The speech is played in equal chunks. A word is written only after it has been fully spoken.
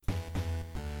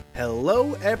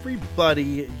Hello,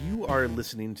 everybody. You are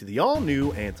listening to the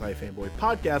all-new Anti-Fanboy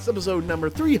Podcast, episode number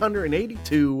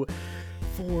 382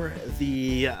 for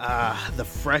the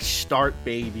fresh start,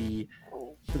 baby,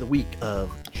 for the week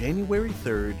of January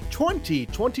 3rd,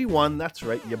 2021. That's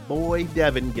right, your boy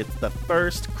Devin gets the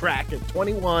first crack at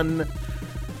 21,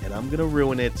 and I'm going to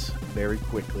ruin it very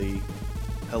quickly.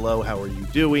 Hello, how are you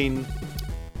doing?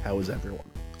 How is everyone?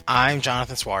 I'm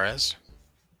Jonathan Suarez.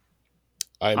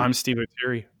 I'm Steve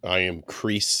O'Teary. I am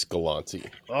Crease Galanti.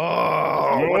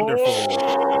 Oh, wonderful.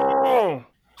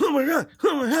 Oh my god.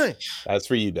 Oh my god. That's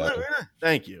for you, Devin.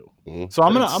 Thank you. Mm-hmm. So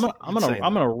I'm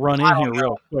gonna run in here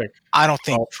real quick. I don't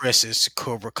think Chris is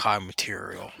Cobra Kai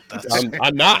material.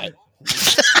 I'm not.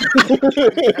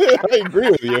 I agree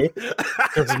with you.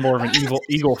 Chris is more of an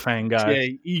Eagle Fang guy. Yeah,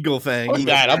 Eagle Fang.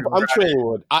 I'm training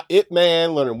with Ip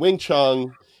Man, learning Wing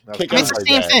Chun. It's the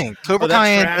same thing. Cobra Kai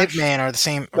and Ip Man are the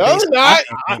same. No, they're not.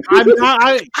 I'm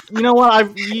not. You know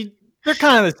what? They're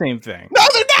kind of the same thing. No,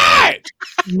 they're not.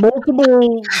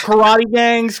 Multiple karate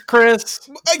gangs, Chris.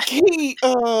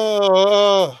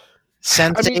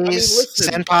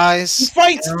 Senpais. He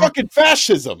fights fucking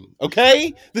fascism.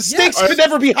 Okay, the stakes could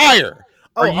never be higher.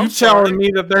 Are you telling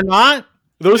me that they're not?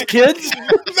 Those kids?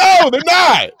 No, they're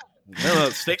not. No,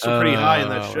 the stakes are pretty high in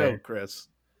that show, Chris.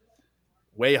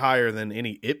 Way higher than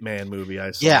any Ip Man movie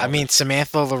I saw. Yeah, I mean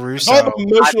Samantha LaRusso. All the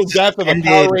emotional depth of a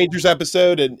Power Rangers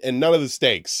episode and none of the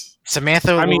stakes. Samantha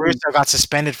LaRusso got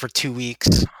suspended for 2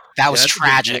 weeks. That was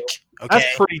tragic. Okay,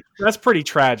 that's pretty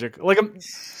tragic. Like,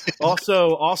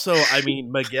 also, I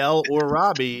mean Miguel or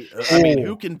Robbie. I mean,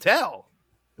 who can tell?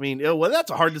 I mean, well,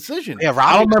 that's a hard decision. Yeah,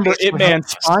 I don't remember Ip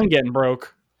Man's spine getting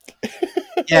broke.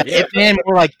 Yeah, Ip Man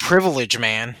more like privilege,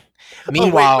 man.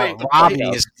 Meanwhile, Robbie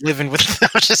is living with.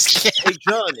 Just kidding.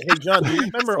 Hey John, do you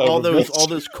remember all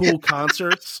those cool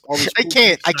concerts? I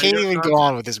can't even go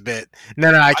on with this bit.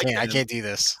 No, I can't. I can't do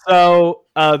this. So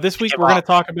this week we're going to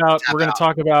talk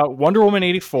about Wonder Woman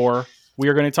 84. We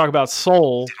are going to talk about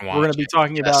Soul. We're going to be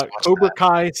talking about Cobra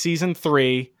Kai season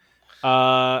 3.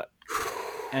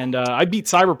 And I beat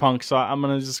Cyberpunk, so I'm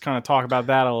going to just kind of talk about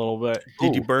that a little bit.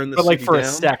 Did you burn the? But like CD for down?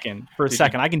 a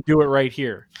second, I can do it right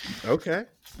here. Okay.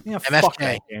 Yeah, MFK. fuck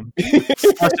that game. So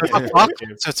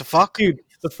it's a fuck, dude.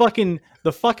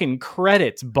 The fucking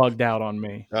credits bugged out on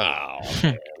me. Oh,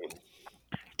 man.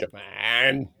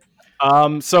 Come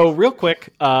on. So real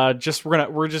quick, we're just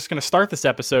gonna start this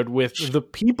episode with the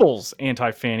People's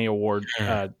Anti-Fanny Award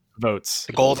votes.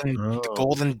 the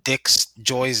golden Dick's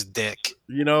Joy's dick.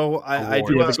 You know, I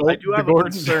do have a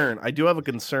concern. I do have a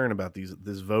concern about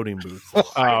this voting booth.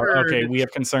 Okay, we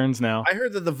have concerns now. I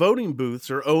heard that the voting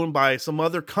booths are owned by some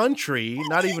other country,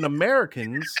 not even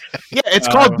Americans. Yeah, it's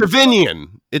called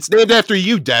Davinian. It's named after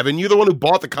you, Devin. You're the one who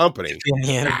bought the company.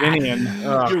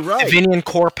 Davinian. You're right. Davinian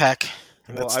Corpec.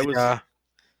 Well,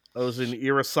 I was in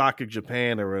Irisaka,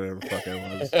 Japan, or whatever the fuck I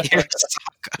was.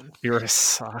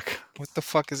 Irisaka. What the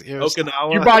fuck is Irisaka?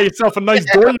 Okinawa. You buy yourself a nice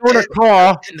door, you're in a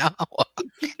car. No. What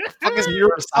the fuck is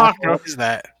Irisaka? What is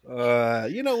that?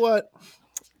 You know what?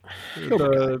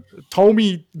 The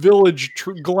Tomy Village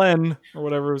Glen, or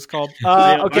whatever it was called.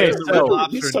 Okay, so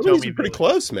Some of these are pretty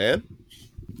close, man.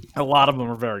 a lot of them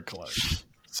are very close.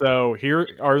 So here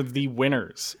are the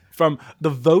winners from the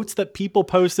votes that people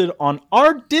posted on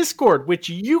our Discord, which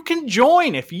you can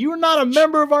join. If you're not a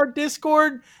member of our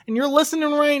Discord and you're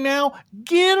listening right now,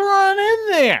 get on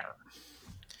in there.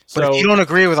 But if you don't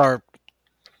agree with our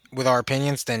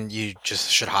opinions, then you just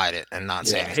should hide it and not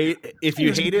say anything. If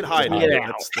you hate it, hide it.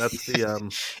 That's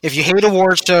the If you hate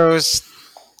award shows,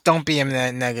 don't be a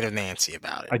negative Nancy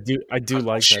about it. I do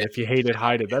like that. If you hate it,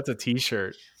 hide it. That's a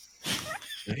T-shirt.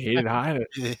 If you hate it, hide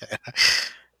it.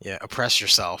 Yeah, oppress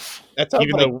yourself. That's Even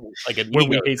like, though like an when ego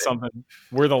we hate thing. something,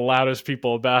 we're the loudest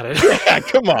people about it. Yeah,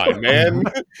 come on, man.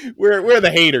 We're the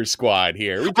hater squad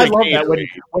here. We I drink love that Gatorade.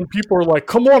 when people are like,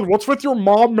 "Come on, what's with your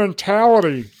mob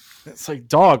mentality?" It's like,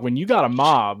 dog, when you got a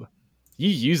mob, you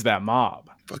use that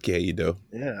mob. Fuck yeah, you do.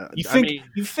 yeah. You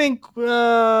think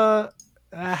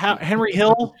Henry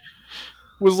Hill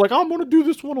was like, "I'm going to do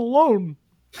this one alone.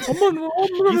 I'm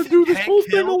going to do this whole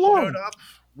thing alone." Up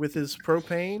with his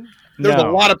propane. There's a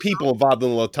No. lot of people involved in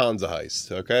the Lufthansa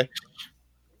heist, okay?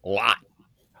 A lot.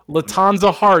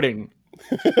 Latanza Harding.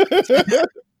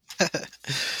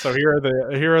 So here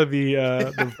are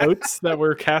the votes that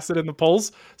were casted in the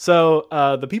polls. So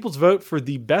the people's vote for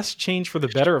the best change for the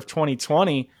better of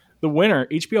 2020, the winner,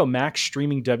 HBO Max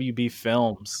streaming WB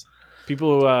films.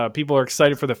 People are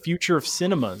excited for the future of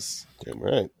cinemas. Damn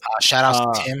right. Shout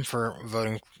out to Tim for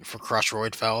voting for Crush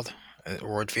Roydfield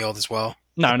as well.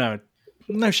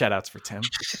 No shout outs for Tim.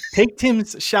 Take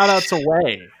Tim's shout outs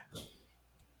away.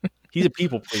 He's a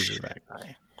people pleaser, that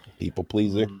guy. People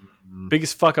pleaser.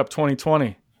 Biggest fuck up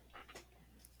 2020.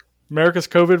 America's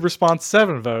COVID response,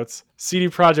 7 votes. CD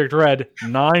Projekt Red,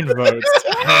 9 votes.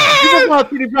 People thought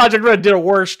CD Projekt Red did a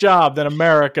worse job than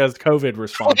America's COVID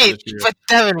response this year. But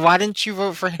Devin, why didn't you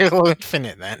vote for Halo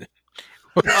Infinite then?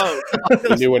 Oh,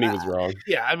 He knew when he was wrong.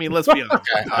 yeah, I mean, let's be honest.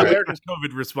 Okay, all right. America's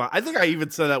COVID response. I think I even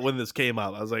said that when this came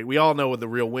out. I was like, we all know what the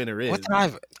real winner is. What did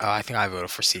I? I think I voted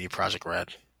for CD Projekt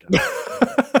Red.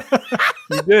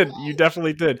 You did. You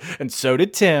definitely did. And so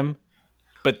did Tim.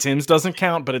 But Tim's doesn't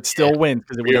count, but it still wins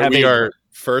because it would have We 8 are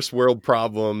first world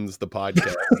problems. The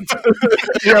podcast.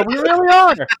 Yeah, we really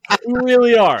are. We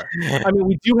really are. I mean,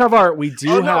 we do have our our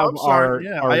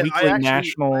weekly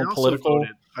national political.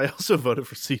 I also voted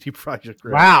for CD Projekt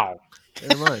Red. Wow,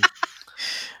 Never mind.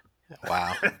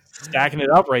 Wow. stacking it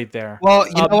up right there. Well,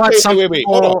 you know what? Wait.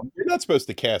 Hold on. You're not supposed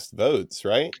to cast votes,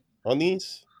 right? On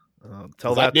these? Tell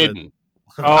 'Cause I that didn't.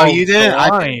 Oh, you did?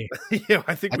 Kalani. Yeah,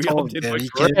 I think I we all told did. you, But you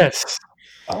Chris.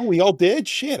 Oh, we all did?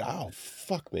 Shit. Oh,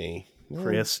 fuck me.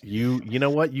 Chris, you know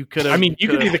what? You could have. I mean, you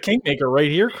could be the kingmaker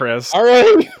right here, Chris. All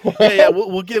right. Yeah,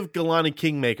 we'll give Galani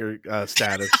Kingmaker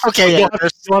status. Okay, yeah.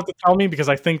 You'll have to tell me because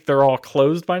I think they're all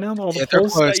closed by now. All the If they're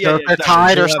polls. close, Yeah, so yeah, if they're exactly.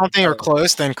 tied or You'll have something to- or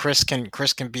close, then Chris can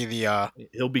be the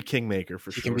He'll be Kingmaker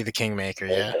for he sure. can be the kingmaker.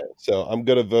 Yeah. Okay, so I'm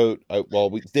gonna vote.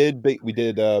 We did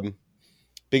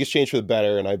biggest change for the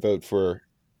better, and I vote for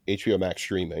HBO Max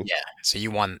streaming. Yeah. So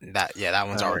you won that. Yeah, that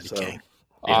one's already So- king.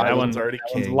 Yeah, that I'm one's already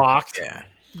That one's king. locked. Yeah.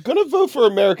 gonna vote for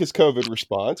America's COVID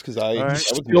response because All right. that was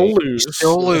Still me. lose.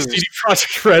 Still lose. CD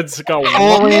Projekt Red's got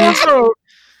Poland. one vote.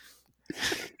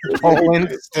 Poland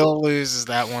still loses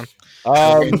that one.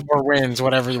 Or wins,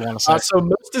 whatever you want to say. So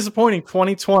most disappointing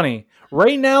 2020.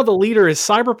 Right now, the leader is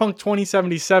Cyberpunk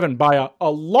 2077 by a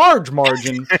large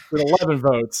margin with 11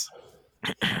 votes.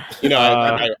 You know,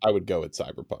 I would go with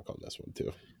Cyberpunk on this one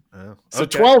too. Oh, So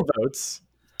okay. 12 votes,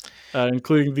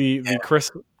 including the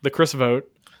Chris vote.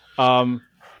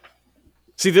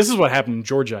 See, this is what happened in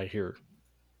Georgia. I hear.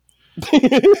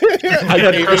 I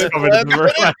got Chris over the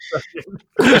first time.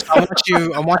 Chris,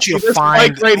 I want you to This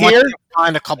find mic right I want here? you to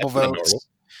find a couple votes.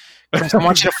 Chris, I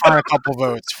want you to find a couple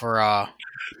votes for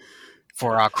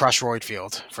Crush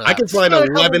Roydfield. For that. I can find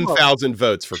 11,000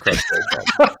 votes for Crush Road.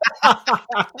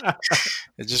 I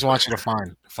just want you to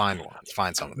find one.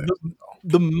 Find some of it.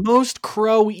 The most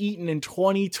crow eaten in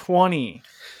 2020.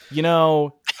 You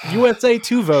know, USA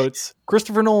 2 votes,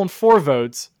 Christopher Nolan 4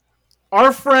 votes,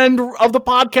 our friend of the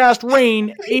podcast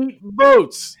Rain 8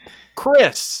 votes.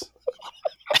 Chris,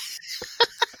 what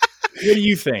do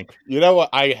you think? You know what?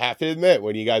 I have to admit,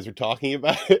 when you guys were talking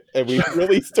about it, and we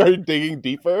really started digging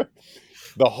deeper,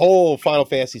 the whole Final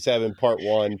Fantasy VII Part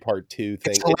 1, Part 2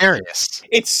 thing. It's hilarious.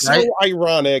 It's so Right?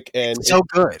 ironic and It's so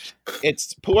good.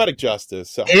 it's poetic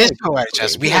justice. So It is poetic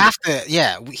justice. We have to.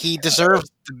 Yeah, he deserves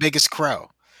the biggest crow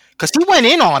because he went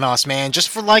in on us, man, just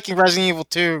for liking Resident Evil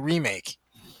 2 remake.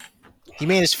 He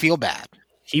made us feel bad.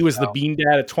 He was the Bean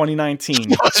Dad of 2019.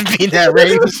 Must be that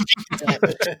Ray was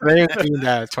being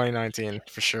that 2019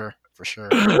 for sure.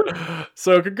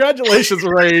 So congratulations,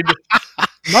 Rain.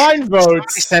 9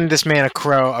 votes. Send this man a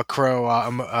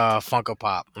Funko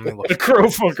Pop. Let me look. The Crow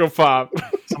Funko Pop.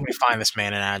 Somebody find this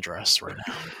man an address right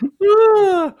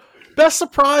now. Best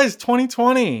surprise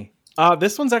 2020.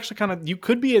 This one's actually kind of, you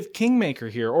could be a kingmaker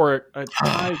here or a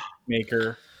tie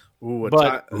maker. Ooh,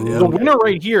 But the winner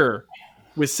right here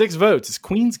with 6 votes is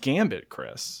Queen's Gambit,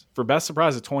 Chris, for best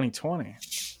surprise of 2020.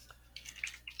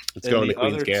 it's going to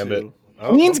Queen's Gambit.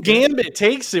 Queen's Gambit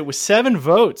takes it with 7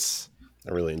 votes.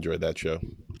 I really enjoyed that show.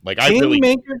 Like I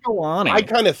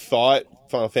kind of thought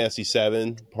Final Fantasy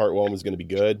VII Part 1 was going to be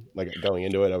good. Like going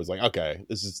into it, I was like, okay,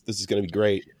 this is going to be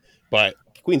great. But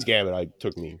Queen's Gambit,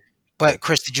 took me. But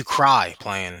Chris, did you cry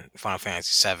playing Final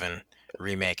Fantasy VII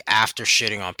remake after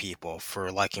shitting on people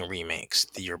for liking remakes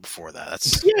the year before that?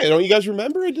 That's Yeah, don't you guys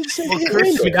remember? I did the same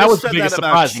thing. that was the said biggest about-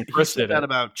 surprise when he Chris said did that it.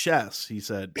 about chess. He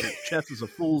said chess is a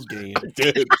fool's game.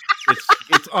 Dude,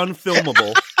 It's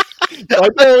unfilmable. I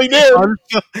totally did.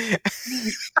 Unfilmable.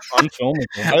 I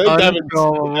think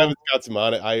Unfilmable. Devin's got some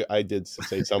on it. I did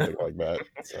say something like that,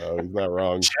 so he's not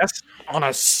wrong. Chess on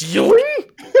a ceiling?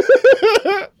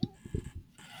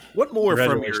 What more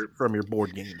Congratulations. from your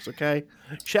board games? Okay,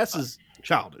 chess is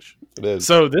childish. It is.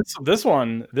 So this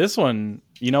one,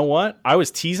 you know what? I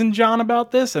was teasing John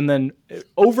about this, and then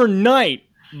overnight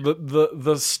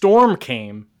the storm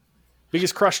came.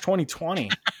 Biggest crush 2020.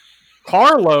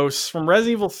 Carlos from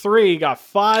Resident Evil 3 got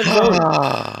 5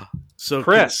 votes. So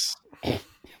Chris,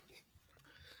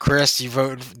 Chris, you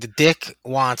voted. The dick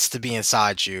wants to be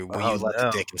inside you. Will you let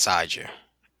the dick inside you?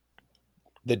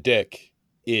 The dick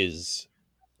is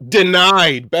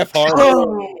Denied. Beth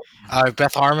Harmon.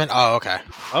 Beth Harmon. Oh, okay.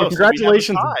 Oh,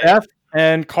 congratulations, so Beth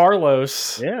and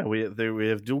Carlos. Yeah, we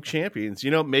have dual champions.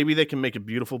 Maybe they can make a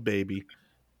beautiful baby.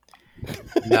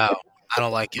 No, I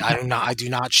don't like it. I do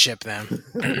not ship them.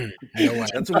 No way.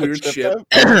 That's a weird ship.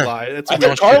 That's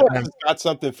weird. Carlos got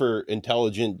something for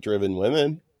intelligent, driven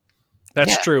women.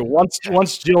 That's true.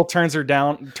 Once Jill turns him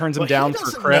down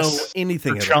for Chris. Know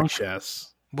anything about chess?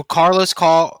 Will Carlos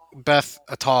call Beth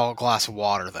a tall glass of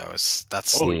water, though?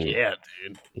 That's. Oh yeah,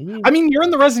 dude. I mean, you're in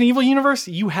the Resident Evil universe.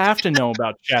 You have to know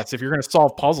about chess if you're going to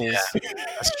solve puzzles. Yeah,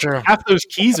 that's true. Half those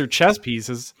keys are chess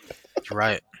pieces. You're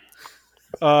right.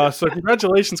 So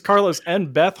congratulations, Carlos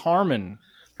and Beth Harmon.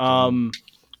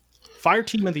 Fire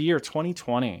Team of the Year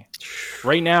 2020.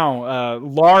 Right now,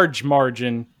 large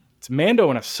margin. It's Mando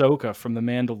and Ahsoka from The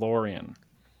Mandalorian.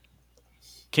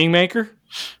 Kingmaker?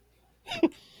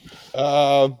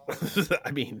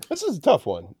 I mean, this is a tough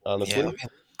one, honestly. Yeah,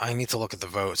 I need to look at the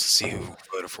votes to see who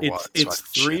voted for what. It's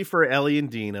 3 for Ellie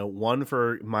and Dina, 1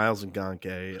 for Miles and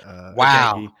Ganke.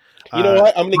 Wow. You know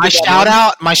what? I'm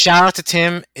gonna my shout out to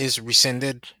Tim is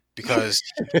rescinded because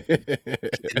he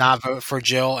did not vote for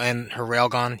Jill and her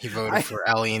railgun. He voted for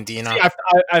Ellie and Dina.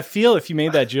 I feel if you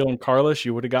made that Jill and Carlos,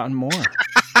 you would have gotten more.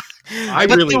 I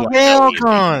really like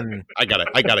railgun. I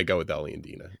gotta go with Ellie and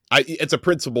Dina. It's a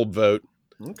principled vote.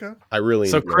 Okay. I really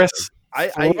so Chris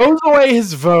throws away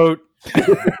his vote.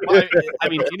 I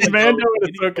mean, Mando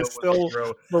and Ahsoka is still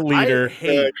the leader. I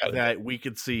hate that we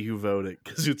could see who voted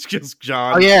because it's just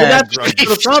John. Oh yeah.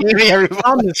 The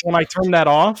problem is when I turned that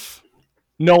off,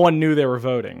 no one knew they were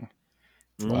voting.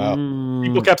 Wow.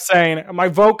 People kept saying my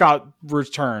vote got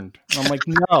returned. And I'm like,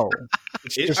 no.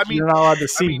 You're not allowed to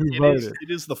see who voted.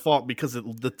 It is the fault because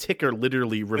the ticker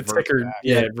literally reversed.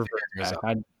 It reversed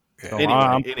back.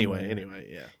 Anyway,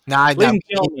 yeah. We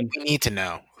need to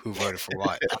know who voted for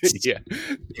what. That's the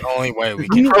only way we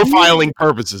can. Profiling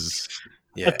purposes.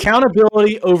 Yeah.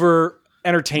 Accountability over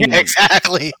entertainment.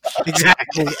 Exactly.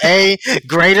 A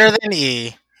greater than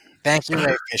E. Thank you,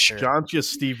 Ray Fisher. John's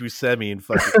just Steve Buscemi and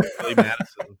fucking Clay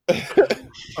Madison.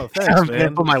 Oh, thanks,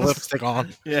 man. Put my lipstick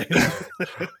on. Yeah.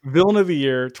 Villain of the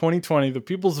Year 2020, the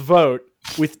people's vote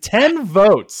with 10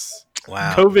 votes.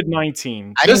 Wow.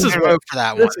 COVID-19. I didn't vote for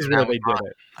that one. This is where they did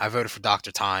it. I voted for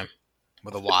Dr. Time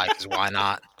with a Y because why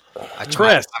not?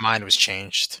 Chris. My mind was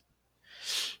changed.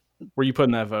 Where you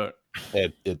putting that vote?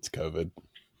 It's COVID.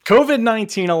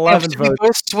 COVID-19, 11 votes. We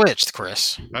both switched,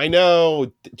 Chris. I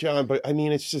know, John, but I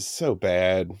mean, it's just so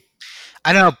bad.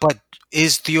 I know, but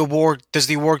does the award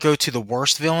go to the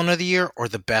worst villain of the year or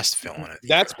the best villain of the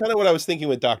year? That's kind of what I was thinking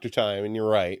with Dr. Time, and you're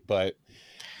right. But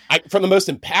from the most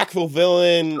impactful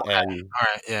villain all right,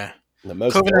 yeah. The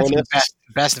most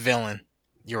best villain.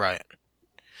 You're right.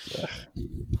 Yeah.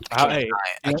 I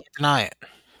can't deny it.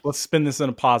 Let's spin this in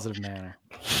a positive manner.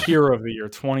 Hero of the Year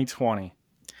 2020.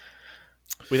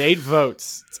 With 8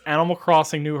 votes, it's Animal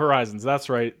Crossing New Horizons. That's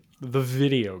right, the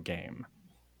video game.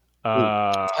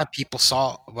 People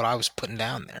saw what I was putting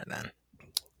down there. Then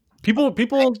people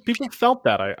felt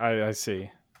that. I see.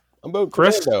 I'm voting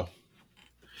Chris. Mando.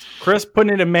 Chris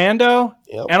putting it in Mando.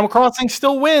 Yep. Animal Crossing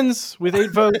still wins with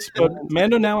 8 votes, but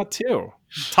Mando now at 2,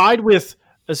 tied with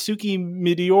Asuki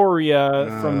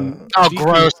Midoriya from. Oh,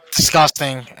 gross,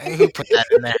 disgusting! Who put that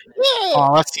in there?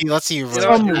 Oh, let's see. It was let's see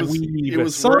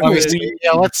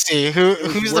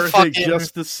who's the fucking.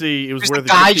 Just to see, it was worth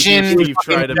Gaijin. Steve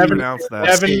tried to pronounce that.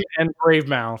 Evan and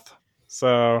Bravemouth.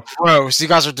 So gross. You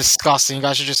guys are disgusting. You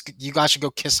guys should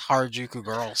go kiss Harajuku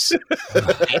girls.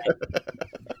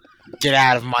 Get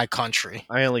out of my country.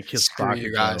 I only kiss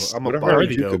you guys. I'm a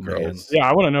Harajuku man. Yeah,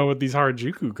 I want to know what these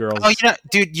Harajuku girls. Oh,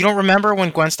 dude, you don't remember when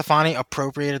Gwen Stefani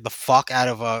appropriated the fuck out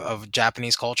of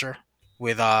Japanese culture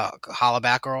with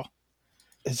Hollaback Girl?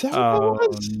 Is that what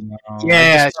it was? No.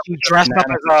 Yeah, she dressed up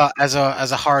as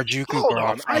a Harajuku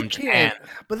girl from Japan.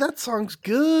 But that song's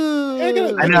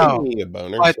good. I know.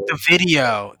 But the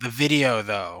video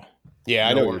though. Yeah,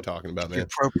 I know what you're talking about, man.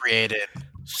 Appropriated.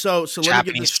 So let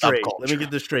me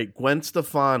get this straight. Gwen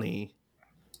Stefani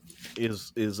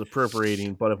is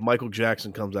appropriating, but if Michael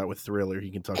Jackson comes out with Thriller,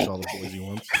 he can touch all the boys he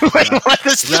wants. Is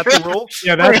that the rule?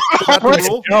 Yeah, that's the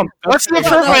rule. What's the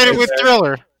appropriated with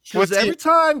Thriller? Because every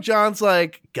time John's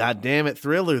like, God damn it,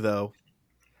 Thriller though.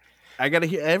 I gotta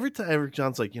hear every time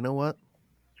John's like, you know what?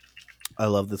 I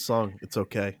love this song. It's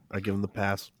okay. I give him the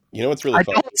pass. You know what's really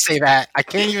funny? I don't say that. I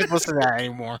can't even listen to that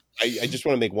anymore. I just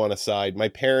want to make one aside. My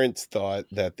parents thought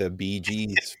that the Bee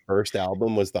Gees' first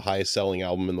album was the highest selling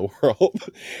album in the world.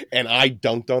 And I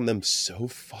dunked on them so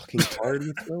fucking hard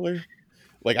with Thriller.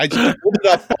 Like I just pulled it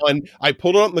up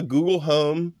on the Google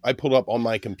Home. I pulled it up on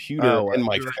my computer and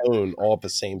my phone all at the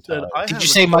same time. Did you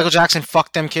say Michael Jackson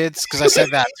fucked them kids? Because I said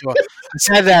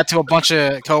that to a bunch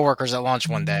of coworkers at lunch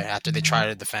one day after they tried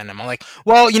to defend him. I'm like,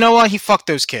 well, you know what? He fucked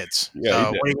those kids. Yeah,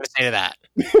 so what are you going to say to that?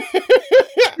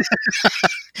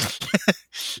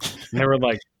 And they were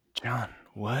like, John,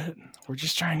 what? We're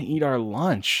just trying to eat our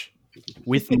lunch.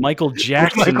 With Michael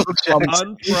Jackson.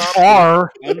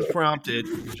 Unprompted,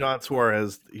 John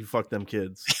Suarez, he fucked them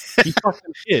kids. He fucked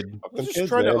them kid.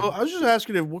 I was just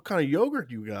asking him what kind of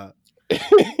yogurt you got. No,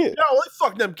 they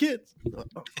fucked them kids.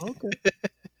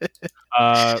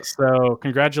 Okay. So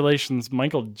congratulations,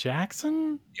 Michael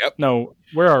Jackson? Yep. No,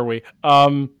 where are we?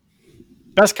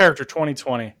 Best character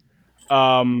 2020.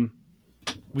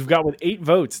 We've got with 8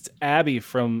 votes, it's Abby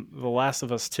from The Last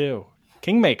of Us 2.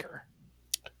 Kingmaker.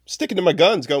 Sticking to my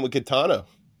guns, going with Kitano.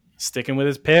 Sticking with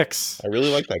his picks. I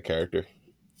really like that character.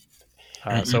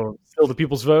 So still the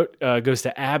people's vote goes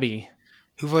to Abby.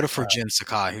 Who voted for Jin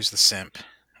Sakai? Who's the simp?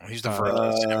 Who's the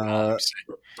virgin?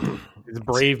 It's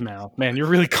Brave Mouth. Man, you're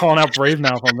really calling out Brave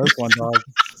Mouth on this one, dog.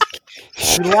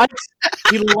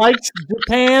 He likes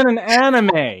Japan and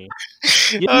anime.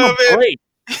 Break.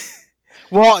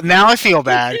 Well, now I feel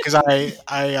bad because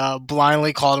I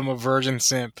blindly called him a virgin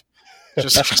simp.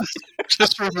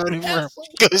 Just for voting for him.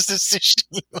 Goes to Sushi.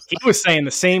 He was saying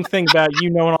the same thing about you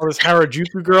knowing all this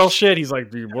Harajuku girl shit. He's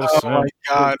like, dude, what a my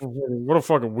God. What a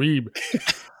fucking weeb.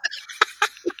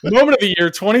 Moment of the year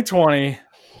 2020.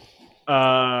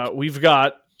 We've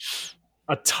got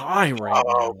a tie right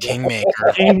now.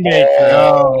 Kingmaker.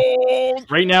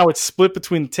 Right now it's split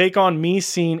between the Take On Me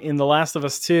scene in The Last of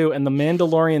Us 2 and The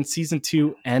Mandalorian Season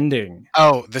 2 ending.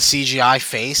 Oh, the CGI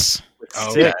face?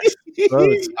 Okay. All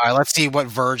right, let's see what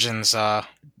virgins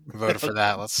voted for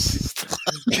that. Let's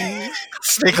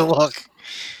take a look.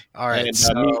 All right,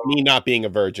 and, me not being a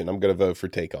virgin, I'm going to vote for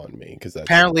Take On Me because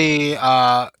apparently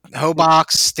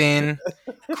Hobox, Stin,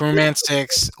 Crewman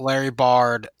 6, Larry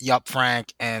Bard, Yup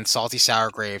Frank, and Salty Sour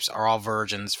Grapes are all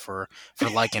virgins for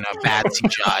liking a bad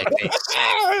CGI face.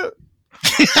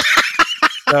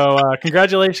 So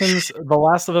congratulations, The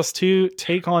Last of Us 2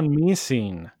 Take On Me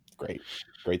scene. Great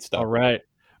stuff. All right.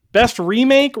 Best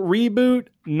remake, reboot,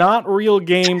 not real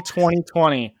game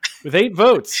 2020 with 8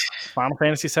 votes. Final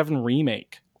Fantasy VII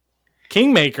Remake.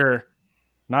 Kingmaker,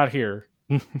 not here.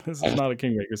 This is not a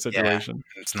Kingmaker situation.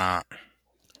 Yeah, it's not.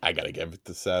 I got to give it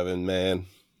to 7, man.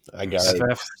 I got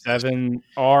it. 7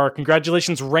 are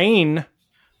congratulations, Rain.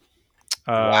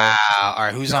 Wow. All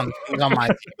right, who's on my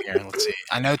team here? Let's see.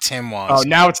 I know Tim was. Oh,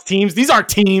 now it's teams. These aren't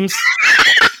teams.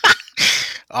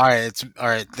 All right,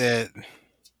 the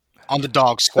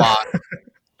Underdog Squad.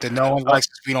 The No One Likes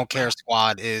Us, We Don't Care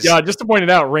Squad is... Yeah, just to point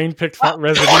it out, Rain picked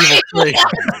Resident Evil 3.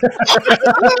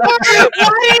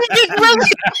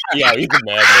 Yeah, he's a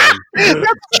madman.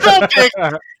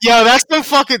 Yo, that's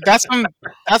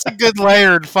a good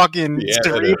layered fucking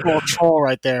cerebral troll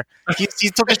right there. He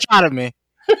took a shot at me.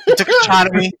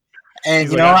 And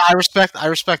you know what? I respect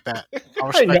that.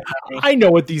 I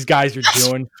know what these guys are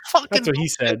doing. That's what he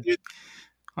said.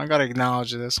 I gotta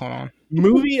acknowledge this. Hold on.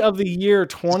 Movie of the year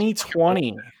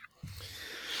 2020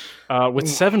 with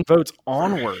 7 votes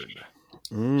onward.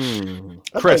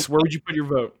 Chris, where would you put your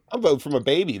vote? I'm voting for my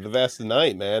baby, The Vast of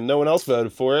Night, man. No one else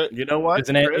voted for it. You know what?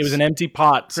 It was an empty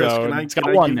pot, Chris, so it's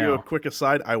got one now. Give you a quick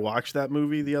aside? I watched that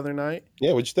movie the other night.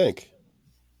 Yeah, what'd you think?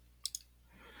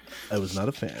 I was not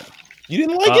a fan. You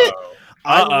didn't like it?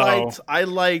 I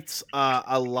liked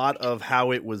a lot of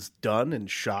how it was done and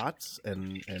shot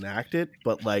and acted,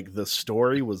 but like the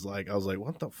story was like, I was like,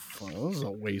 what the fuck? This is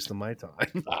a waste of my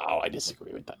time. Oh, I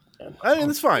disagree with that, man. I mean,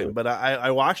 it's fine, but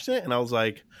I watched it and I was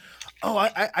like, oh,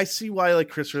 I see why like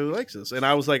Chris really likes this, and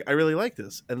I was like, I really like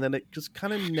this, and then it just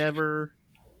kind of never.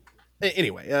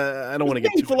 Anyway, I don't want to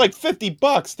get too for like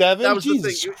 $50, Devin. That was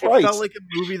Jesus the thing. Christ. It felt like a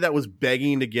movie that was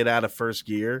begging to get out of first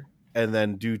gear. And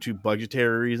then due to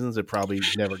budgetary reasons, it probably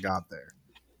never got there.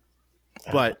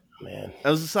 But man, that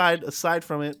was aside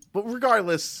from it. But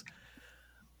regardless,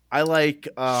 I like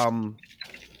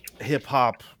hip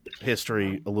hop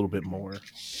history a little bit more.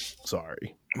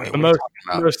 Sorry. The most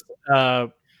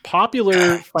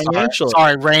popular financial.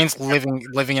 Sorry, Rain's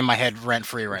living in my head rent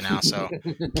free right now. So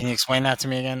can you explain that to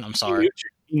me again? I'm sorry.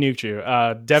 He nuked you.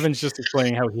 Devin's just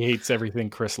explaining how he hates everything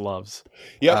Chris loves.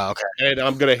 Yeah, okay. And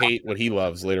I'm gonna hate what he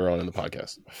loves later on in the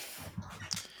podcast.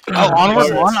 Oh,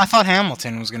 Onward won? I thought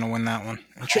Hamilton was gonna win that one.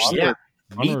 Interesting. Yeah,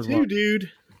 me too,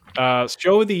 dude.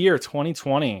 Show of the year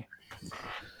 2020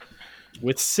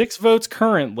 with 6 votes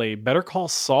currently. Better Call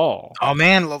Saul. Oh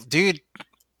man, dude,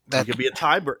 that could be a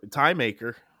tie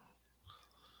maker.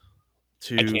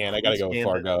 to. I can't. I gotta go with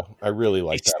Fargo. I really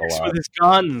like that a lot. With his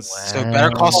guns. Wow. So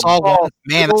Better Call Saul.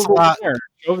 Man, that's a lot.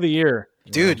 Over the year.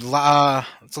 Dude, it's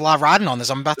a lot riding on this.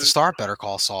 I'm about to start Better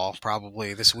Call Saul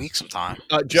probably this week sometime.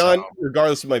 John,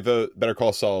 regardless of my vote, Better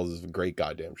Call Saul is a great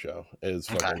goddamn show. It is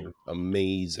fucking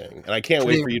amazing. And I can't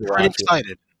wait for you to watch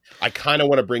excited. it. I kind of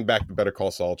want to bring back the Better Call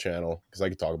Saul channel because I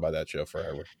could talk about that show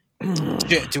forever.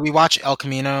 Do we watch El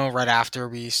Camino right after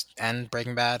we end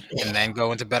Breaking Bad and then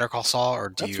go into Better Call Saul,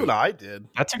 or That's what I did.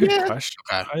 That's a good question.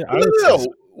 Okay. No.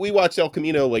 We watched El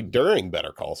Camino like during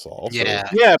Better Call Saul.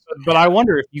 Yeah, but I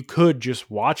wonder if you could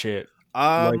just watch it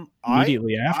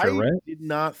immediately after, I right? did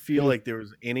not feel like there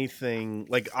was anything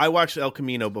like I watched El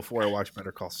Camino before I watched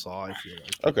Better Call Saul. I feel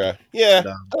like okay, yeah,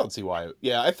 I don't see why.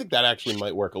 Yeah, I think that actually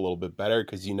might work a little bit better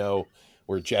because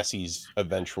where Jesse's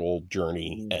eventual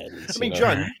journey ends. I mean,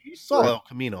 John, you saw El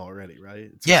Camino already,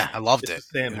 right? I loved it.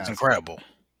 It was incredible.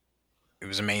 It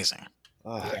was amazing.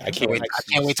 I can't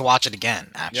wait to watch it again.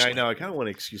 Actually, yeah, I know. I kind of want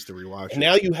an excuse to rewatch it.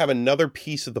 Now you have another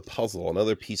piece of the puzzle,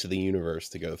 another piece of the universe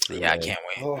to go through. Yeah, I can't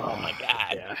wait. Oh my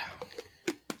god! Yeah.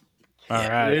 All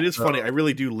right, it is funny. I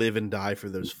really do live and die for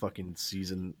those fucking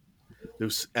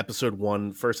those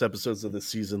first episodes of the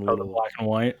season. The black and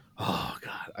white. Oh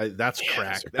god, that's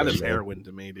crack. That is heroin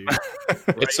to me, dude.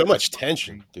 It's so much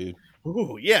tension, dude.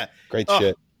 Ooh, yeah, great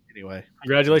shit. Anyway,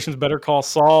 congratulations, Better Call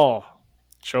Saul,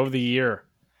 show of the year.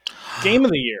 Game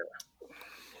of the year.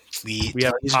 Ladies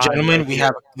and gentlemen, we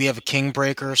have a king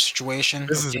breaker situation.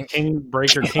 This is a king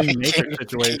breaker, king maker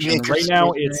situation. Right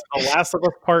now, it's The Last of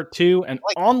Us Part 2, and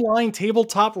online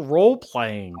tabletop role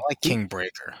playing. I like king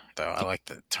breaker, though. I like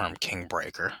the term king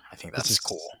breaker. I think that's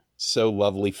cool. So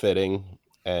lovely fitting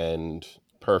and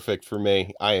perfect for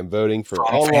me. I am voting for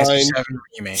Final online. Fantasy VII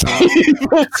remake.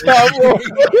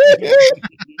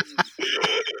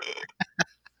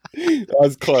 That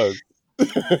was close.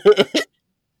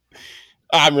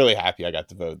 I'm really happy I got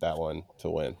to vote that one to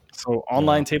win. So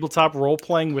online tabletop role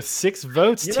playing with 6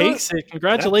 votes takes it.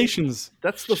 Congratulations.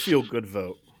 That's the feel good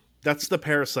vote. That's the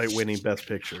Parasite winning Best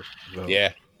Picture vote.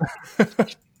 Yeah.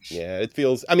 Yeah, it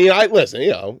feels. I mean,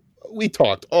 listen. We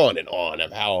talked on and on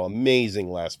of how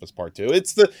amazing Last of Us Part 2.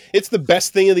 It's the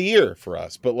best thing of the year for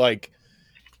us. But like,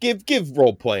 give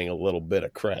role playing a little bit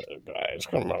of credit, guys.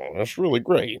 Come on, that's really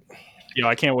great. Yeah,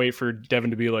 I can't wait for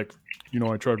Devin to be like,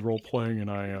 I tried role playing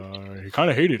and I kind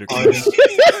of hated it.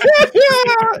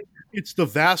 It's the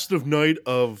vast of night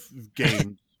of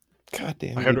game. God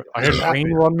damn! I had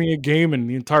Rain run me a game, and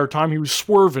the entire time he was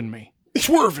swerving me. He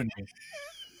swerves.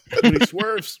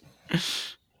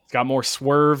 He's got more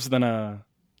swerves than a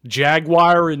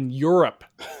Jaguar in Europe.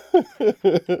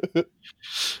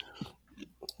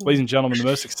 Ladies and gentlemen, the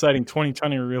most exciting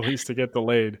 2020 release to get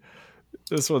delayed.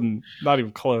 This one, not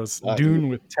even close. Dune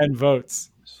with 10 votes.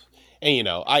 And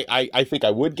I think I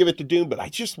would give it to Dune, but I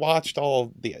just watched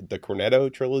all the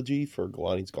Cornetto trilogy for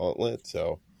Galani's Gauntlet,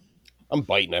 so I'm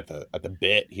biting at the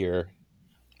bit here.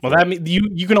 Well, that means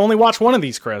you can only watch one of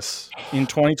these, Chris, in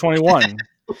 2021.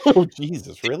 Oh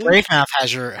Jesus, really? Brave Mouth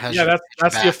has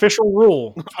that's the official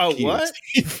rule. Oh, what?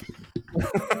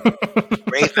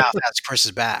 Brave Mouth has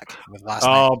Chris's back with last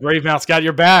night. Oh, Brave Mouth's got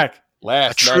your back.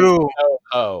 Last true.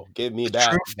 Give me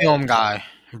that. True film guy,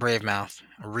 Brave Mouth.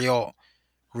 Real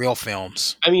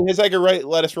films. I mean, his Edgar Wright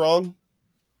led us wrong.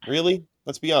 Really?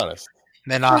 Let's be honest.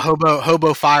 Then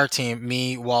Hobo Fire Team,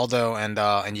 me, Waldo,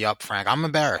 and Yup Frank. I'm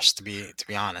embarrassed to be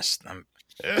honest. I'm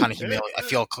kind of humiliated. I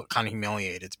feel kind of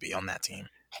humiliated to be on that team.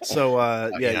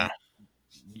 So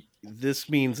this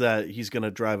means that he's going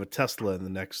to drive a Tesla in the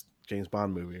next James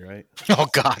Bond movie, right? Oh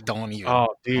God, don't even. Oh,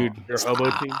 dude, your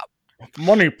Hobo team.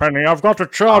 Money Penny, I've got to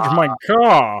charge my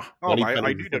car. Oh,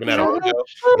 I do that.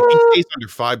 If he stays under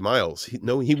 5 miles, he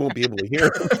won't be able to hear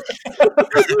him.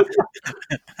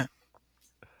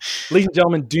 Ladies and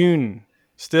gentlemen, Dune,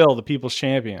 still the people's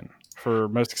champion for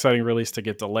most exciting release to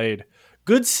get delayed.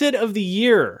 Good Sit of the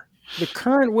Year. The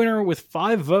current winner with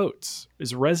 5 votes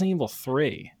is Resident Evil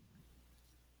 3.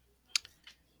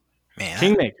 Man,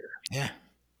 Kingmaker. Yeah,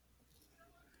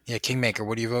 Kingmaker.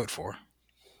 What do you vote for?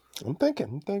 I'm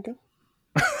thinking.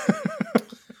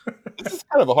 This is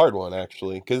kind of a hard one,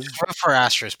 actually, because for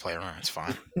Astro's Playroom, it's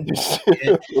fine.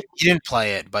 You didn't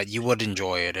play it, but you would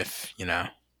enjoy it if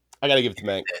I got to give it to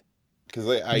Mank because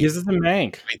I gives it to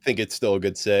Mank. I think it's still a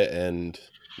good set and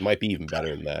might be even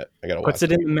better than that. I got to puts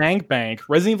it in the Mank bank.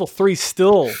 Resident Evil 3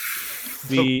 still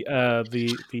the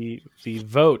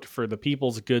vote for the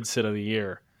people's good sit of the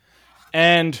year,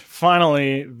 and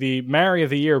finally the Mary of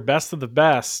the Year, best of the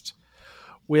best,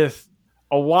 with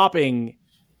a whopping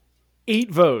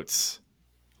 8 votes.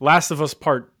 Last of Us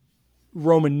Part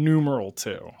Roman numeral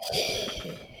 2.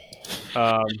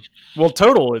 Well,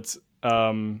 total it's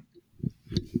Was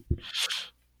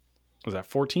that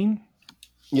 14?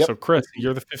 Yep. So Chris,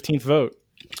 you're the 15th vote.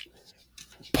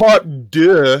 Part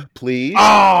 2, please.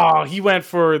 Oh, he went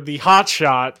for the hot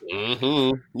shot.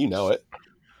 Mm-hmm. You know it.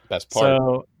 Best part.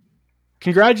 So,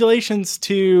 congratulations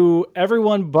to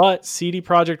everyone but CD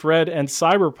Projekt Red and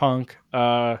Cyberpunk.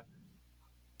 And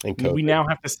COVID. We now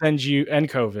have to send you and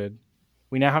COVID.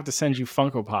 We now have to send you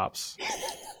Funko Pops.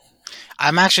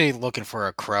 I'm actually looking for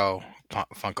a Crow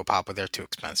Funko Pop, but they're too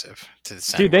expensive to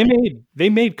send. Dude, they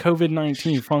made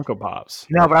COVID-19 Funko Pops.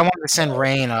 No, but I wanted to send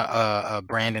Rain a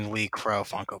Brandon Lee Crow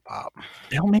Funko Pop.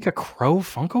 They don't make a Crow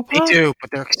Funko Pop? They do,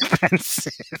 but they're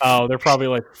expensive. Oh, they're probably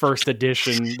like first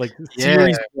edition, like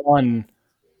Series 1.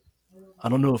 I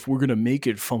don't know if we're gonna make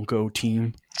it, Funko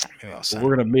team.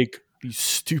 We're gonna make these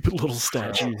stupid little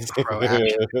statues.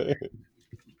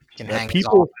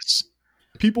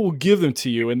 People will give them to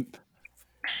you, and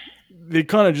they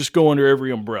kind of just go under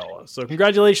every umbrella. So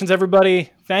congratulations, everybody.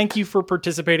 Thank you for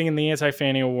participating in the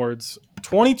Anti-Fanny Awards.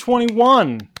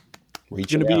 2021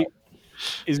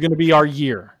 is going to be our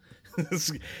year.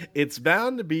 It's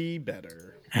bound to be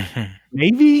better.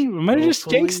 Maybe. I might have just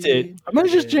jinxed it. I'm going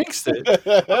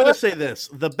to say this.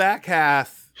 The back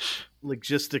half,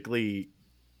 logistically,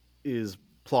 is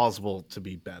plausible to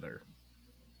be better.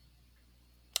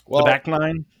 Well, the back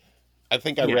nine? I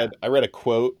think I read a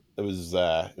quote. It was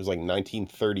like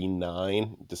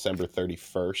 1939, December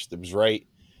 31st. It was right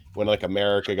when like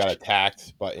America got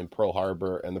attacked, but in Pearl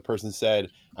Harbor, and the person said,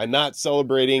 "I'm not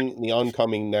celebrating the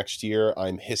oncoming next year.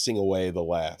 I'm hissing away the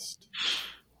last."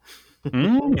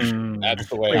 That's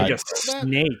the way like a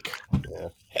snake. Yeah.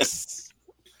 Hiss.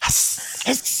 Hiss.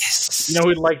 Hiss. You know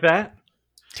who'd like that?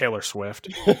 Taylor Swift.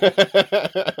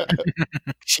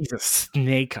 She's a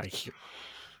snake, I hear.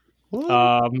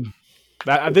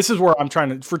 This is where I'm trying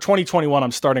to, for 2021,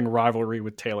 I'm starting a rivalry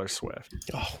with Taylor Swift.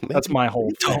 Oh, that's my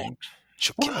whole thing.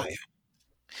 Why?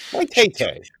 Why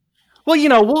Tay-Tay? Well, you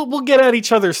know, we'll get at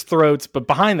each other's throats, but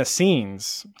behind the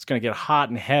scenes, it's going to get hot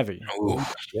and heavy.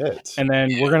 Oh, shit. And then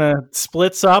we're going to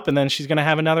splits up, and then she's going to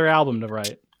have another album to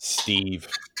write. Steve,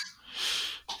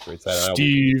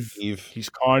 he's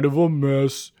kind of a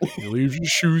mess. He leaves his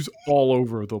shoes all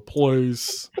over the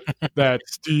place.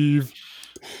 That's Steve.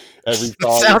 Every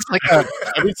song sounds like a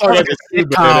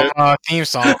sitcom theme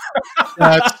song.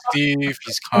 That's Steve.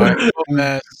 He's kind of a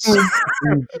mess.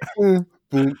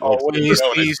 Always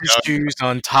leaves his shoes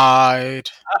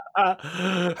untied.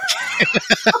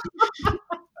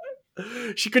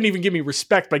 She couldn't even give me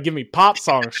respect by giving me pop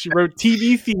songs. She wrote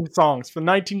TV theme songs for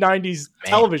 1990s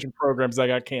television programs that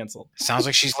got canceled. Sounds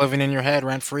like she's living in your head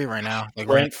rent free right now. Like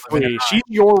rent free. She's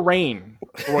your Rain.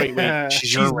 Wait.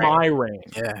 She's my Rain.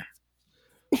 Yeah.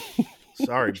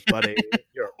 Sorry, buddy.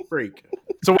 You're a freak.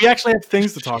 So we actually have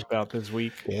things to talk about this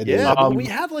week. Yeah, but we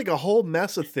had like a whole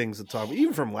mess of things to talk about,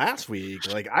 even from last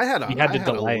week. Like I had a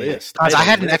list. I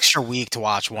had an extra week to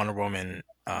watch Wonder Woman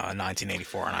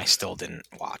 1984, and I still didn't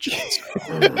watch it.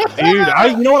 So. Dude,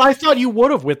 you know what? I thought you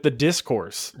would have with the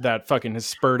discourse that fucking has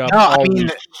spurred up. No, I mean,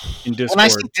 in Discord. When I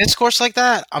see discourse like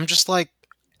that, I'm just like,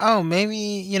 oh, maybe,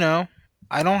 you know,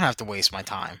 I don't have to waste my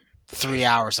time. 3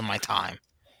 hours of my time.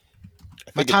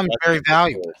 My time is very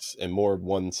valuable. And more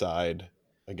one side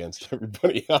against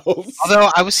everybody else. Although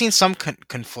I was seeing some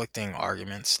conflicting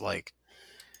arguments, like...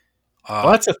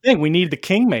 well, that's the thing. We need the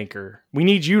Kingmaker. We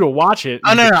need you to watch it.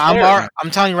 Oh, no. I'm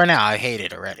telling you right now, I hate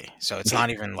it already. So it's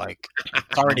not even like...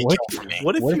 It's already killed for me.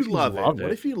 What if you love it?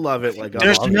 What if you love it? Like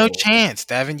there's no chance,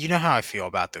 Devin. You know how I feel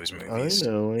about those movies. I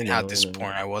know. And how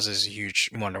disappointed I was as a huge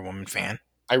Wonder Woman fan.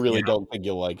 I really don't think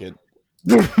you'll like it.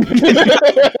 No,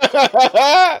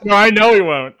 I know he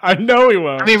won't. I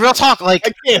mean, real talk. Like,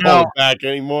 I can't hold back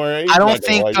anymore. I don't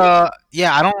think. I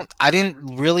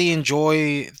didn't really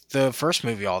enjoy the first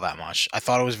movie all that much. I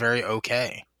thought it was very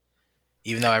okay,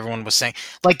 even though everyone was saying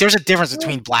like there's a difference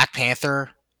between Black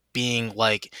Panther being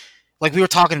like we were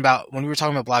talking about when we were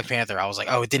talking about Black Panther. I was like,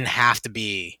 oh, it didn't have to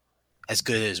be as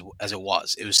good as it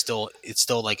was. It's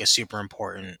still like a super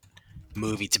important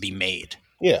movie to be made.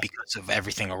 Yeah, because of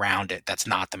everything around it. That's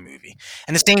not the movie.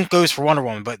 And the same goes for Wonder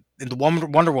Woman. But in the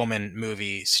Wonder Woman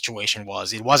movie situation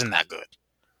it wasn't that good.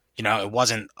 You know, it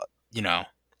wasn't. You know,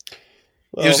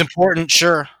 it was important.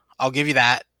 Sure, I'll give you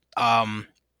that. I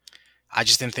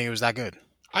just didn't think it was that good.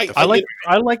 I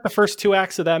like the first 2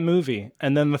 acts of that movie,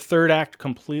 and then the third act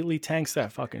completely tanks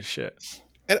that fucking shit.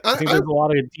 And I think there's a lot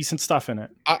of decent stuff in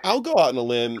it. I'll go out on a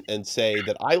limb and say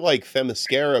that I like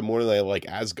Themyscira more than I like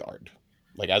Asgard.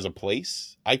 Like as a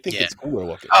place, I think it's cooler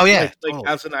looking. Oh yeah, like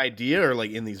as an idea, or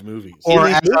like in these movies, or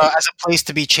as a place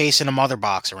to be chasing a mother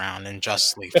box around in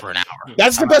Justice League for an hour.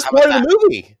 That's the best part of the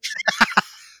movie.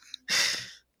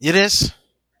 It is.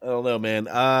 I don't know, man.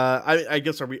 I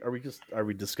guess are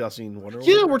we discussing Wonder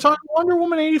Woman? Yeah, we're talking Wonder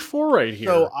Woman 84 right here.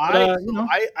 So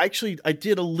I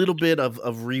did a little bit of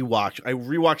rewatch. I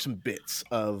rewatched some bits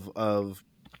of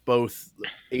both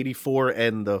 84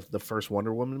 and the first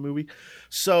Wonder Woman movie.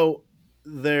 So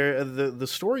the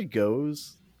story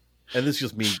goes, and this is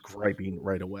just me griping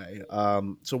right away.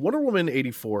 So Wonder Woman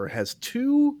 84 has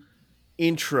 2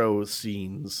 intro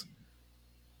scenes.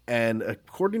 And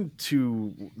according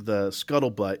to the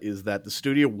scuttlebutt, is that the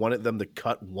studio wanted them to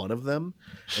cut one of them,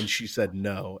 and she said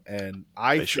no. And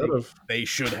I think they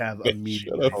should have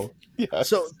immediately. Yes.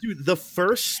 So, dude,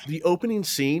 the opening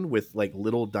scene with like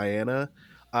little Diana.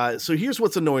 So here's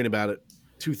what's annoying about it: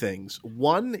 2 things.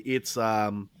 One, it's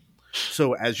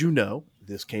so as you know,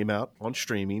 this came out on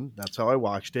streaming. That's how I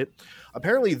watched it.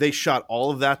 Apparently, they shot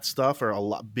all of that stuff,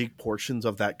 or big portions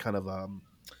of that kind of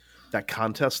that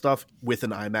contest stuff with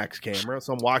an IMAX camera.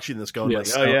 So I'm watching this going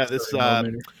this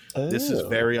is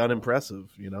very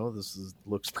unimpressive. You know,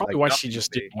 looks probably why she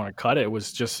just didn't want to cut it. It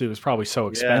was probably so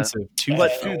expensive.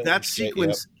 But dude, that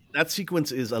sequence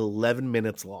is 11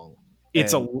 minutes long.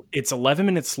 It's 11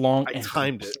 minutes long and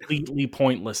timed completely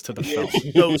pointless to the film.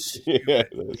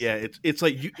 It's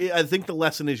like I think the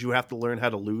lesson is you have to learn how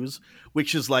to lose,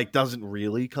 which is like doesn't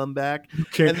really come back.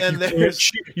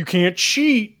 You can't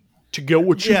cheat to get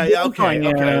what you want.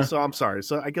 Okay. So I'm sorry.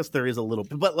 So I guess there is a little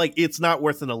bit, but like it's not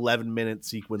worth an 11-minute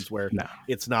sequence where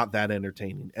it's not that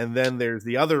entertaining. And then there's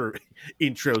the other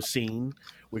intro scene,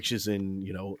 which is in,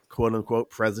 you know, quote unquote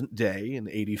present day in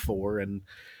 84, and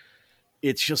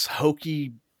it's just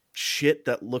hokey shit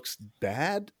that looks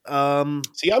bad.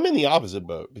 See, I'm in the opposite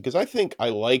boat because I think I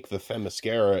like the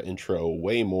Themyscira intro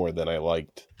way more than I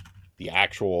liked the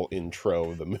actual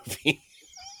intro of the movie.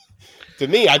 To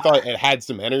me, I thought it had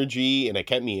some energy and it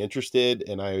kept me interested,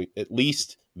 and at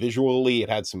least visually it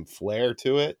had some flair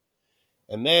to it.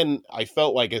 And then I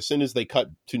felt like as soon as they cut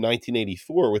to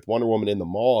 1984 with Wonder Woman in the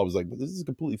mall, I was like, this is a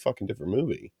completely fucking different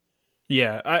movie.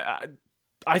 Yeah,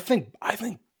 I think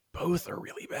both are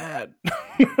really bad.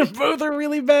 Both are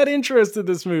really bad intros to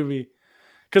this movie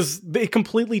because it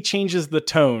completely changes the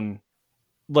tone,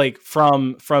 like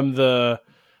from the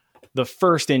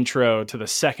first intro to the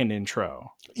second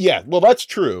intro. Yeah, well, that's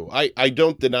true. I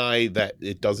don't deny that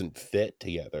it doesn't fit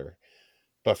together.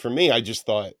 But for me, I just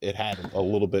thought it had a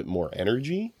little bit more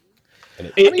energy.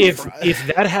 And if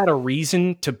that had a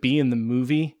reason to be in the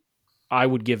movie, I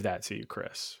would give that to you,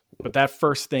 Chris. But that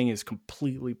first thing is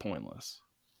completely pointless.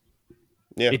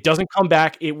 Yeah. It doesn't come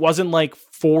back. It wasn't like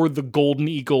for the Golden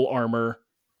Eagle armor.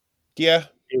 Yeah.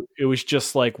 It was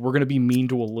just like, we're going to be mean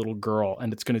to a little girl,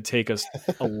 and it's going to take us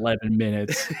 11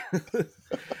 minutes.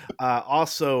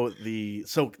 Also,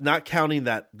 so not counting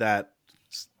that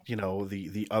you know,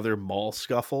 the other mall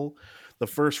scuffle, the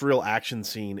first real action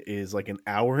scene is like an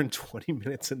hour and 20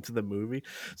 minutes into the movie.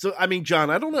 So, I mean, John,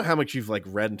 I don't know how much you've like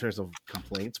read in terms of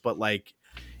complaints, but like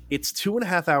it's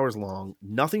 2.5 hours long.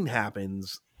 Nothing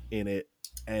happens in it,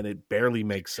 and it barely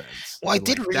makes sense. Well, I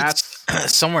did read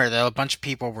somewhere that a bunch of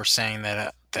people were saying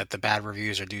that the bad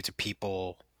reviews are due to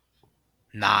people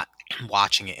not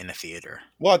watching it in a theater.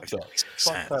 What the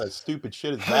fuck kind of stupid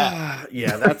shit is that?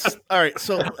 Yeah, that's all right.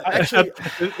 So actually,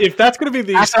 if that's going to be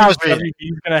the excuse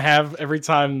he's going to have every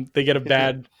time they get a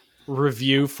bad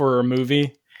review for a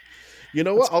movie, you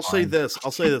know what? I'll say this.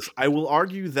 I will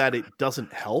argue that it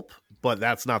doesn't help, but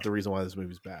that's not the reason why this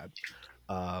movie's bad.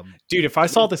 Dude, if I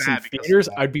saw this in theaters,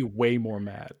 I'd be way more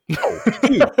mad.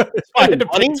 If I had to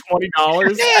pay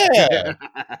 $20. Yeah.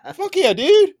 Fuck yeah,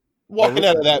 dude. Walking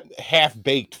out of that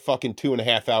half-baked fucking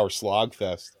 2.5-hour slog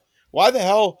fest. Why the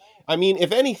hell? I mean,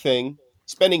 if anything,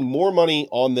 spending more money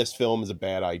on this film is a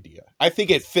bad idea. I think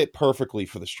it fit perfectly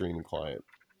for the streaming client.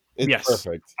 It's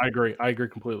perfect. I agree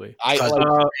completely. Because 3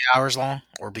 hours long,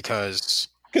 or because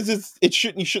you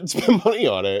shouldn't spend money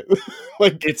on it.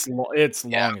 Like it's long as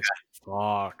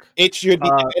fuck. It should,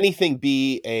 if anything,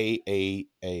 be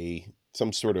a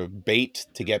some sort of bait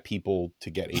to get people to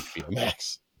get HBO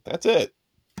Max. That's it.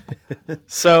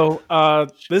 So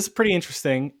this is pretty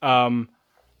interesting.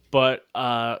 But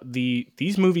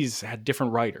these movies had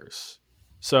different writers.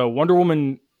 So Wonder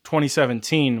Woman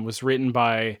 2017 was written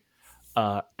by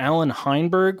Alan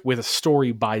Heinberg with a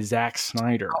story by Zack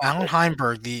Snyder. Alan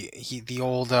Heinberg, the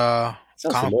old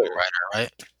comic book writer,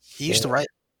 right? He used to write.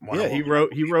 Wonder Woman.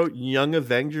 He wrote Young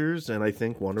Avengers and I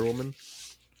think Wonder Woman.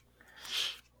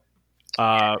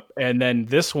 And then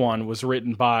this one was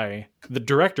written by the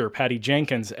director Patty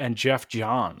Jenkins and Jeff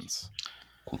Johns.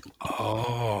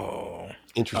 Oh,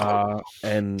 interesting.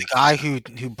 And the guy who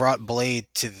brought Blade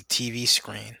to the TV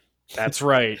screen. That's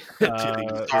right.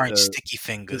 Starring Sticky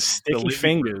Fingers. Sticky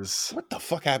Fingers. What the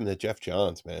fuck happened to Jeff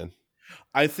Johns, man?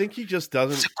 I think he just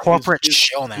doesn't. It's a corporate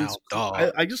show now.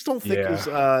 I just don't think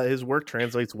his work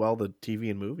translates well to TV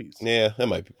and movies. Yeah, that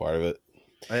might be part of it.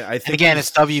 I think and again, it's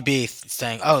WB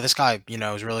saying, "Oh, this guy,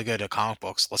 is really good at comic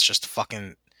books. Let's just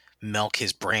fucking milk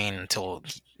his brain until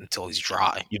he's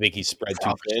dry." You think he's spread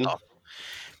too thin?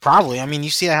 Probably. I mean, you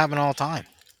see that happen all the time.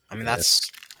 I mean, that's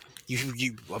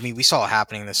you. I mean, we saw it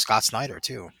happening to Scott Snyder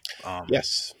too.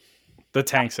 Yes, the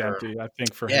tank's empty. I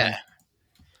think for him.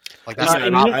 Like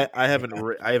I haven't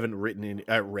read any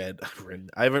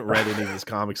of his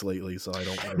comics lately, so I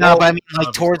don't know. No, but I mean,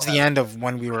 like towards the end of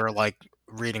when we were like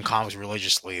reading comics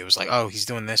religiously, it was like, oh, he's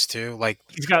doing this too. Like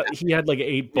he had like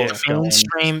 8 books.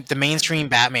 The mainstream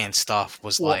Batman stuff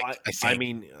was I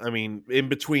mean, in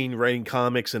between writing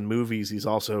comics and movies, he's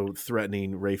also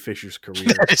threatening Ray Fisher's career.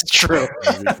 That is true.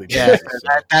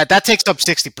 That takes up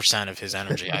 60% of his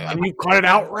energy. You cut it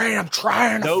out, Ray. I'm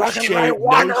trying to fucking write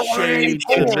Wonder Woman.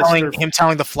 Him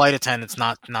telling the flight attendants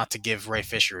not to give Ray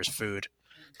Fisher his food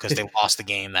because they lost the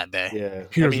game that day. Yeah,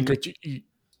 he doesn't get to eat.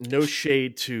 No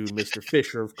shade to Mr.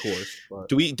 Fisher, of course. But.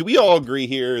 Do we all agree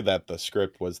here that the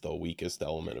script was the weakest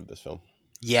element of this film?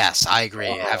 Yes, I agree.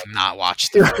 I have not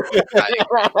watched it.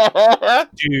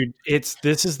 Dude,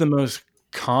 this is the most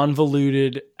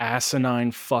convoluted,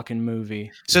 asinine fucking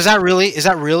movie. So is that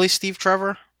really Steve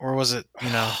Trevor, or was it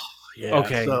Yeah.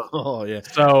 Okay.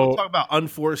 So talk about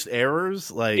unforced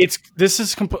errors. Like this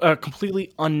is a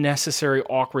completely unnecessary,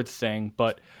 awkward thing.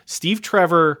 But Steve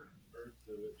Trevor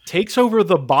takes over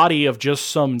the body of just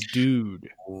some dude.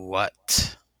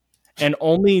 What? And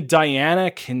only Diana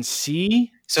can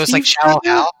see. So it's like Shallow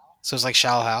Hal.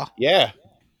 Yeah.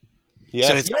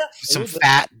 So it's some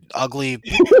fat, ugly.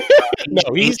 No,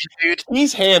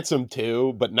 he's handsome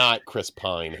too, but not Chris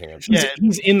Pine handsome.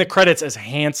 He's in the credits as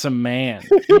handsome man.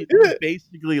 He's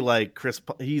basically like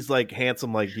he's like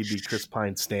handsome, like he'd be Chris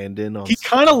Pine stand-in. He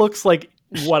kind of looks like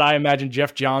what I imagine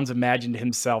Jeff Johns imagined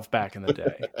himself back in the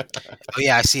day. Oh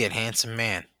yeah, I see it. Handsome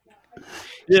man.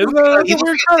 Yeah, he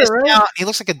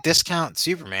looks like a discount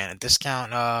Superman, a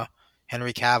discount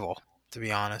Henry Cavill, to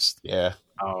be honest. Yeah.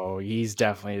 Oh, he's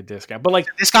definitely a discount. But like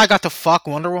this guy got to fuck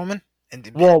Wonder Woman?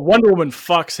 Well, Wonder Woman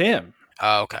fucks him.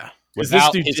 Oh, okay. This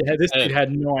dude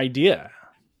had no idea.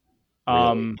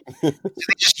 Really? So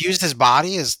they just used his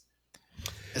body as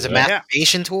a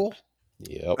masturbation tool?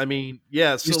 Yep. I mean,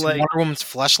 yeah. So used like Wonder Woman's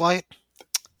fleshlight?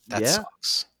 That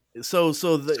sucks. So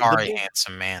sorry,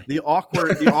 handsome man. The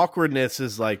awkwardness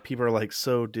is like people are like,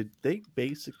 so did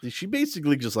she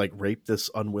basically just like rape this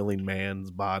unwilling man's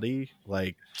body?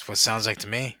 Like that's what it sounds like to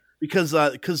me. Because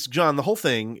John, the whole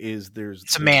thing is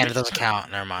it's a man. It doesn't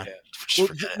count. Never mind. Yeah. Well,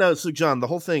 no, so John, the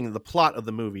whole thing, the plot of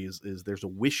the movie is there's a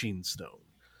wishing stone,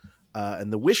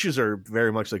 and the wishes are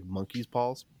very much like monkey's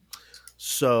paws.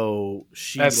 So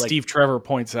she, as Steve Trevor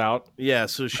points out,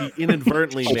 so she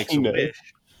inadvertently makes a wish.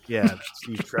 Yeah,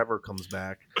 Steve Trevor comes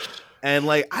back, and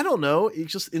like I don't know,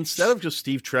 it's just instead of just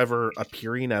Steve Trevor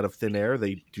appearing out of thin air,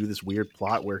 they do this weird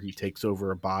plot where he takes over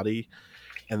a body,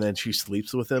 and then she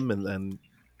sleeps with him, and then.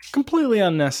 Completely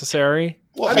unnecessary.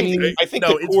 Well, I think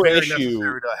the core issue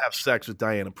to have sex with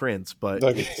Diana Prince, but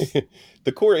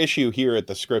the core issue here at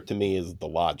the script to me is the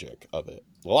logic of it.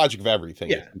 The logic of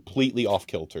everything is completely off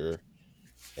kilter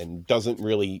and doesn't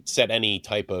really set any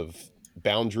type of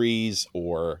boundaries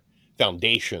or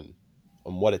foundation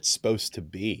on what it's supposed to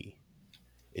be.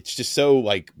 It's just so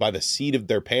like by the seat of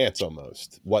their pants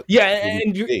almost.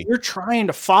 And you're trying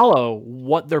to follow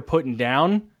what they're putting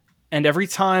down. And every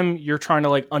time you're trying to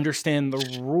like understand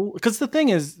the rule, because the thing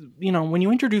is, when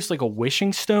you introduce like a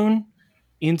wishing stone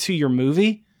into your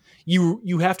movie,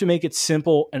 you have to make it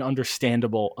simple and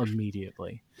understandable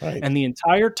immediately. Right. And the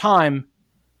entire time,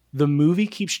 the movie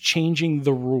keeps changing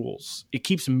the rules. It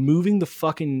keeps moving the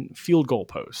fucking field goal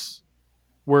posts,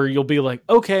 where you'll be like,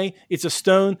 okay, it's a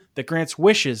stone that grants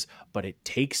wishes, but it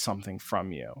takes something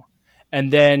from you.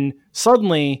 And then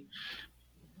suddenly,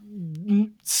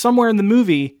 somewhere in the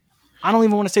movie, I don't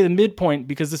even want to say the midpoint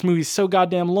because this movie is so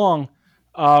goddamn long.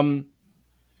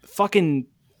 Fucking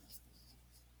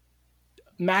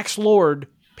Max Lord,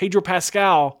 Pedro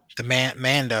Pascal, the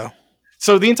Mando.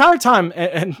 So the entire time,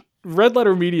 and Red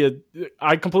Letter Media,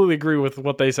 I completely agree with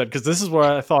what they said because this is where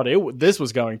I thought this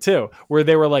was going too, where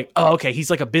they were like, "Oh, okay, he's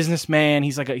like a businessman.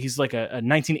 He's like a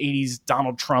 1980s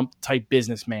Donald Trump type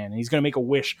businessman, and he's going to make a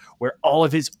wish where all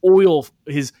of his oil,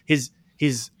 his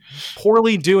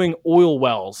poorly doing oil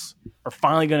wells are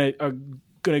finally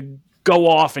gonna go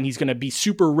off, and he's gonna be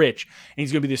super rich, and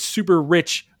he's gonna be this super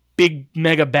rich big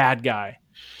mega bad guy."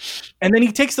 And then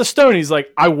he takes the stone. And he's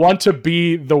like, "I want to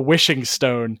be the wishing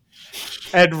stone,"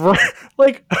 And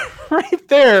like right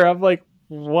there, I'm like,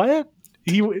 what?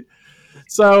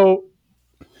 So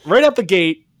right out the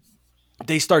gate,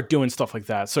 they start doing stuff like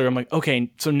that. So I'm like,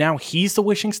 okay, so now he's the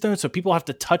wishing stone. So people have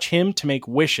to touch him to make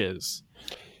wishes.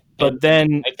 But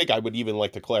then I think I would even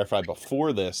like to clarify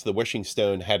before this, the wishing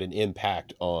stone had an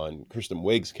impact on Kristen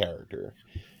Wiig's character.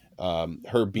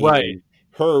 Her being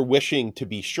her wishing to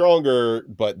be stronger,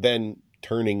 but then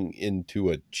turning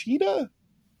into a cheetah.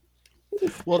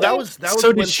 Well, that was.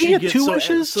 So did she get two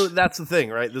wishes? So that's the thing,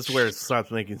 right? This is where it starts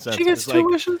making sense. She gets two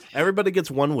wishes. Everybody gets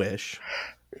one wish,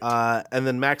 and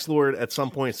then Max Lord at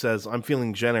some point says, "I'm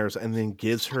feeling generous," and then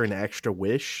gives her an extra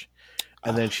wish.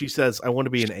 And then she says, "I want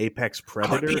to be an apex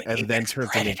predator," and then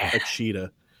turns into a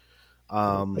cheetah.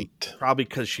 Probably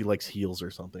because she likes heels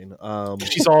or something.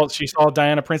 She saw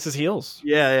Diana Prince's heels.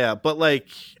 Yeah, but like,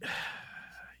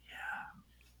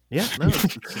 yeah. No.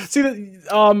 See,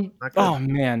 oh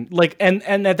man, like, and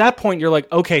at that point you're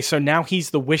like, okay, so now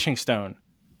he's the wishing stone,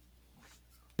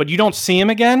 but you don't see him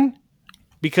again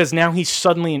because now he's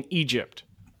suddenly in Egypt.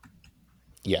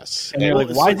 Yes, and you're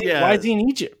like, why is he in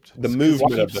Egypt? The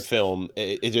movement of the film,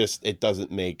 it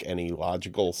doesn't make any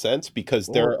logical sense because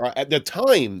there are, at the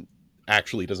time,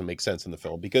 actually doesn't make sense in the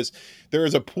film because there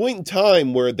is a point in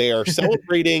time where they are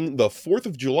celebrating the 4th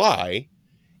of July,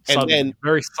 and then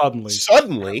very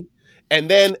suddenly, and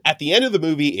then at the end of the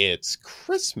movie, it's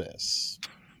Christmas,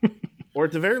 or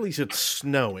at the very least, it's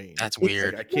snowing. That's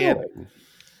weird. Like, I can't.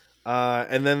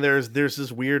 And then there's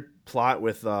this weird plot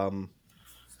with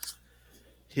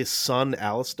his son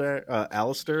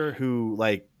Alistair, who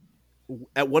like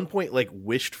at one point like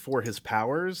wished for his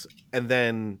powers, and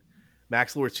then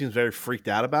Max Lord seems very freaked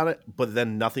out about it, but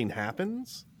then nothing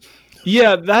happens.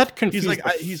 Yeah, that confused.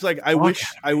 He's like, I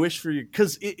wish for you,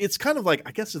 because it's kind of like,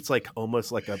 I guess it's like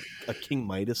almost like a King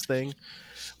Midas thing,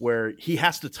 where he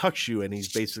has to touch you, and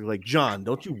he's basically like, John,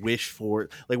 don't you wish for,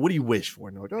 like, what do you wish for?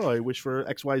 And they're like, oh, I wish for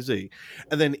XYZ,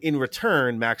 and then in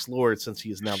return, Max Lord, since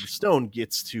he is now the stone,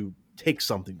 gets to take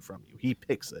something from you. He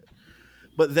picks it.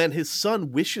 But then his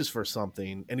son wishes for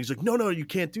something, and he's like, no, you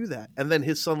can't do that. And then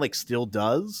his son like still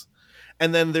does.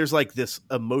 And then there's like this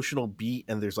emotional beat,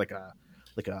 and there's like a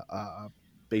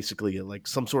basically like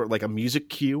some sort of like a music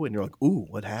cue, and you're like, ooh,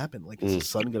 what happened? Like, is his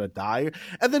son gonna die?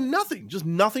 And then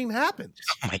nothing happens.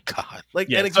 Oh my god! Like,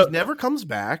 yeah, and it just never comes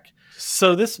back.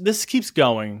 So this keeps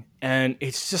going, and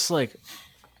it's just like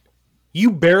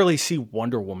you barely see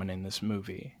Wonder Woman in this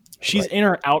movie. She's in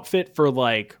her outfit for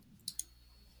like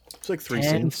it's like 3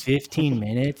 scenes, 15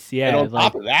 minutes. Yeah. And on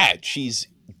top of that, she's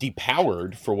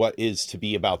depowered for what is to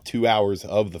be about 2 hours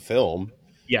of the film.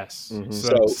 Yes. Mm-hmm.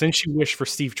 So since she wished for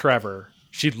Steve Trevor,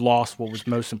 she'd lost what was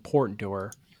most important to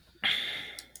her.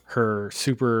 Her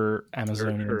super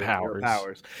Amazonian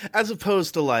powers. As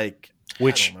opposed to like,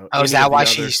 which is that why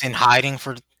she's in hiding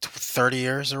for 30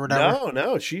 years or whatever?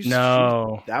 No, she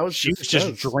was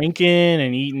just drinking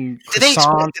and eating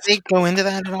croissants. Did they go into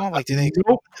that at all? Like, did they?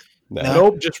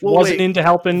 Nope. Just wasn't into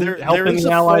helping the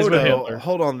Allies with Hitler.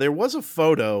 Hold on, there was a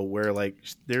photo where like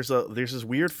there's this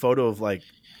weird photo of like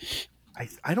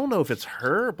I don't know if it's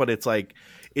her, but it's like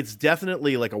it's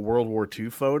definitely like a World War II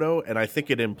photo, and I think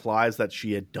it implies that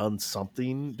she had done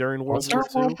something during World War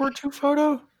II. World War II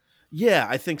photo? Yeah,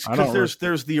 I think so, because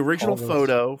there's the original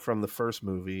photo from the first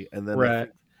movie, and then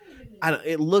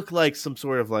it looked like some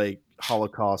sort of like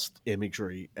Holocaust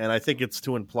imagery, and I think it's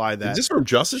to imply that. Is this from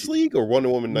Justice League or Wonder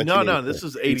Woman? No, this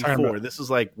is 84. This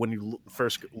is like when you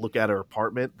first look at her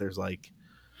apartment. There's like,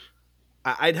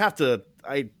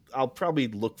 I'll probably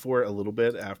look for it a little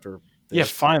bit after. Yeah,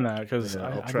 find that because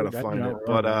I'll try to find it.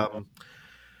 But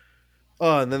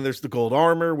and then there's the gold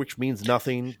armor, which means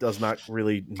nothing. Does not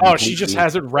really. She just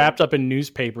has it wrapped up in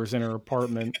newspapers in her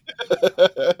apartment.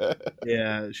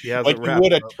 Yeah, she has like it wrapped you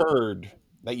would a up. turd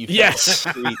that you. Yes.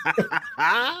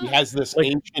 He has this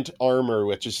ancient armor,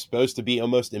 which is supposed to be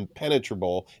almost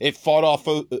impenetrable. It fought off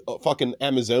fucking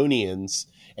Amazonians,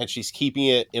 and she's keeping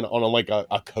it on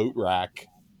a coat rack,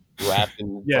 wrapped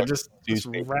in just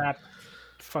wrap,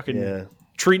 fucking.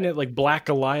 Treating it like Black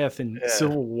Goliath in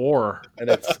Civil War, and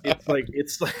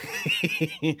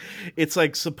it's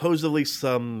like supposedly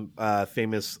some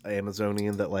famous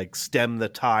Amazonian that like stemmed the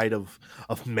tide of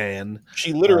man.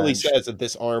 She literally says that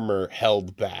this armor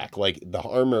held back, like the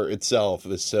armor itself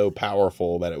is so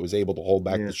powerful that it was able to hold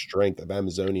back the strength of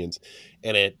Amazonians,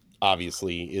 and it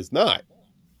obviously is not.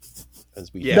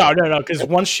 No, because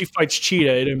once she fights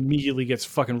Cheetah, it immediately gets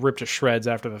fucking ripped to shreds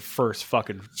after the first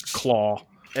fucking claw.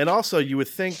 And also, you would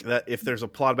think that if there's a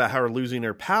plot about her losing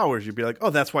her powers, you'd be like,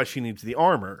 oh, that's why she needs the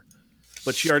armor.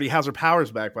 But she already has her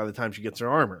powers back by the time she gets her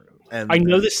armor. And I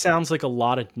know this sounds like a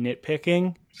lot of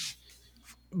nitpicking,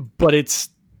 but it's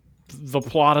the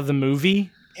plot of the movie.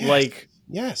 Yes. Like,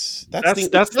 yes, that's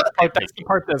the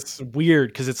part that's weird,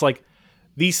 because it's like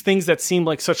these things that seem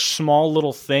like such small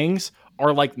little things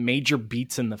are like major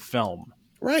beats in the film,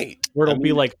 right? Where it'll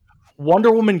be like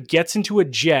Wonder Woman gets into a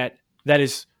jet that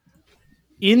is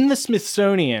in the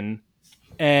Smithsonian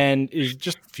and is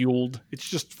just fueled. It's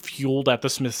just fueled at the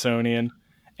Smithsonian,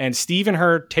 and Steve and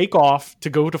her take off to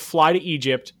go to fly to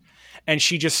Egypt, and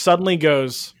she just suddenly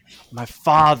goes, "My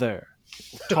father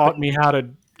taught me how to,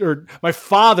 or my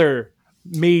father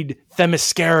made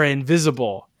Themyscira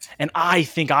invisible, and I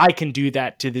think I can do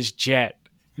that to this jet."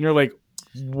 And you're like,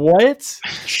 what?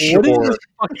 Sure. What is this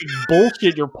fucking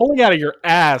bullshit you're pulling out of your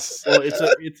ass? Well, it's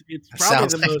probably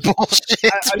the most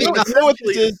bullshit. You know what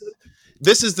this is?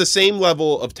 This is the same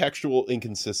level of textual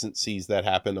inconsistencies that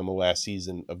happened on the last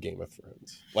season of Game of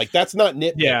Thrones. Like, that's not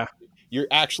nitpicking. Yeah. You're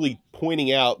actually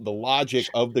pointing out the logic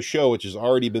of the show, which has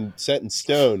already been set in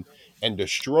stone, and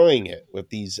destroying it with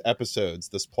these episodes,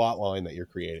 this plot line that you're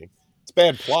creating. It's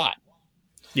bad plot.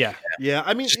 Yeah.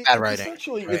 I mean, bad writing.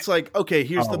 Essentially, Right. it's like, okay,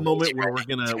 here's the moment where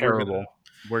Terrible.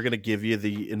 we're gonna give you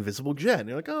the invisible jet, and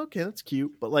you're like, oh, okay, that's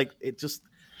cute, but like, it just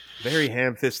very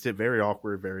ham-fisted, very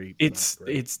awkward, very. It's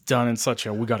done in such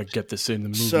a, we got to get this in the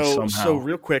movie somehow. So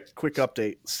real quick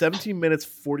update. 17 minutes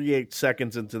 48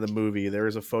 seconds into the movie, there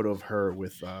is a photo of her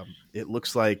with it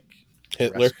looks like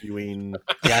Hitler. rescuing.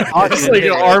 It's like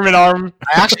an arm in arm.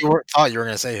 I actually thought you were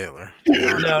going to say Hitler.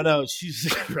 No,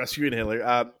 she's rescuing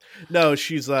Hitler. No,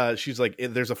 she's like,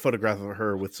 there's a photograph of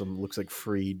her with some looks like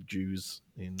freed Jews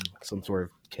in some sort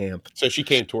of camp. So she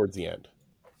came towards the end.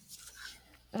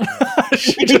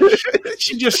 she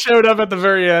just showed up at the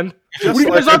very end. Just What are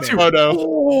you guys like up to? Photo.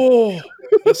 Oh.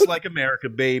 Just like America,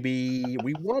 baby,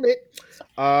 we won it.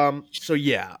 So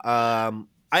yeah, I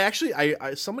actually,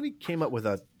 somebody came up with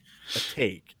a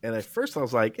take, and at first I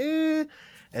was like, and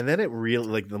then it really,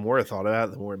 like, the more I thought about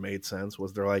it, the more it made sense.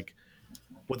 Was they're like,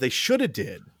 what they should have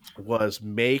did was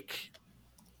make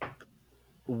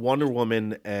Wonder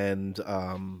Woman and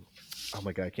oh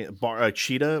my god, I can't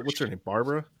Cheetah. What's her name?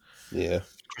 Barbara. Yeah.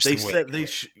 They said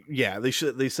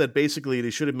they said basically they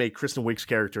should have made Kristen Wiig's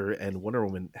character and Wonder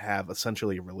Woman have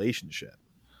essentially a relationship.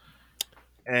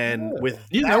 And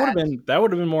that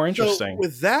would have been more interesting. So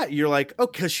with that, you're like, oh,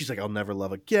 because she's like, I'll never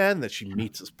love again. That she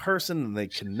meets this person and they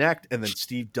connect, and then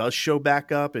Steve does show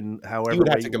back up, and however You would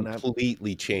have way to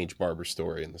completely change Barbara's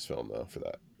story in this film, though, for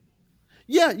that.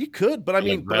 Yeah, you could, but I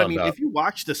mean, if you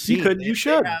watch the scene, you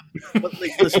should. But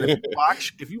like, listen,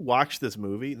 if you watch this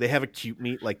movie, they have a cute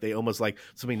meet. Like, they almost like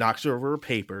somebody knocks her over a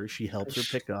paper. She helps her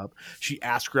pick up. She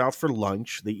asks her out for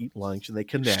lunch. They eat lunch and they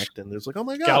connect. And there's like, oh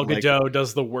my god, Gal Gadot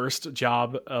does the worst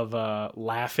job of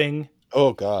laughing.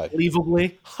 Oh god,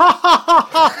 unbelievably.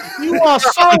 You are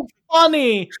so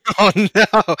funny. Oh no,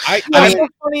 I mean, so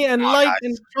funny and light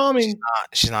and charming.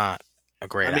 She's not a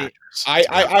great actress.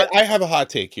 I have a hot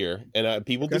take here, and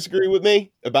people disagree with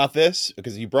me about this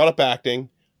because you brought up acting.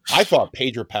 I thought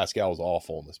Pedro Pascal was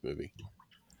awful in this movie. I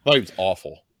thought he was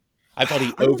awful. I thought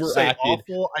he overacted.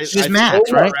 She's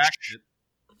Max, right?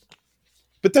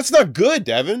 But that's not good,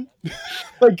 Devin.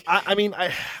 Like, I mean,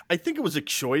 I think it was a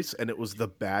choice, and it was the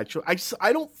bad choice.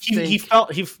 I don't think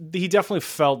he definitely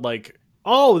felt like,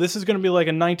 oh, this is going to be like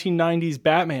a 1990s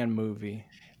Batman movie.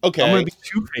 Okay, I'm going to be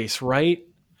Two-Face, right?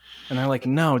 And they're like,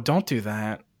 no, don't do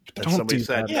that. Don't do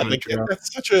that. Yeah, like,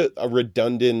 that's such a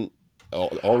redundant,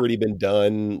 already been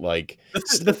done. Like,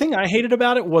 the thing I hated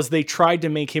about it was they tried to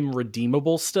make him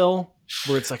redeemable still,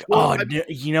 where it's like,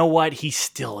 you know what? He's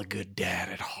still a good dad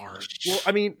at heart. Well,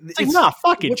 I mean, it's like, nah,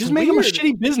 fuck it. Just make him a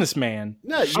shitty businessman.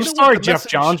 No, I'm sorry, Jeff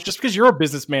Johns. Just because you're a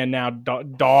businessman now,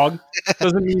 dog,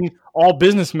 doesn't mean all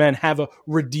businessmen have a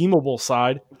redeemable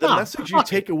side. The message you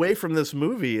take away from this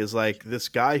movie is like, this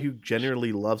guy who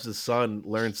genuinely loves his son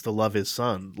learns to love his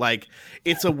son. Like,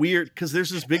 it's a weird, because there's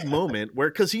this big moment where,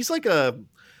 because he's like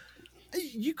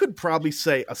you could probably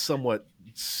say a somewhat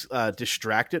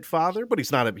distracted father, but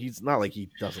he's not like he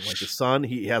doesn't like his son.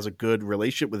 He has a good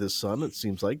relationship with his son. It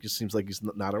seems like he's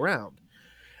not around.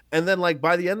 And then, like,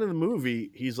 by the end of the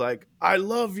movie, he's like, I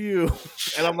love you.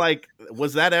 And I'm like,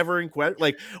 was that ever in question?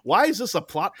 Like, why is this a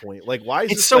plot point? Like, why is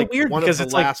this so like weird one of the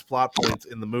last plot points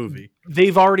in the movie?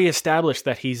 They've already established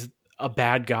that he's a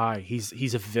bad guy.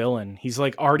 He's a villain. He's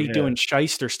like already doing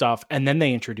shyster stuff. And then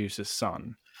they introduce his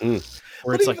son.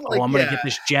 Where it's like, oh, I'm gonna get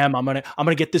this gem. I'm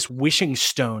gonna get this wishing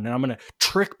stone, and I'm gonna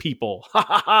trick people. Ha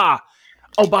ha ha!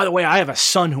 Oh, by the way, I have a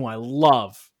son who I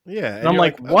love. Yeah, and I'm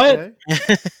like, what?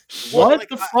 Okay. What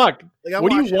the fuck? Like,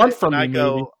 what do you want from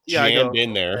me? Jammed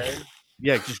in there.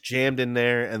 Yeah, just jammed in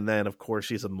there, and then of course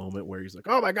he's a moment where he's like,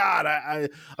 "Oh my god,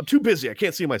 I'm too busy. I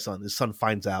can't see my son." His son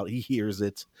finds out, he hears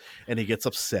it, and he gets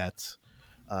upset.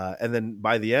 And then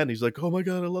by the end, he's like, "Oh my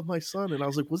god, I love my son." And I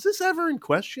was like, "Was this ever in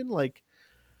question? Like,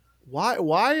 why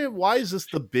is this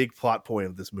the big plot point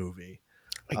of this movie?"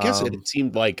 I guess it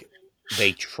seemed like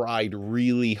they tried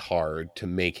really hard to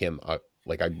make him a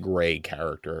gray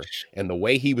character, and the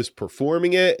way he was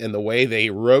performing it and the way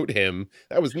they wrote him,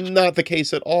 that was not the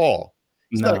case at all.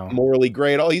 He's not morally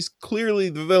gray at all. He's clearly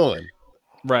the villain.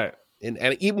 Right. And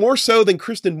even more so than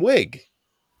Kristen Wiig.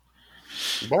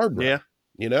 Barbara. Yeah.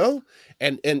 You know?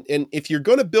 And if you're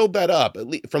going to build that up, at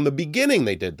least from the beginning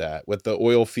they did that with the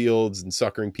oil fields and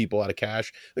suckering people out of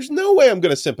cash. There's no way I'm going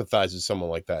to sympathize with someone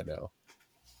like that now.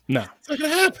 No. It's not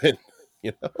going to happen.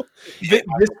 You know,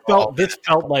 this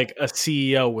felt like a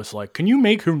CEO was like, "Can you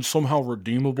make him somehow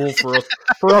redeemable for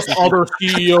us other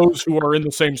CEOs who are in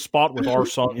the same spot with our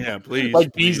son?" Yeah, please.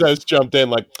 Like Bezos jumped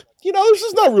in, like, this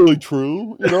is not really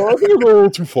true. I think we're going a little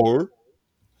too far.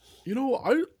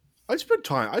 I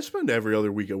spend every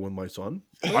other weekend with my son.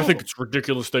 I think it's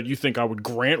ridiculous that you think I would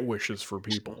grant wishes for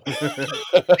people.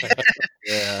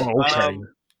 Yeah. Oh, okay.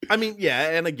 I mean,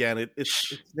 yeah, and again,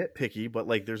 it's nitpicky, but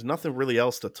like, there's nothing really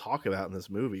else to talk about in this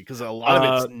movie because a lot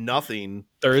of it's nothing.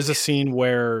 There is a scene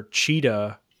where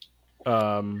Cheetah.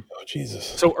 Jesus!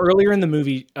 So earlier in the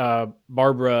movie,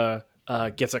 Barbara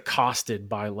gets accosted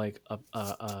by like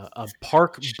a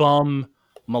park bum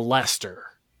molester,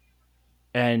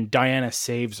 and Diana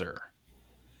saves her.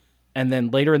 And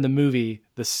then later in the movie,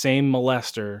 the same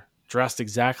molester dressed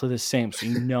exactly the same, so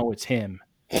you know it's him.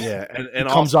 Yeah, and he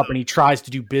comes up and he tries to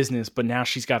do business, but now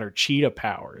she's got her cheetah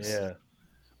powers. Yeah.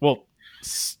 Well,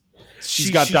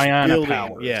 she's got Diana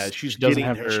powers. Yeah, she doesn't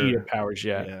have her cheetah powers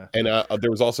yet. Yeah. And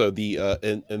there was also the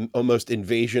an almost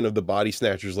invasion of the body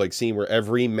snatchers like scene where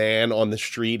every man on the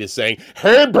street is saying,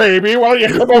 "Hey, baby, why don't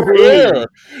you come over here?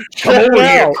 Come over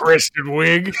here, Kristen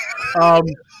Wiig."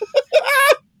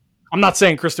 I'm not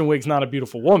saying Kristen Wiig's not a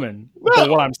beautiful woman, but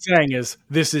what I'm saying is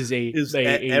this is a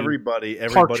everybody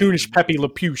cartoonish Pepe Le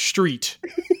Pew street.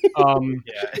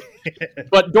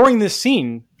 But during this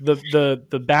scene,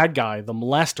 the bad guy, the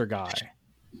molester guy,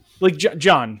 like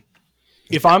John,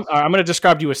 if I'm going to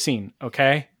describe to you a scene,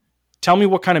 okay? Tell me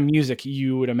what kind of music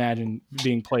you would imagine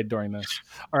being played during this.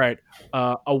 All right,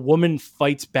 a woman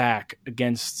fights back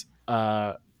against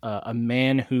a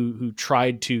man who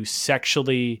tried to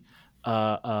sexually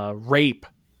rape,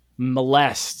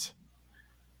 molest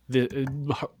the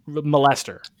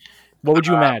molester. What would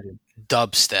you imagine?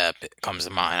 Dubstep comes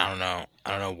to mind. I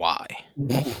don't know why.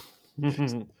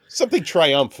 Something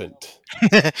triumphant.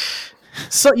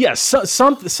 So yes,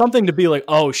 something to be like,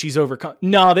 oh, she's overcome.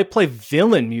 No, they play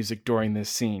villain music during this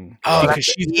scene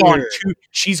because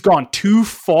she's gone too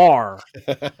far.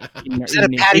 Is that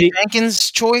a Patty Jenkins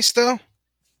choice though?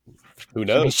 Who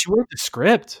knows? I mean, she wrote the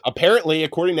script. Apparently,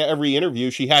 according to every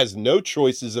interview, she has no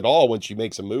choices at all when she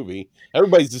makes a movie.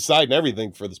 Everybody's deciding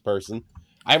everything for this person.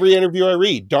 Every interview I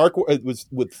read, it was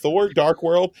with Thor, Dark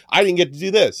World. I didn't get to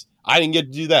do this. I didn't get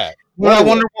to do that. Well,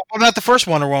 what about the first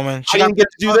Wonder Woman? I didn't get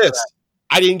to do this.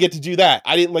 I didn't get to do that.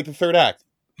 I didn't like the third act.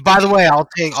 By the way, I'll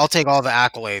take all the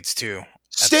accolades too.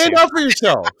 Stand up for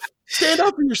yourself. Stand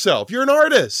up for yourself. You're an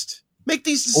artist. Make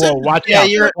these decisions. Well, watch out.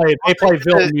 They play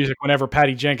villain music whenever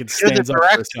Patty Jenkins stands up for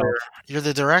herself. You're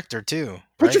the director too.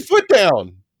 Put your foot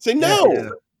down. Say no. Yeah.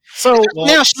 So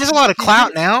now she has a lot of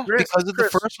clout now because of the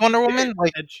first Wonder Woman.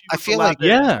 Like I feel like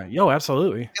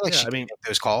absolutely. I feel like she made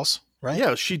those calls, right?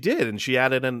 Yeah, she did, and she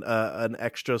added an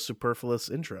extra superfluous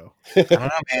intro. I don't know,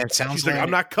 man. It sounds She's like, I'm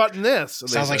not cutting this.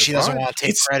 Sounds like she doesn't want to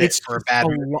take credit for a bad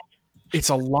movie. It's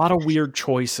a lot of weird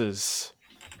choices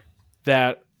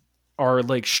that are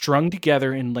like strung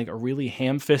together in like a really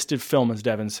ham-fisted film, as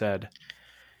Devin said.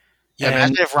 Yeah,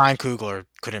 imagine if Ryan Coogler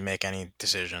couldn't make any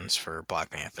decisions for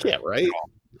Black Panther. Yeah, right.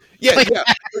 Yeah.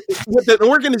 With an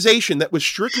organization that was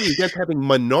strictly against having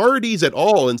minorities at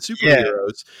all in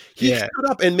superheroes, he stood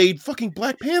up and made fucking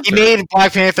Black Panther. He made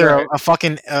Black Panther a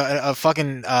fucking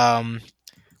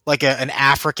like an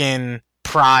African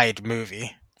pride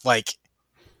movie. Like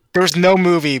there was no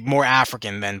movie more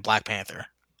African than Black Panther.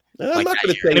 I'm not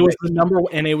going to say it was the number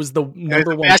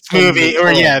one best movie,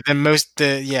 or the most.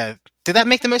 Did that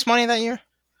make the most money that year?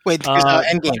 Wait, because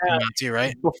Endgame came out too,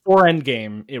 right? Before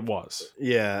Endgame, it was.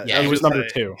 Yeah, it was number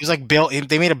 2. It was like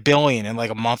they made $1 billion in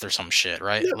like a month or some shit,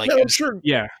 right? Yeah, like I'm sure.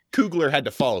 Yeah, Coogler had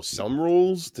to follow some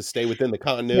rules to stay within the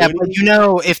continuity. Yeah,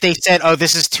 but if they said, "Oh,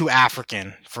 this is too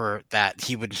African for that,"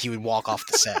 he would walk off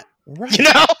the set. Right. You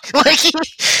know, like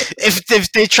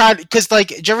if they tried, because like,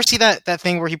 did you ever see that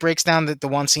thing where he breaks down the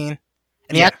one scene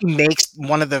and he actually makes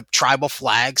one of the tribal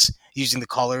flags using the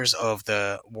colors of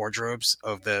the wardrobes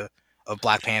of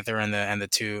Black Panther and the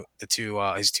two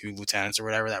his two lieutenants or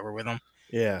whatever that were with him.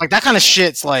 Yeah, like that kind of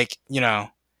shit's like, you know.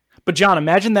 But John,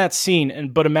 imagine that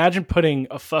scene, but imagine putting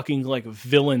a fucking like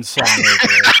villain song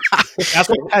over it. That's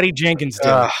what Patty Jenkins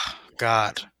did.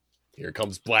 God, here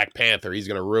comes Black Panther. He's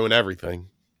gonna ruin everything.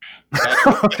 That's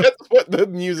what the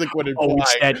music would imply.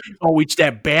 It's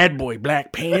that bad boy,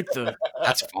 Black Panther.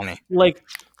 That's funny. Like,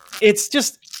 it's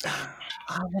just.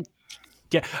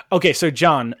 Yeah. Okay, so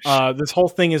John, this whole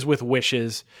thing is with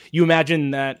wishes. You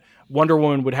imagine that Wonder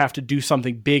Woman would have to do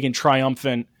something big and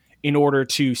triumphant in order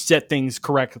to set things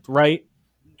correct, right?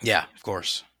 Yeah, of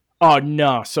course. Oh,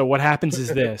 no. So what happens is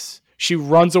this. She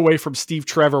runs away from Steve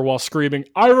Trevor while screaming,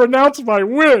 I renounce my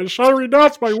wish! I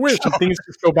renounce my wish! And things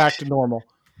just go back to normal.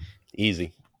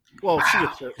 Easy. Well,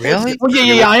 really? Well,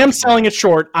 yeah. I am selling it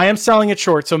short.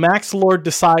 So Max Lord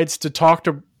decides to talk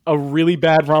to a really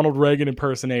bad Ronald Reagan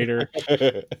impersonator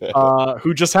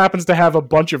who just happens to have a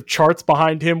bunch of charts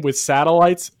behind him with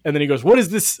satellites. And then he goes, what is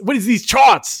this? What is these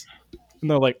charts? And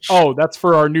they're like, oh, that's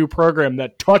for our new program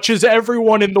that touches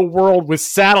everyone in the world with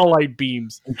satellite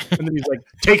beams. And then he's like,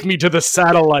 take me to the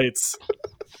satellites.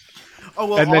 Oh,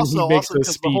 well, and then he makes a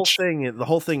speech. The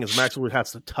whole thing is Max Lord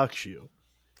has to touch you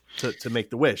to make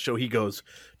the wish. So he goes,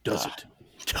 does it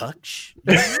touch?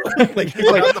 like,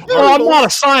 well, I'm not a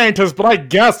scientist, but I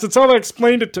guess it's how they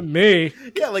explained it to me.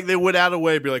 Yeah, like they would out of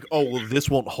way be like, oh, well, this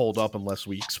won't hold up unless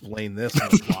we explain this in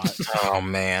the plot. Oh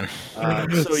man.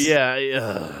 So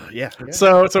yeah.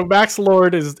 So Max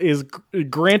Lord is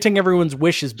granting everyone's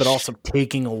wishes, but also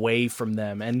taking away from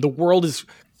them, and the world is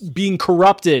being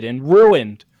corrupted and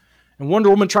ruined. And Wonder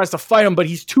Woman tries to fight him, but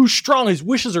he's too strong. His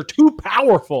wishes are too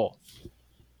powerful.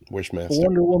 Wishmaster.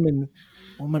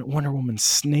 Wonder Woman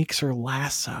snakes her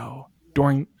lasso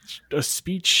during a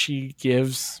speech she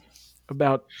gives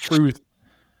about truth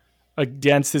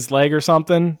against his leg or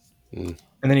something. And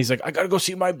then he's like, I gotta go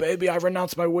see my baby. I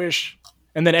renounce my wish.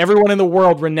 And then everyone in the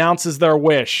world renounces their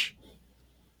wish.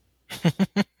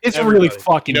 It's really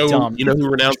fucking dumb. You know who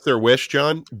renounced their wish,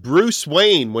 John? Bruce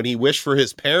Wayne, when he wished for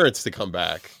his parents to come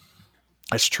back.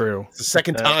 That's true. It's the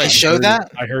second time. They showed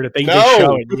that? I heard it. They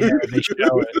show it. Yeah, they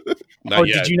show it.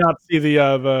 Did you not see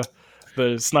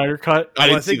the Snyder cut? I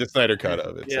didn't see the Snyder cut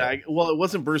of it. Yeah, so. Well, it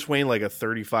wasn't Bruce Wayne like a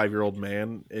 35-year-old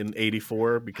man in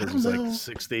 84 because he's like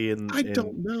 60 in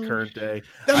current day.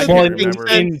 Well,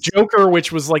 in Joker,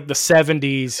 which was like the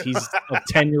 70s, he's a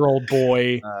 10-year-old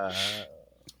boy.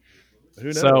 Who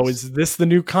knows? So is this the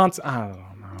new concept? I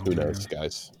don't know. Who knows,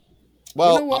 guys?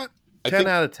 Well, you know what? 10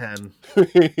 out of 10.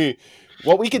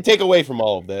 What we can take away from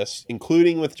all of this,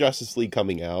 including with Justice League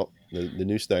coming out, the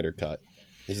new Snyder cut,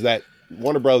 is that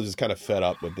Warner Bros. Is kind of fed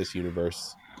up with this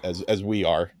universe as we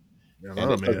are. I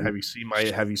don't know, man. Have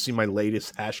you seen my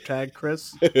latest hashtag,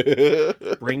 Chris?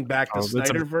 Bring back the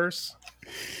Snyderverse.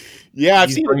 Yeah,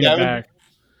 I've seen it back.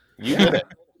 You did it.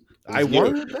 I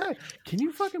wanted it back. Can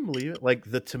you fucking believe it? Like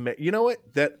you know what?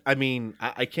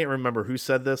 I can't remember who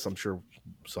said this. I'm sure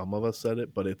some of us said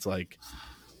it, but it's like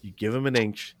you give them an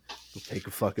inch, they'll take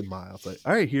a fucking mile. It's like,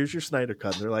 all right, here's your Snyder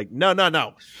cut. And they're like,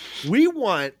 no. We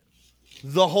want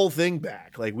the whole thing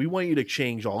back. Like, we want you to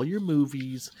change all your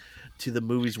movies to the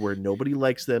movies where nobody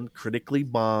likes them, critically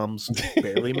bombs,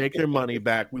 barely make their money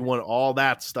back. We want all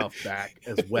that stuff back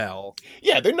as well.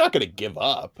 Yeah, they're not going to give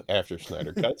up after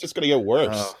Snyder cut. It's just going to get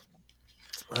worse.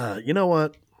 You know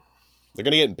what? They're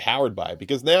going to get empowered by it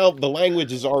because now the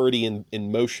language is already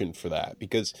in motion for that.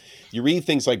 Because you read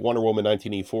things like Wonder Woman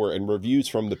 1984 and reviews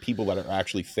from the people that are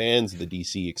actually fans of the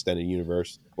DC Extended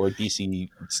Universe or DC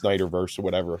Snyderverse or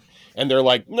whatever. And they're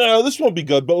like, no, this won't be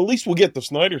good, but at least we'll get the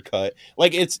Snyder cut.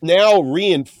 Like, it's now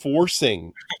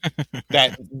reinforcing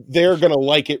that they're going to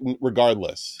like it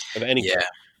regardless of anything.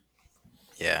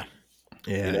 Yeah.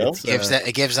 You know?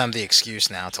 It gives them the excuse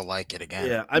now to like it again.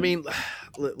 Yeah, I mean,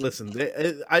 listen,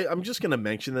 I'm just going to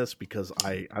mention this because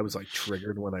I was like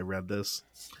triggered when I read this.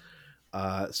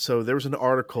 So there was an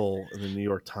article in the New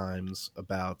York Times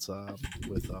about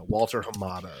with Walter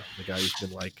Hamada, the guy who's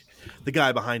been like the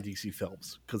guy behind DC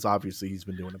Films, because obviously he's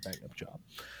been doing a bang up job.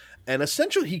 And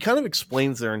essentially, he kind of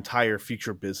explains their entire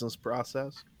future business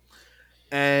process,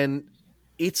 and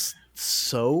it's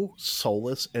so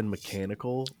soulless and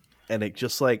mechanical. And it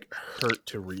just like hurt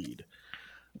to read,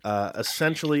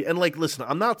 essentially. And like, listen,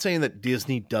 I'm not saying that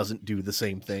Disney doesn't do the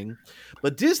same thing,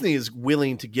 but Disney is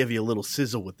willing to give you a little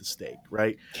sizzle with the steak,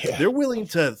 right? Yeah. They're willing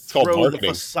to throw the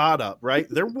facade up, right?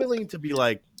 They're willing to be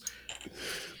like,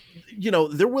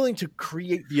 they're willing to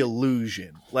create the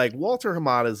illusion. Like Walter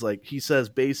Hamada is like, he says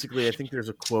basically, I think there's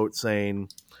a quote saying,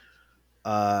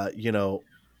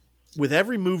 with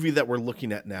every movie that we're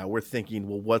looking at now, we're thinking,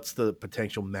 well, what's the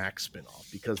potential Max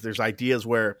spinoff? Because there's ideas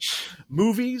where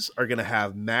movies are going to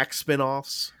have Max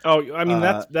spinoffs. Oh, I mean,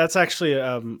 that's actually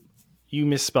you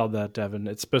misspelled that, Devin.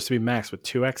 It's supposed to be Max with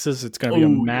 2 X's. It's going to be a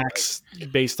Max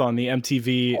based on the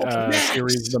MTV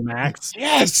series, The Max.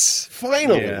 Yes,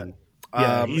 finally.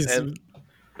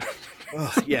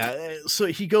 Yeah. So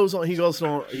he goes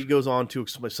on to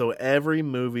explain. So every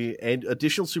movie and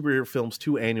additional superhero films,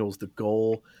 2 annuals, the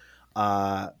goal.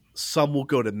 Some will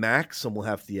go to Max, some will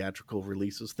have theatrical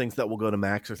releases. Things that will go to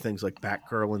Max are things like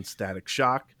Batgirl and Static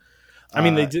Shock. I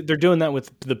mean, they're doing that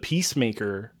with the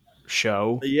Peacemaker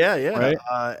show. Yeah. Right?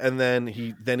 And then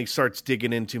he starts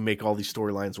digging into make all these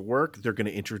storylines work. They're going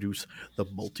to introduce the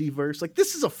multiverse. Like,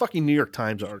 this is a fucking New York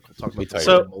Times article talking about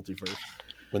the multiverse.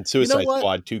 When Suicide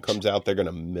Squad 2 comes out, they're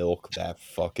gonna milk that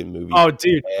fucking movie. Oh,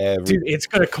 dude, it's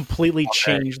gonna completely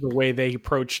change the way they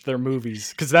approach their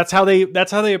movies, because that's how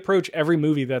they approach every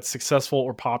movie that's successful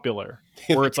or popular.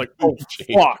 Where it's like, oh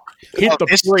fuck, hit the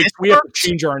brakes. We have to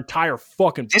change our entire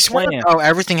fucking plan. Oh,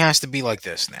 everything has to be like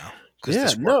this now. Yeah,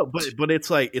 no, but it's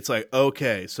like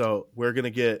okay, so we're gonna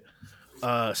get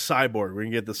Cyborg. We're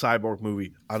gonna get the Cyborg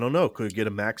movie. I don't know. Could it get a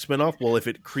Max spinoff? Well, if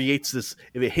it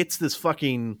hits this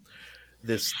fucking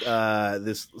this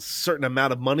certain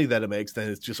amount of money that it makes,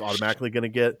 then it's just automatically going to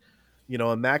get,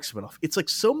 a Max spinoff. It's like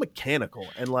so mechanical,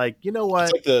 and like, you know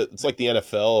what? It's like the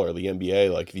NFL or the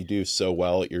NBA. Like, if you do so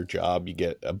well at your job, you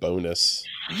get a bonus.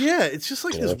 Yeah, it's just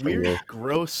like this weird,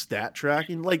 gross stat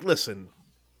tracking. Like, listen,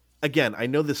 again, I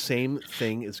know the same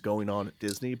thing is going on at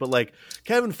Disney, but like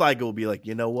Kevin Feige will be like,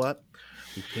 you know what?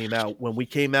 When we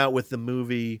came out with the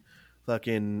movie,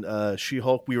 fucking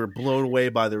She-Hulk, we were blown away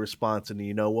by the response, and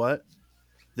you know what?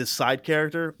 This side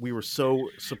character, we were so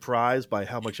surprised by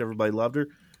how much everybody loved her.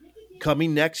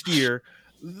 Coming next year,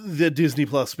 the Disney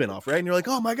Plus spinoff, right? And you're like,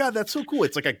 oh my God, that's so cool.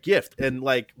 It's like a gift. And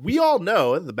like, we all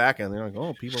know at the back end, they're like,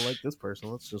 oh, people like this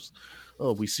person.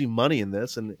 We see money in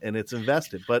this and it's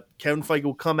invested. But Kevin Feige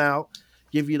will come out,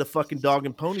 give you the fucking dog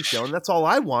and pony show, and that's all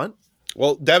I want.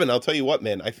 Well, Devin, I'll tell you what,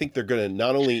 man. I think they're going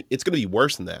to it's going to be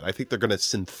worse than that. I think they're going to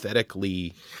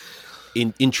synthetically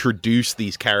introduce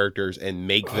these characters and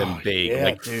make them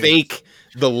big, fake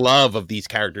the love of these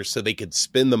characters so they could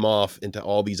spin them off into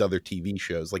all these other TV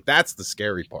shows. Like, that's the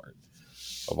scary part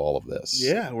of all of this.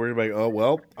 Yeah, we're like, oh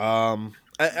well. I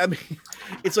mean,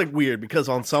 it's like weird because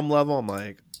on some level, I'm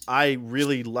like, I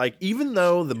really like, even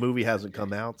though the movie hasn't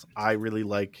come out, I really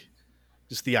like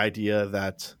just the idea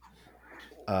that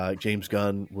James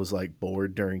Gunn was like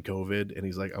bored during COVID, and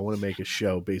he's like, I want to make a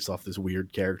show based off this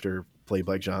weird character played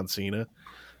by John Cena.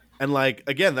 And like,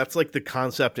 again, that's like the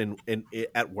concept in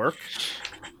at work,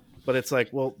 but it's like,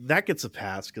 well, that gets a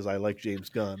pass because I like James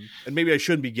Gunn, and maybe I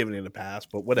shouldn't be giving it a pass,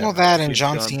 but whatever. Well, that and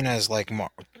John Cena is like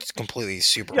completely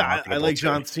super. Yeah, I like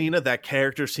John Cena. That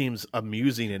character seems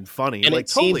amusing and funny, and like, it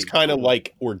seems kind of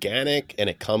like organic, and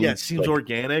it comes. Yeah, it seems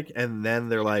organic, and then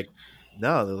they're like,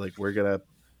 we're gonna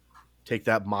take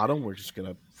that model, we're just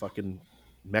gonna fucking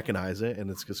mechanize it,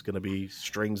 and it's just gonna be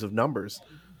strings of numbers.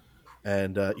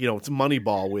 And it's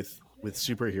Moneyball with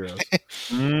superheroes.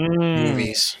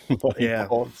 Movies. Yeah,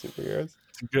 superheroes.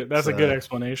 That's a good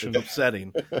explanation. It's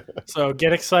upsetting. So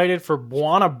get excited for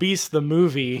Buona Beast the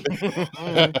movie,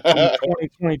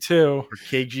 2022. For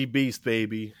KG Beast,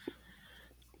 baby,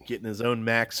 getting his own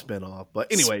Max spinoff.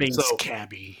 But anyway, Space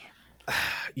Cabby.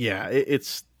 Yeah,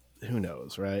 it's who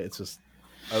knows, right? It's just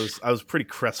I was pretty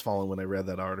crestfallen when I read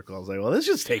that article. I was like, well, this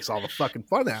just takes all the fucking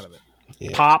fun out of it.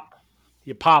 Yeah.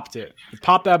 You popped it. You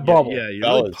popped that bubble. Yeah, you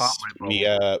really popped my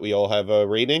bubble. We all have a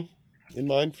rating in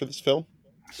mind for this film.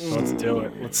 Let's do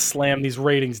it. Let's slam these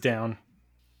ratings down.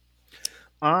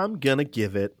 I'm gonna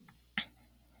give it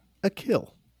a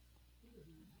kill.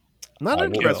 Not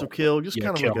an aggressive kill, just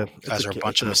kind of like a. You guys are a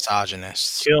bunch of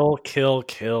misogynists.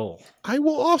 Kill. I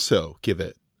will also give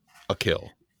it a kill.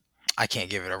 I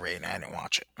can't give it a rating. I didn't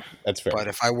watch it. That's fair. But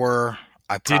if I were,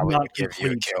 I probably would give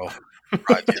you a kill.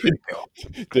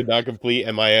 Did not complete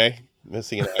MIA.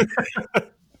 Missing an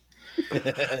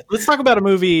Let's talk about a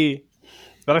movie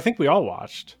that I think we all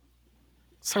watched.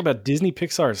 Let's talk about Disney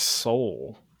Pixar's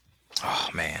Soul. Oh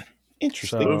man,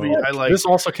 interesting movie. I like. This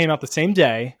also came out the same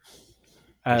day.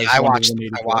 I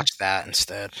watched that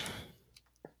instead,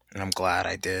 and I'm glad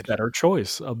I did. A better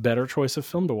choice of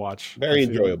film to watch. Very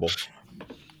enjoyable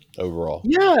overall.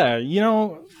 Yeah,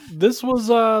 this was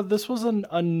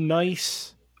a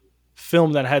nice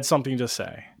film that had something to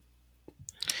say.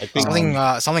 I think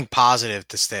something positive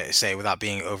to say without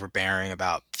being overbearing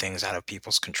about things out of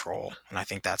people's control, and I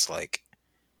think that's a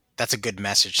good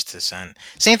message to send.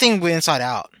 Same thing with Inside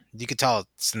Out. You could tell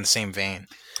it's in the same vein.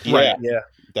 Yeah,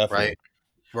 definitely. Right.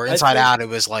 Where Inside Out, it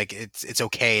was like it's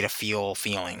okay to feel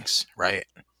feelings, right?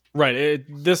 Right.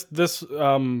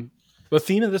 The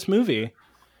theme of this movie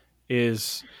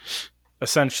is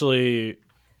essentially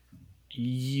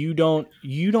you don't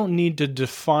need to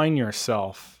define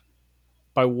yourself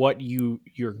by what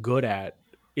you're good at.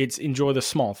 It's enjoy the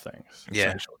small things.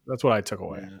 Yeah, that's what I took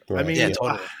away. Right. I mean,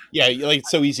 totally. Yeah, like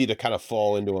it's so easy to kind of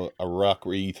fall into a ruck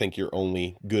where you think you're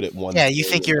only good at one. Yeah, thing you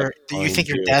think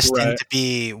you're destined to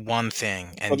be one thing,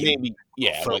 and maybe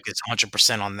focus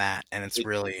 100% on that, and it's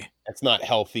not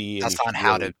healthy. That's not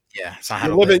how to. Yeah, it's not how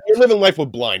to live. You're living life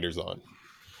with blinders on.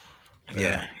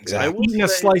 Yeah, exactly. Eating a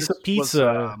slice of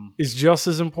pizza is just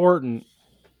as important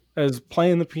as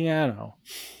playing the piano.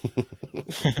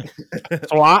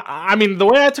 So I mean, the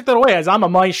way I took that away is I'm a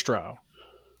maestro.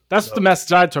 That's the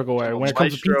message I took away when it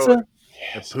comes to pizza.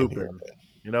 And pooping.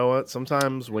 You know what?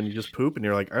 Sometimes when you just poop and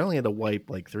you're like, I only had to wipe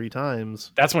like 3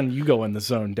 times. That's when you go in the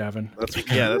zone, Devin. That's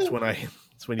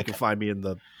when you can find me in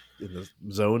the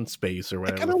zone space or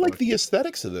whatever. I kind of like the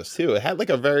aesthetics of this too. It had like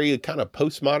a very kind of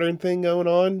postmodern thing going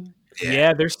on.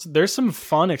 Yeah, there's some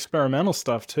fun experimental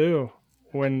stuff too.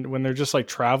 When they're just like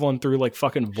traveling through like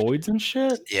fucking voids and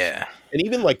shit. Yeah. And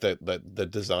even like the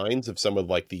designs of some of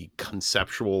like the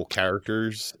conceptual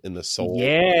characters in the Soul.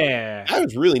 Yeah. That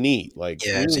was really neat. Like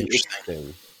really it's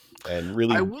interesting. And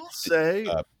really I will say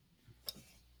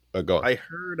go on. I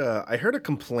heard a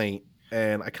complaint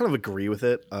and I kind of agree with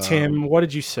it. Tim, what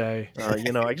did you say?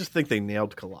 I just think they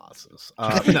nailed Colossus.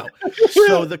 No.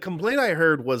 So the complaint I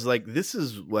heard was like, this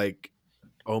is like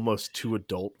almost too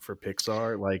adult for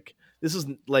Pixar. Like, this is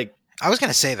like, I was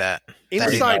gonna say that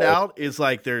Inside Out is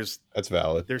like that's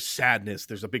valid. There's sadness.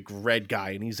 There's a big red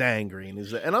guy and he's angry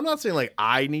and I'm not saying like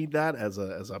I need that as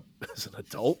an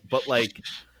adult, but like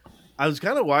I was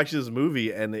kind of watching this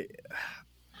movie and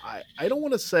I don't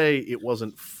want to say it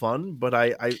wasn't fun, but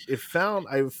I found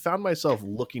myself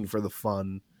looking for the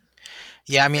fun.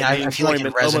 Yeah, I mean, I feel like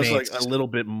it resonates almost like a little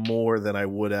bit more than I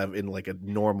would have in like a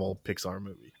normal Pixar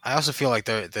movie. I also feel like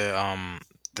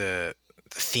the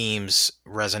themes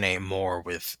resonate more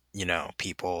with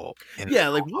people.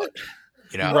 Like what?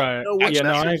 Right?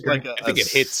 I think it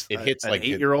hits like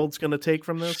 8-year-old's going to take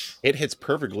from this. It hits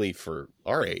perfectly for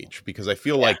our age because I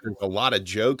feel like there's a lot of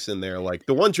jokes in there. Like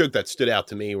the one joke that stood out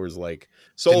to me was like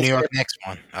Souls. The New York Knicks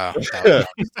one.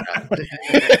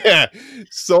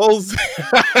 Souls.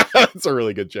 That's a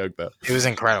really good joke, though. It was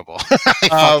incredible.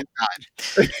 I've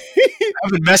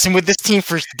been messing with this team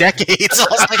for decades. I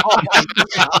was like, oh my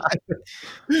god,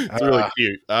 it's really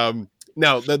cute.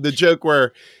 No, the joke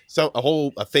where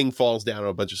a thing falls down on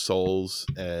a bunch of souls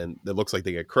and it looks like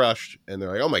they get crushed and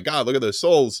they're like, oh my god, look at those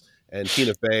souls, and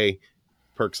Tina Fey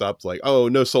perks up like, oh,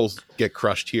 no souls get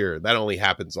crushed here, that only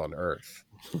happens on Earth.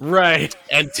 Right.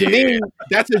 And to me,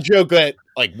 that's a joke that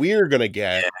like we're gonna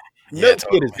get. No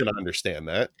kid is gonna understand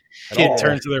that. Kid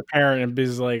turns to their parent and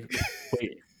is like,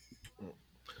 wait,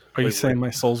 are you saying my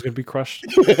soul's gonna be crushed?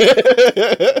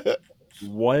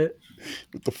 What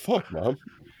the fuck, Mom?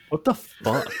 What the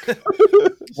fuck?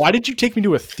 Why did you take me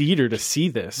to a theater to see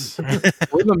this?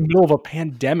 We're in the middle of a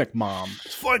pandemic, Mom.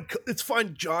 It's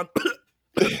fine, John.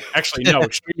 Actually, no,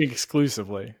 streaming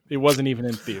exclusively. It wasn't even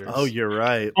in theaters. Oh, you're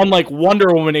right. Unlike Wonder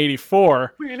Woman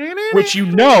 84, which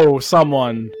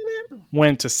someone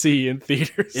went to see in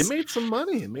theaters. It made some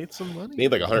money. Made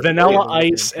like 100. Vanilla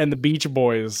Ice and the Beach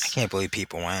Boys. I can't believe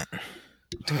people went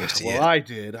to go see it. I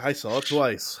did. I saw it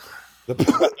twice.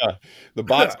 The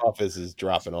box office is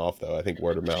dropping off, though. I think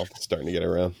word of mouth is starting to get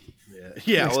around.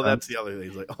 Yeah. Well, that's the other thing.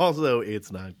 It's like, also,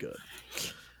 it's not good.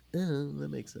 That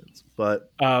makes sense.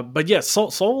 But yeah,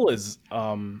 Soul is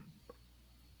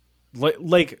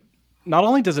like not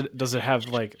only does it have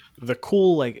like the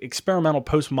cool like experimental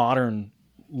postmodern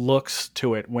looks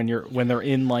to it when they're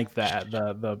in like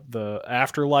the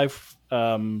afterlife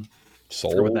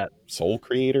soul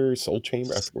creator, soul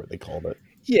chamber, that's what they called it.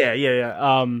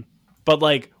 Yeah. But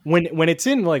like when it's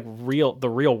in like the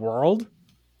real world,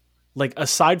 like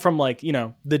aside from like, the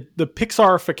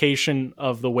Pixarification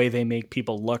of the way they make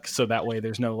people look so that way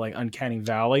there's no like uncanny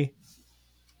valley,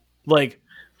 like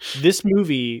this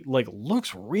movie like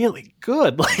looks really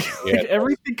good. Like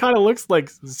everything kind of looks like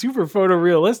super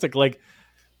photorealistic. Like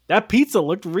that pizza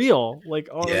looked real. Like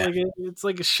it's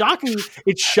like shocking.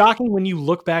 It's shocking when you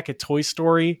look back at Toy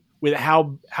Story with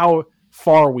how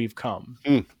far we've come.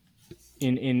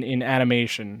 In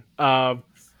animation.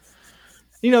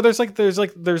 There's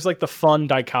the fun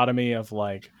dichotomy of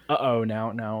like,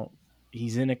 now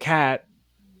he's in a cat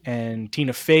and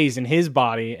Tina Fey's in his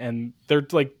body and they're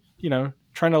like,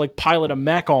 trying to like pilot a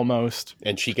mech almost.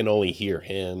 And she can only hear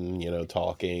him,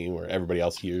 talking, where everybody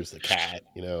else hears the cat,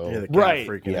 the cat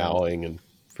right, meowing. And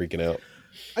freaking out.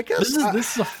 I guess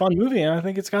this is a fun movie, and I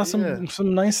think it's got some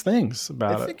nice things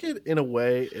about it. I think in a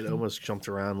way, it almost jumped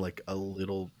around like a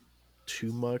little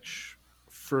too much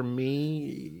for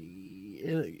me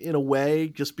in a way,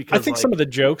 just because I think some of the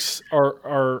jokes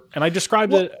are and I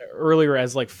described it earlier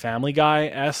as like Family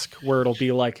Guy-esque, where it'll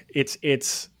be like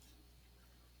it's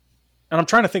and I'm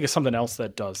trying to think of something else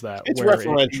that does that. It's where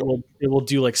referential. It will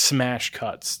do like smash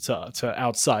cuts to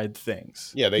outside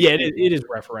things. Yeah, it is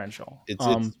referential. It's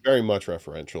very much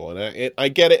referential, and I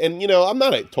get it. And I'm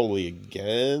not totally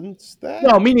against that.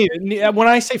 No, me neither. When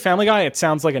I say Family Guy, it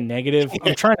sounds like a negative.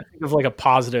 I'm trying to think of like a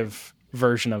positive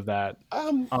version of that.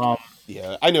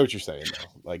 Yeah, I know what you're saying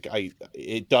though. Like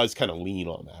it does kind of lean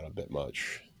on that a bit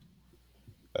much.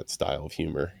 That style of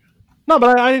humor. No,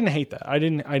 but I didn't hate that. I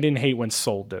didn't hate when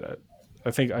Soul did it. I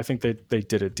think they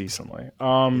did it decently.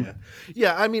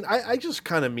 Yeah. I mean, I just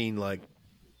kind of mean like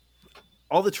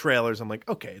all the trailers. I'm like,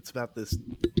 okay, it's about this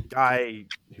guy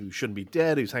who shouldn't be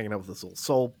dead, who's hanging out with this little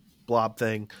soul blob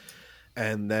thing,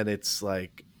 and then it's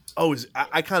like,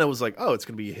 I kind of was like, it's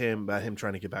going to be about him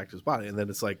trying to get back to his body, and then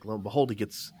it's like, lo and behold, he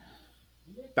gets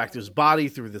back to his body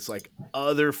through this like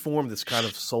other form, this kind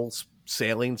of soul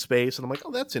sailing space, and I'm like,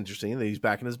 that's interesting. And then he's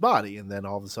back in his body, and then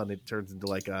all of a sudden it turns into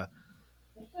like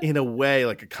in a way,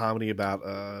 like a comedy about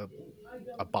a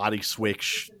body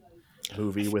switch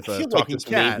movie with a talking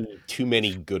cat. Too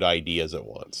many good ideas at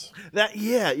once. Like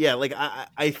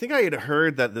I think I had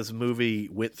heard that this movie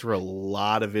went through a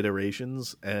lot of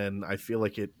iterations, and I feel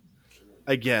like it.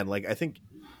 Again, like I think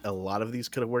a lot of these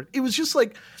could have worked. It was just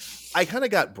like I kind of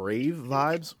got Brave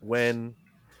vibes when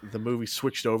the movie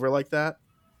switched over like that.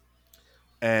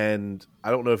 And I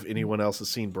don't know if anyone else has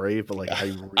seen Brave, but like I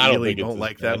really don't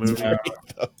like that movie.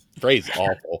 Brave's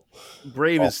awful.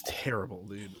 Brave is terrible,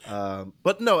 dude.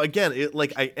 But no, again,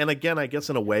 I guess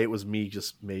in a way it was me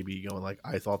just maybe going like,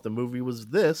 I thought the movie was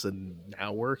this, and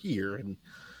now we're here, and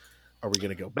are we going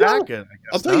to go back? Well,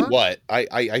 I'll tell you what,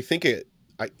 I think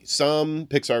some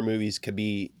Pixar movies could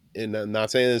be, and I'm not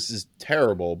saying this is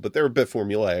terrible, but they're a bit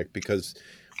formulaic because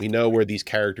we know where these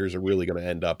characters are really going to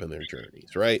end up in their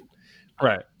journeys, right?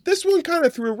 Right. This one kind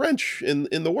of threw a wrench in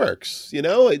the works.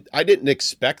 I didn't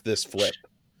expect this flip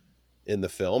in the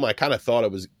film. I kind of thought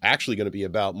it was actually going to be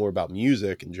more about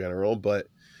music in general, but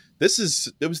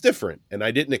it was different, and I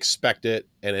didn't expect it,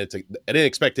 and I didn't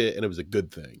expect it, and it was a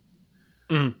good thing.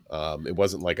 Mm. It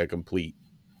wasn't like a complete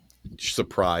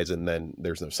surprise, and then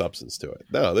there's no substance to it.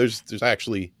 No, there's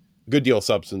actually a good deal of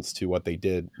substance to what they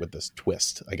did with this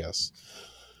twist, I guess.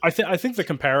 I think the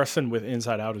comparison with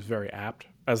Inside Out is very apt,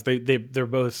 as they're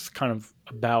both kind of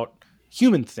about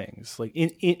human things, like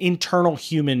internal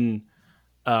human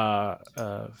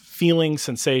feelings,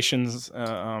 sensations,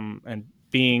 and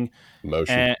being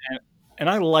emotion. And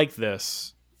I like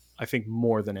this, I think,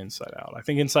 more than Inside Out. I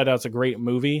think Inside Out's a great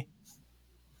movie,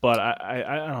 but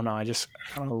I don't know. I just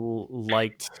kind of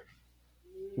liked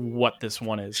what this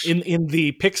one is. In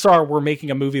the Pixar, we're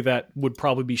making a movie that would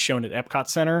probably be shown at Epcot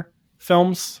Center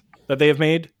films that they have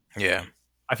made. Yeah.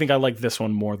 I think I like this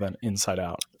one more than Inside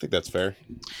Out. I think that's fair.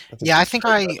 I think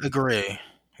I agree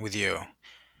with you.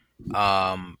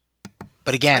 But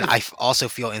again, I also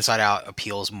feel Inside Out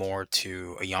appeals more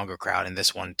to a younger crowd, and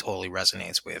this one totally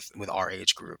resonates with our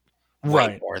age group,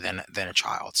 way more than a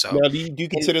child. So, now, do you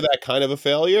consider that kind of a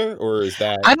failure, or is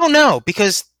that? I don't know,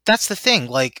 because that's the thing.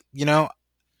 Like,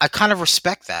 I kind of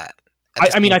respect that. I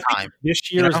think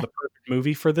this year is the perfect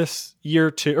movie for this year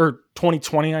or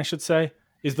 2020, I should say,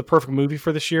 is the perfect movie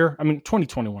for this year. I mean,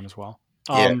 2021 as well.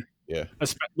 Yeah.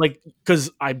 Because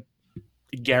I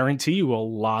guarantee you a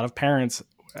lot of parents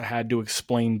had to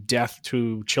explain death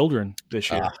to children this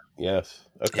year. Yes.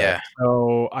 Okay. Yeah.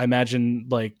 So I imagine,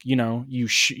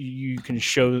 you can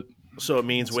show. So it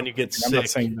means when you get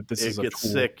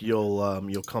sick,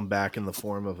 you'll come back in the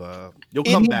form of you'll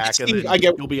come back and then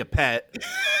you'll be a pet,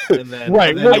 and then you'll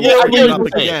bring it up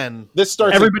again. This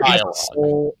starts a dialogue.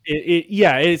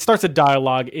 It starts a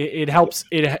dialogue. It helps.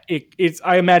 It's.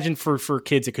 I imagine for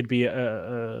kids, it could be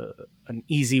an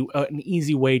easy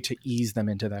way to ease them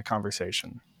into that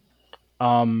conversation.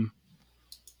 There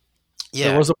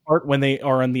was a part when they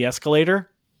are on the escalator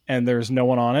and there's no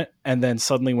one on it, and then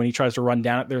suddenly when he tries to run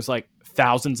down it, there's like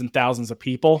thousands and thousands of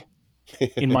people.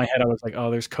 In my head, I was like,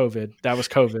 "Oh, there's COVID. That was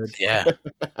COVID." Yeah.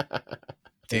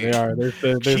 There they are.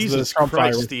 There's Jesus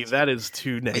Christ, Steve, that is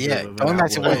too negative. Yeah, going back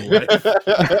to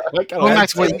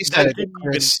what you said,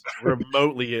 Chris,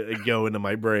 remotely go into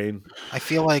my brain. I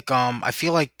feel like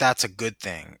that's a good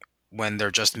thing when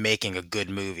they're just making a good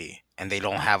movie and they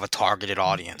don't have a targeted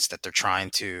audience that they're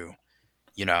trying to,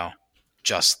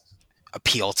 just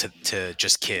appeal to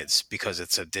just kids because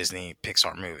it's a Disney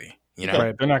Pixar movie. You know,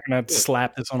 right? They're not going to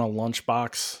slap this on a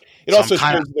lunchbox. It also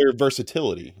shows their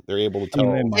versatility. They're able to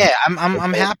tell. Yeah,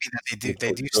 I'm happy that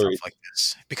they do stuff like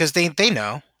this because they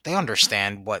know, they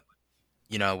understand what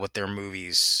their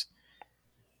movies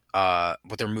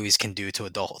can do to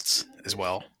adults as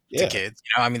well, to kids.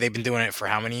 You know, I mean, they've been doing it for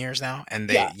how many years now, and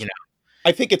they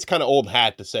I think it's kind of old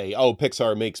hat to say, oh,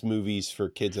 Pixar makes movies for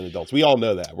kids and adults. We all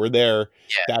know that. We're there.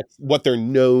 Yeah. That's what they're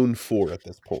known for at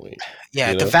this point.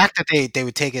 Yeah, the fact that they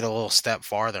would take it a little step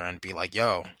farther and be like,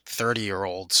 yo,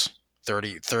 30-year-olds,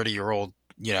 30-year-old,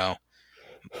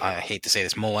 I hate to say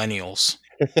this, millennials.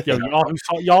 Yo,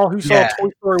 y'all who saw Toy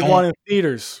Story 1 in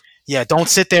theaters. Yeah, don't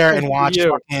sit there and watch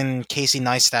fucking Casey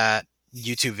Neistat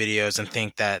YouTube videos and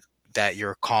think that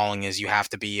your calling is you have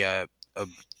to be a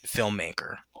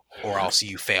filmmaker, or else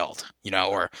you failed,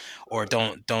 or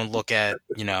don't look at,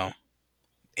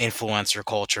 influencer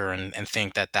culture and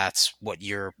think that that's what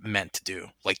you're meant to do.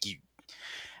 Like,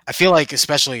 I feel like,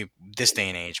 especially this day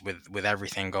and age with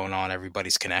everything going on,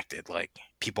 everybody's connected. Like,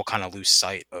 people kind of lose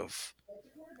sight of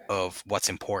what's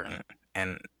important.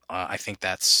 And I think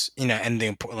that's, and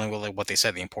like what they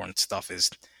said, the important stuff is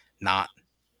not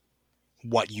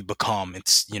what you become.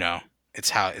 It's, it's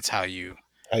how you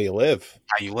live,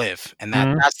 and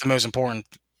that's the most important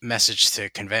message to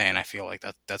convey. And I feel like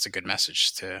that's a good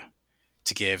message to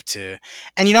give to,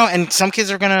 and and some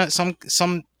kids are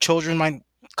some children might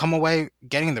come away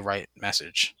getting the right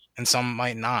message, and some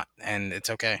might not, and it's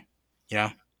okay.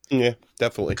 Yeah,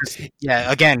 definitely. Yeah,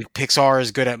 again, Pixar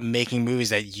is good at making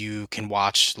movies that you can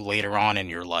watch later on in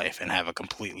your life and have a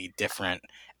completely different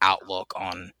outlook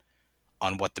on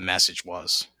what the message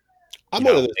was. I'm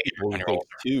one of those people who thinks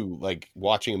too, like,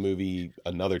 watching a movie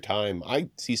another time, I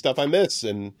see stuff I miss,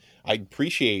 and I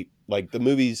appreciate, like, the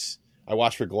movies I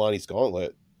watched for Galani's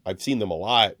Gauntlet. I've seen them a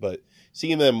lot, but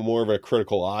seeing them more of a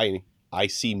critical eye, I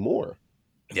see more.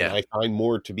 Yeah, and I find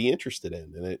more to be interested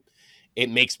in, and it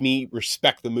makes me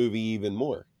respect the movie even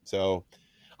more. So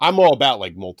I'm all about,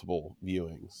 like, multiple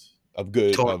viewings of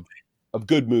good of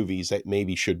good movies that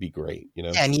maybe should be great,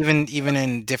 Yeah, and even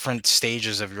in different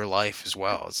stages of your life as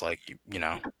well. It's like,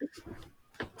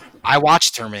 I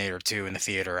watched Terminator 2 in the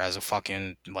theater as a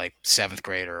fucking, like, 7th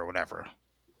grader or whatever.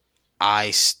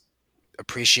 I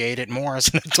appreciate it more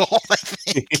as an adult, I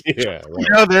think. Yeah,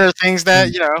 right. There are things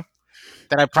that,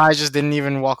 that I probably just didn't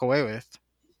even walk away with,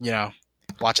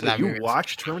 watching that movie. You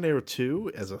watched Terminator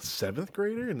 2 as a 7th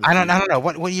grader? I don't know.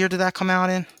 What year did that come out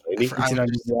in?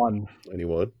 1991.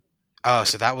 91. Oh,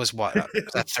 so that was what? Was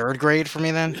that 3rd grade for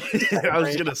me then? I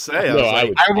was gonna say.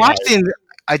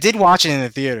 I did watch it in the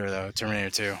theater though, Terminator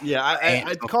 2. Yeah,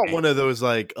 I'd call it one of those,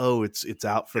 like, it's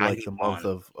out for like the month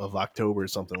of October or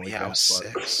something like that. I was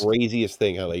 6. Craziest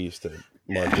thing how they used to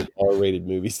market R-rated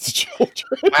movies to children.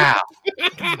 Wow.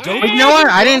 But you know what?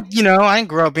 I didn't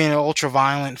grow up being an ultra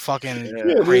violent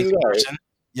fucking crazy person.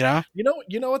 You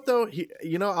know what though?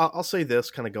 I'll say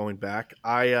this, kind of going back.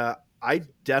 I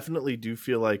definitely do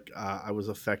feel like I was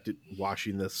affected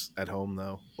watching this at home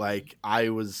though. Like, I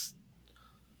was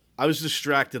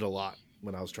distracted a lot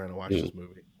when I was trying to watch this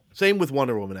movie. Same with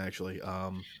Wonder Woman, actually.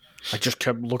 I just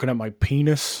kept looking at my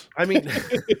penis. I mean,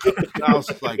 I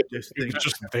was like, this thing's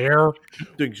just there.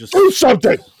 Thing's just do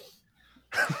something.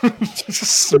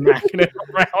 Just smacking it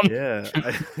around. Yeah,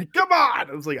 come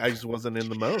on! I was like, I just wasn't in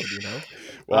the mode,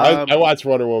 Well, I watched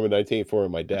Wonder Woman 1984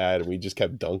 with my dad, and we just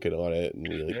kept dunking on it.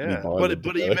 And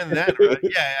but even then, right?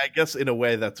 Yeah, I guess in a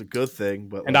way that's a good thing.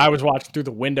 But I was watching through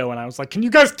the window, and I was like, "Can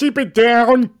you guys keep it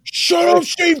down?" Shut up,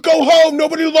 Steve! Go home.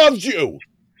 Nobody loves you.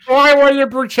 Why will you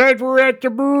pretend we're at the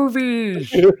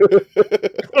movies? I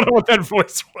don't know what that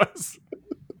voice was.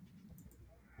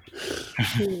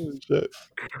 Shit.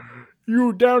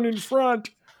 You down in front.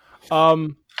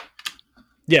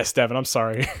 Yes, Devin, I'm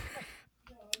sorry.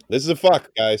 This is a fuck,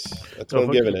 guys. That's what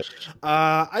I'm giving it.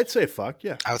 I'd say fuck,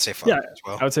 yeah. I would say fuck as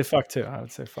well. I would say fuck too. I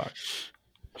would say fuck.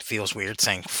 It feels weird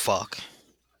saying fuck.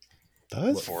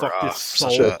 Does for fuck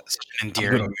such an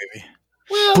endearing movie.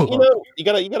 Well, you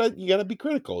gotta be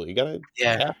critical. You gotta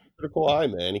have a critical eye,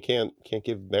 man. You can't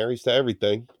give Marys to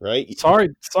everything, right?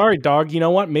 Sorry, dog. You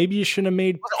know what? Maybe you shouldn't have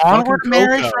made Onward a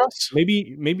Mary for us.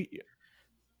 Maybe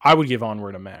I would give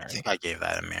Onward a Mary. I think I gave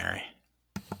that a Mary.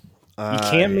 You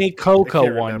can't make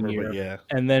Coco one year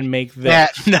and then make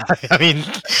that. No, I mean,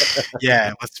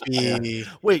 let's be.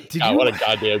 Wait, did you? What a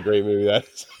goddamn great movie that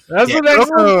is. That's an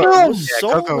excellent film.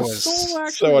 Soul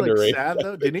actually so underrated. Sad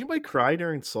though. Did anybody cry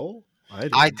during Soul?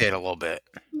 I did a little bit.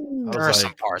 There are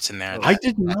some parts in there. I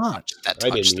did not. I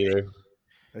didn't either.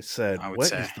 I said,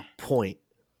 what is the point?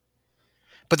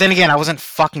 But then again, I wasn't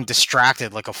fucking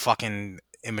distracted like a fucking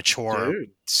immature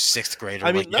sixth grader.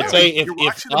 I mean, like, I'd say if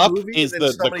Up is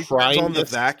the crying on the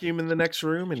vacuum in the next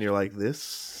room, and you're like,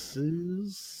 this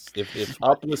is. If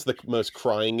Up was the most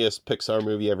cryingest Pixar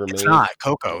movie ever made, it's not.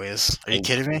 Coco is. Are you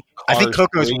kidding me? I think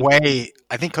Coco's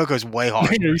way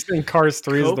harder. You're saying Cars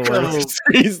 3 is the worst.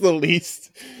 He's the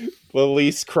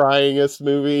least cryingest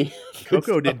movie.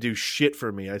 Coco didn't do shit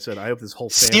for me. I said, I hope this whole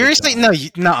family seriously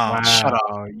dies. Wow. Shut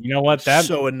up. You know what? That's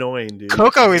so annoying, dude.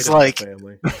 Coco is like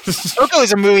Coco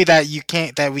is a movie that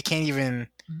we can't even.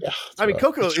 Yeah, I mean,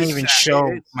 Coco can't even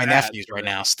show my nephews right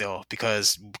now still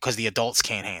because the adults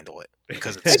can't handle it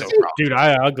because it's so rough. Dude,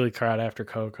 I ugly cried after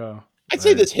Coco. I'd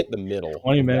say this hit the middle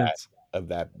 20 minutes of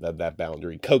that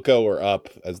boundary. Coco or Up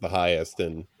as the highest,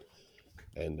 and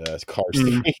Cars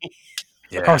 3.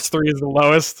 Yeah. Cars 3 is the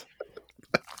lowest.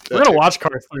 We're gonna watch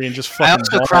Cars 3 and just fucking.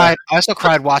 I also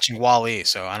cried watching WALL-E,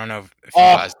 so I don't know if you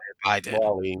guys did. I did.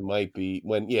 WALL-E might be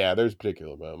there's a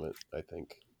particular moment. I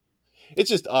think it's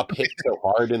just Up hit so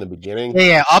hard in the beginning.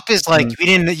 Yeah, Up is like you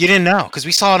didn't know because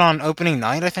we saw it on opening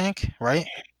night, I think, right?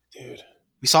 Dude,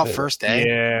 we saw it first day.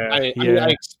 Yeah, I mean, I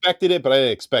expected it, but I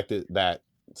didn't expect it that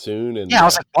soon. And I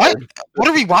was like, what? What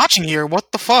are we watching here?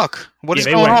 What the fuck? What is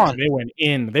going on? They went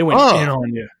in. They went in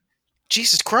on you.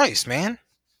 Jesus Christ, man.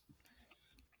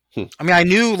 I mean, I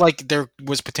knew like there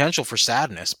was potential for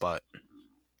sadness, but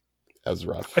that was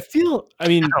rough. I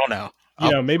mean, I don't know.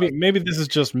 You know, maybe this is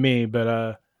just me,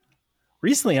 but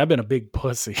recently I've been a big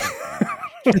pussy.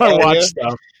 I watch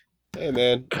stuff. Hey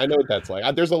man, I know what that's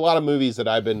like. There's a lot of movies that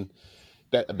I've been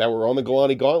that were on the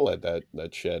Galani Gauntlet that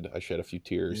I shed a few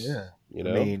tears. Yeah, you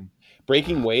know,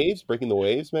 Breaking the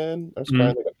Waves, man. I was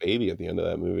crying like a baby at the end of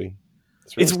that movie.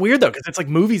 It's weird though because it's like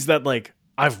movies that like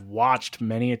I've watched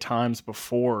many a times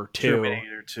before too.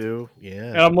 Terminator 2, yeah.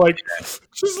 And I'm like, just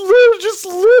let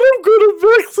him go to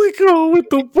Mexico with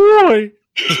the boy.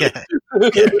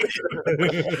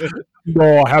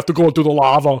 No, I have to go into the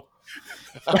lava.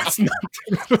 That's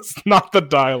not the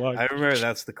dialogue. I remember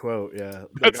that's the quote. Yeah,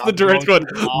 that's the direct quote.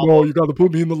 No, you got to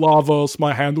put me in the lava, else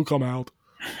my hand will come out.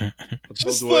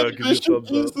 Just let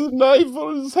Bishop use the knife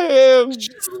on his hand.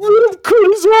 Just let him cut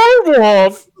his arm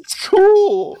off. It's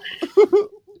cool.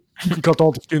 You can cut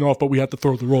all the skin off, but we have to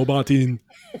throw the robot in.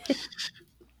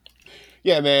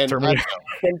 Yeah, man.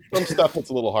 Some stuff that's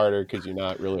a little harder because you're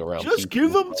not really around. Just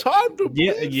give them time to.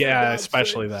 Yeah,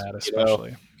 especially that.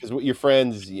 Especially because with your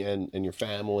friends and your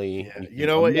family. Yeah. You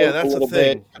know what? Yeah, that's the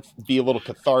thing. Be a little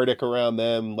cathartic around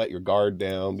them. Let your guard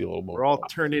down. Be a little more. We're all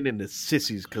turning into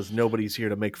sissies because nobody's here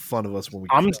to make fun of us when we.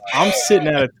 I'm sitting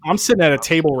at a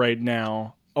table right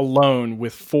now alone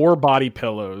with 4 body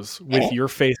pillows with your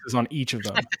faces on each of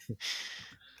them.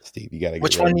 Steve, you gotta.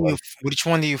 Which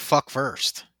one do you fuck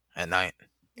first at night?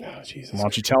 Oh, Jesus! Why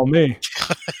don't you tell me?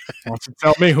 Why don't you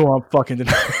tell me who I'm fucking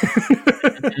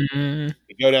tonight?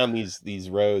 We go down these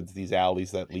roads, these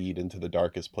alleys that lead into the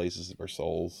darkest places of our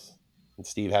souls, and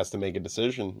Steve has to make a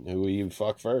decision: who will you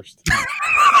fuck first?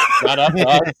 Not up to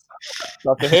us.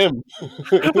 Not to him.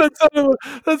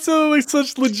 that sounded like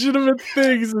such legitimate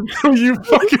things until you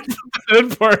fucking put the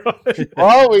end part on it.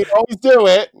 Well, we always do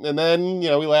it, and then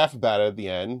we laugh about it at the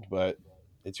end. But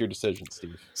it's your decision,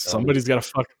 Steve. Somebody's got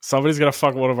to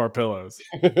fuck one of our pillows.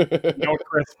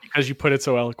 Chris, because you put it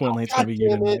so eloquently, it's gonna be you.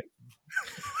 Tonight.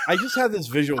 I just had this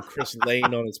visual of Chris laying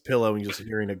on his pillow and just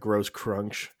hearing a gross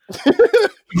crunch. What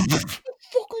the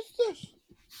fuck is this?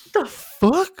 The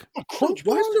fuck? Crunch?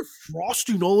 Why is there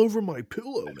frosting all over my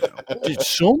pillow now? Did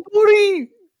somebody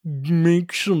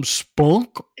make some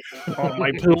spunk on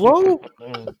my pillow?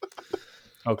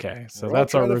 Okay, so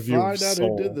that's our review. Find out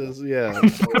who did this. Yeah,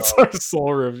 that's our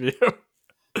Soul review.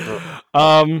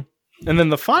 And then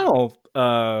the final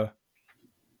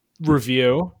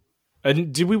review.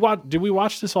 And did we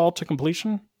watch this all to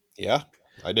completion? Yeah,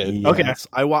 I did. Yes.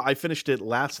 Okay, I finished it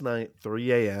last night,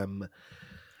 3 a.m.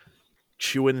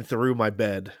 Chewing through my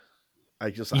bed.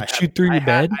 Chewed through your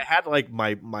bed? I had like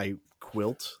my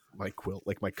quilt, like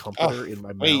my comforter in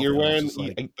my mouth. Wait, you're wearing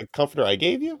the comforter I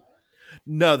gave you?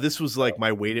 No, this was like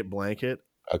my weighted blanket.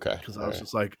 Okay, because I was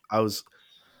just like I was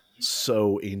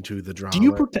so into the drama. Do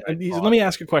you pretend? Let me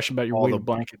ask you a question about your weighted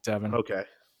blanket, Devin. Okay.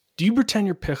 Do you pretend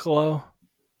you're Piccolo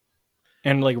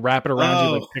and like wrap it around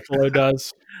you like Piccolo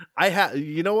does? I have.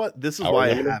 You know what? This is why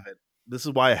I haven't. This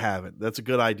is why I haven't. That's a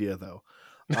good idea, though.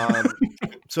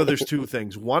 So there's 2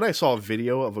 things. One, I saw a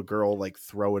video of a girl like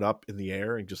throw it up in the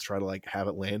air and just try to like have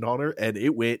it land on her, and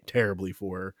it went terribly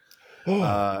for her.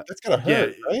 That's gonna hurt.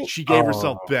 Yeah, right? She gave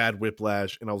herself bad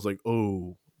whiplash, and I was like,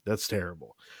 "Oh, that's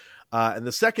terrible." And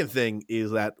the second thing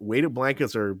is that weighted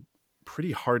blankets are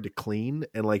pretty hard to clean,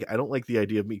 and like I don't like the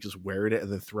idea of me just wearing it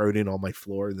and then throwing it in on my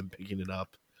floor and then picking it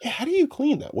up. How do you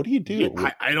clean that? What do you do?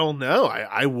 I don't know.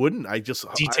 I wouldn't. Do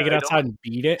you take it outside and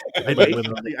beat it?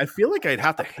 I feel like I'd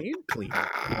have to hand clean it,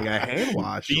 like a hand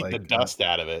wash. Beat the dust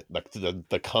out of it, like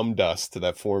the cum dust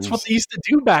that forms. That's what they used to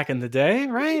do back in the day,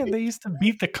 right? They used to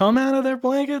beat the cum out of their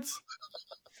blankets.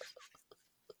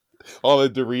 All the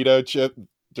Dorito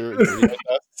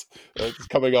dust that's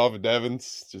coming off of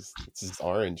Devin's. It's just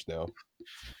orange now.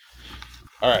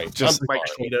 All right, just like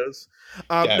Cheetos.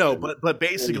 No, but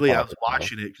basically, I was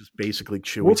watching it just basically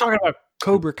chewing. We're talking about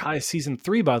Cobra Kai season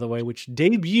 3, by the way, which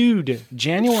debuted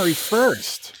January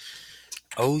 1st.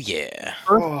 Oh yeah,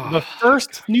 the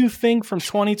first new thing from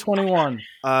 2021.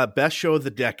 Best show of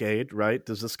the decade, right?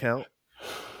 Does this count?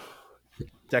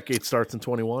 Decade starts in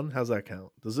 21. How's that count?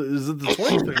 Is it the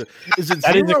 20th? Is it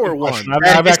 0 or 1?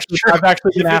 I've actually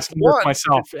been asking this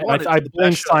myself. I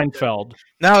blame Seinfeld.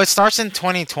 No, it starts in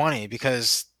 2020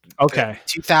 because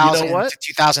 2000 to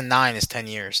 2009 is 10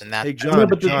 years, and that. Hey, John,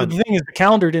 but the thing is, the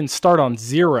calendar didn't start on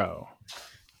 0.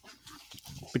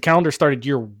 The calendar started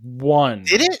year 1.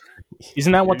 Did it?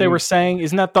 Isn't that what they were saying?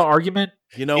 Isn't that the argument?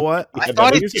 You know what? I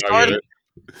thought it started.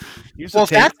 Well, if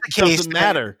that's the case, it doesn't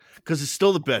matter because it's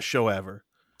still the best show ever.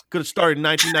 Could have started in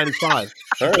 1995.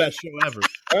 Best show ever.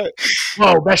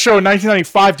 Whoa, best show in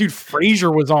 1995, dude.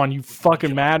 Frasier was on. You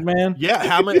fucking madman. Yeah,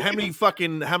 how many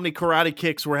karate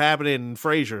kicks were happening in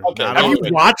Frasier? Okay, have you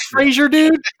watched Frasier,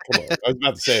 dude? I was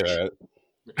about to say that.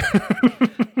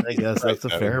 I guess that's a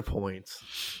fair point.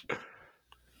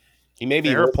 He may be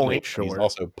fair point. Sure. He's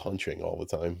also punching all the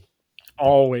time.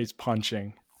 Always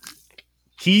punching.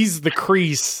 He's the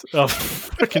crease of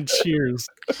fucking Cheers.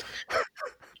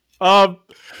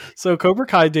 So Cobra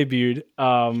Kai debuted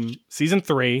season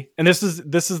 3, and this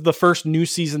is the first new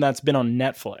season that's been on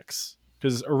Netflix,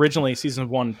 because originally season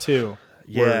 1 and 2.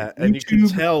 Yeah, and you can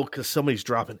tell because somebody's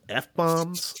dropping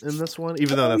F-bombs in this one,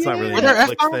 even though that's not really a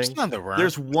Netflix thing. No,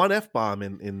 there's one F-bomb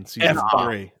in season F-bomb.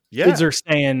 3. Yeah. Kids are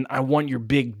saying, "I want your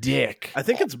big dick." I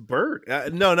think it's Bert.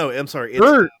 No, I'm sorry.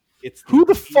 Bert. Who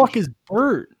the fuck is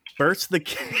Bert? Bert's the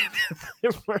kid.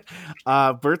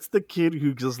 Bert's the kid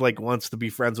who just like wants to be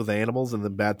friends with animals, and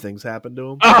then bad things happen to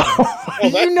him.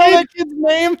 You know that kid's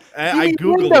name? I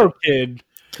googled it kid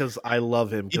because I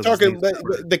love him. You talking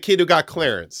the kid who got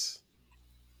Clarence?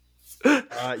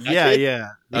 Yeah.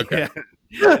 Okay.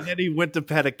 Yeah. And then he went to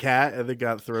pet a cat and then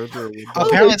got thrown through a window.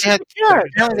 Apparently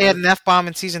they had an F-bomb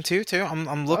in season 2 too.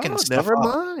 I'm looking. Never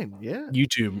mind. Yeah,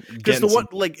 YouTube. Because the one,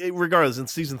 like, regardless, in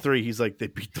season 3, he's like, they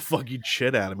beat the fucking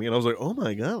shit out of me, and I was like, oh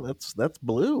my god, that's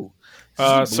blue.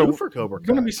 So for Cobra Kai.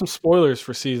 Going to be some spoilers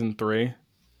for season 3.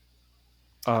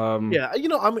 Yeah,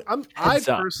 I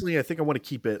personally, I think I want to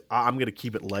keep it. I'm going to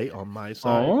keep it light on my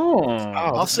side.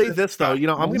 I'll say this though,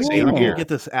 I'm going to get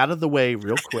this out of the way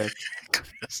real quick.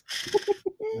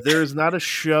 There's not a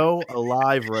show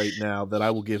alive right now that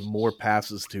I will give more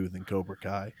passes to than Cobra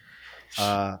Kai.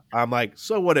 I'm like,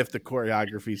 so what if the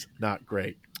choreography's not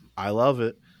great? I love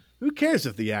it. Who cares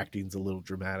if the acting's a little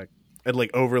dramatic and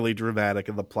like overly dramatic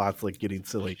and the plot's like getting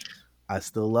silly? I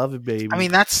still love it, baby. I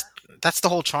mean, that's the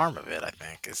whole charm of it. I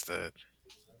think is the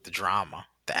drama,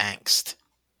 the angst.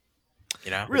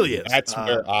 Really is. That's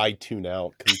where I tune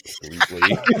out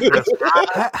completely.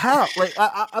 How? Like,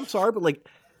 I'm sorry, but like,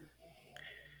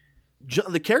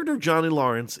 the character of Johnny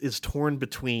Lawrence is torn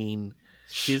between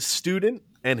his student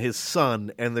and his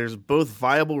son, and there's both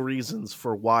viable reasons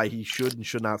for why he should and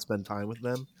should not spend time with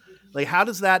them. Like, how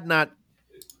does that not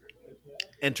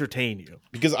entertain you?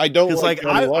 Because I don't like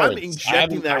Johnny Lawrence. I'm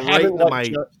injecting that right into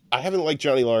my. I haven't liked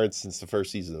Johnny Lawrence since the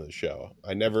first season of the show.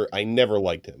 I never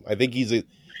liked him. I think he's a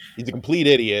complete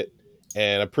idiot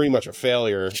and pretty much a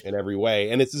failure in every way,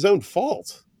 and it's his own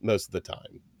fault most of the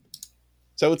time.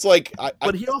 So it's like,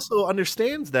 but he also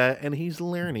understands that, and he's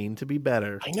learning to be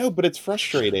better. I know, but it's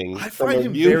frustrating. I find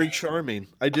him very charming.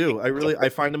 I do. I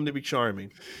find him to be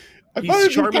charming. He's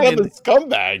charming kind of a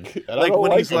scumbag.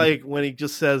 Like when he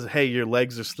just says, "Hey, your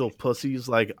legs are still pussies."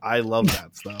 Like, I love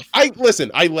that stuff. I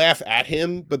laugh at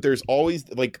him, but there's always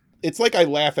like, it's like I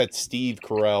laugh at Steve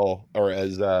Carell, or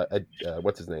as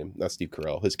what's his name? Not Steve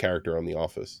Carell, his character on The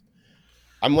Office.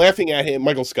 I'm laughing at him,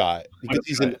 Michael Scott, because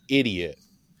he's an idiot.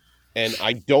 And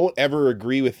I don't ever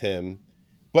agree with him,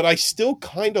 but I still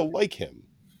kind of like him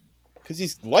because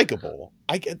he's likable.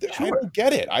 I don't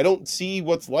get it. I don't see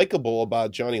what's likable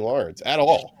about Johnny Lawrence at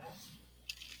all.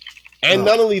 And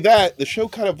not only that, the show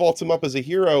kind of vaults him up as a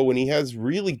hero when he has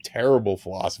really terrible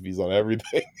philosophies on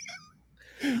everything.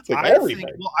 It's like everything.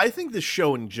 I think the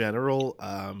show in general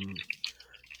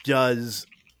does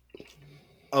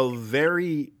a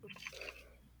very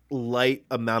light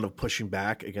amount of pushing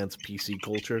back against PC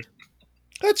culture.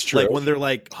 That's true. Like when they're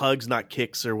like hugs, not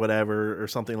kicks, or whatever, or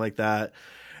something like that.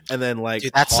 and then like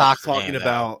Dude, that soccer talking game,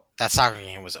 about that soccer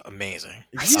game was amazing.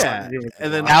 Yeah,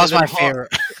 and then that was my Hawk-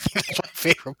 favorite. That was my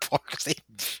favorite part because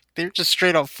they're just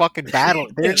straight up fucking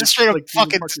battling. They're just straight up like,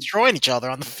 fucking destroying each other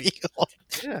on the field.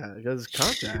 Yeah, because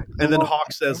contact. And then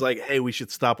Hawk says like, "Hey, we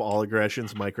should stop all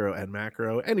aggressions, micro and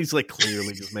macro," and he's like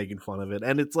clearly just making fun of it.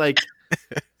 And it's like,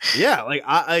 yeah, like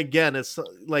it's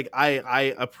like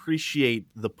I appreciate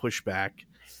the pushback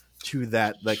to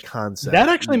that concept. That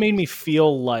actually made me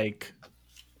feel like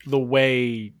the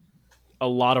way a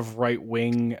lot of right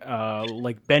wing,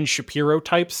 like Ben Shapiro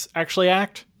types actually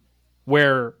act,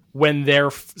 where when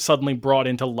they're suddenly brought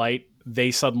into light,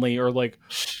 they suddenly are like,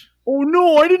 "Oh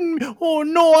no, I didn't. Oh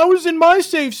no, I was in my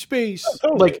safe space."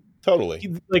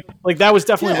 Totally. Like that was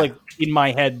definitely like in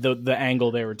my head the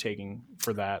angle they were taking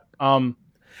for that. And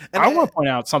I want to point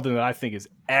out something that I think is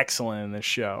excellent in this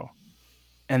show,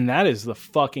 and that is the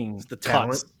fucking the cuts.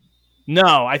 talent.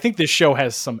 No, I think this show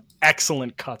has some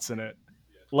excellent cuts in it.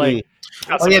 Like,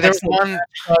 there's one.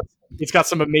 It's got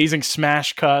some amazing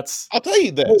smash cuts. I'll tell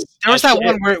you this. There was that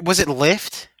one where was it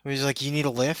lift? It was like you need a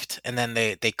lift, and then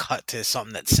they cut to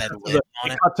something that said lift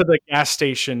on it. Cut to the gas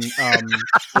station.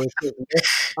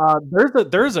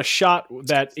 There's a shot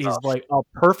that is like a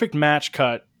perfect match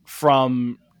cut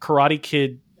from Karate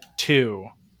Kid 2.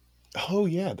 Oh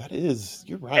yeah, that is.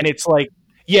 You're right. And it's like,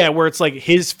 yeah, where it's like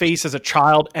his face as a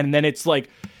child, and then it's like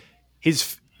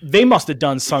his. They must have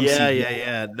done some.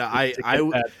 Yeah.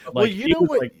 No, well, you know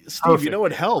what, like, Steve? Perfect. You know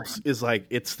what helps is like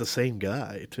it's the same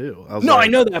guy too. I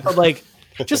know that, but like,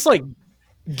 just like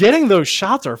getting those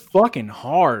shots are fucking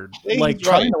hard. Like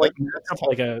trying to like match up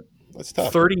like a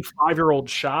 35-year-old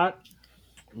shot.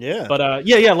 Yeah, but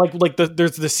like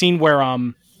there's the scene where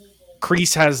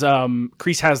Kreese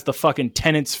has the fucking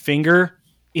tenant's finger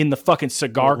in the fucking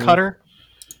cigar cutter,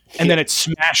 and then it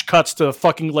smash cuts to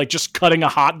fucking like just cutting a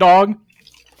hot dog.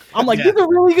 I'm like, these are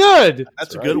really good.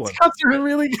 That's a good one. These cuts are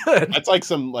really good. That's like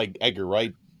some like Edgar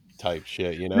Wright type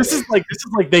shit, you know. This is like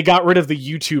they got rid of the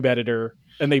YouTube editor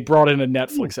and they brought in a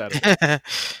Netflix editor.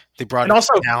 They brought and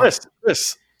also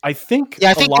Chris. I think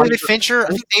David Fincher. I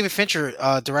think David Fincher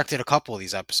directed a couple of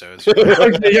these episodes.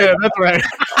 Yeah, that's right.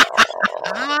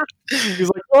 He's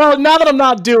like, well, now that I'm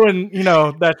not doing,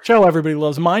 that show everybody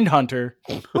loves, Mindhunter,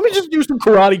 let me just do some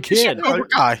Karate Kid.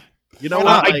 Guy. You know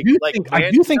what? I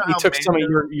do think we took some of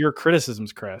your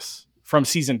criticisms, Chris, from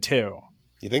season 2.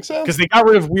 You think so? Because they got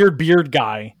rid of Weird Beard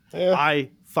Guy. Yeah.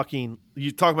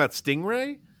 You talk about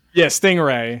Stingray? Yeah,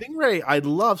 Stingray. I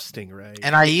love Stingray.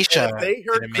 And Aisha. If they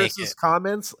heard Chris's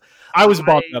comments. I was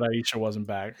bummed that Aisha wasn't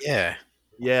back. Yeah.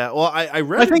 Yeah. Well, I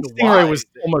read. I think Stingray was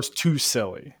almost too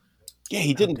silly. Yeah,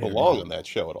 he didn't belong on that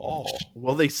show at all.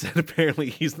 Well, they said apparently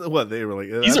he's they were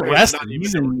like he's arrested.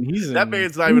 That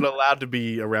man's not even allowed to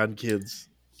be around kids.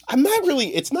 I'm not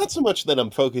really. It's not so much that I'm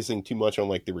focusing too much on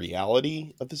like the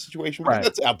reality of the situation. Right.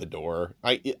 That's out the door.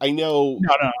 I know.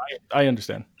 No, I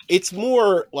understand. It's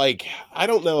more like I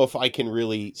don't know if I can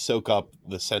really soak up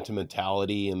the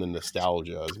sentimentality and the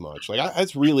nostalgia as much. Like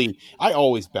I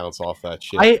always bounce off that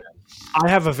shit. I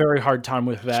have a very hard time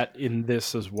with that in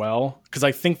this as well because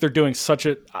I think they're doing such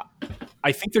a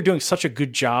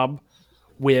good job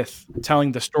with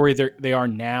telling the story they are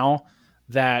now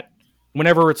that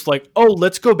whenever it's like, oh,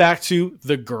 let's go back to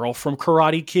the girl from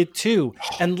Karate Kid 2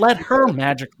 and let her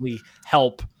magically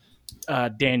help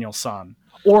Daniel-san.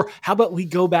 Or how about we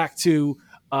go back to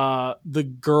the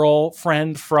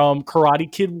girlfriend from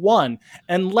Karate Kid 1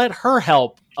 and let her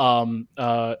help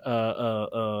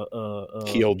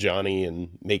heal Johnny and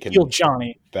make him a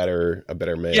better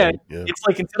man. Yeah, it's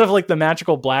like instead of like the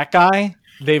magical black guy,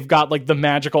 they've got like the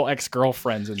magical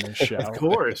ex-girlfriends in this show. Of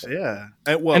course, yeah.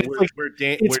 Where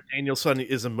Daniel-san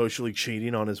is emotionally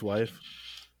cheating on his wife.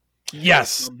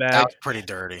 Yes, that was pretty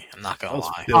dirty. I'm not gonna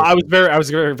lie. I was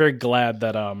very, very glad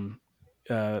that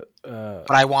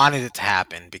but I wanted it to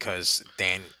happen because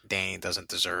Danny doesn't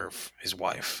deserve his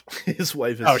wife. His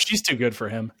wife is she's too good for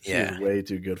him. Yeah, she's way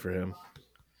too good for him.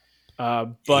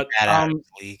 But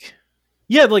league.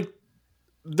 Yeah, like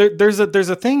there's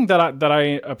a thing that I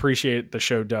appreciate the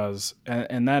show does,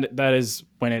 and that is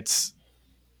when it's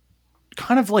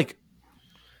kind of like,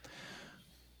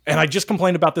 and I just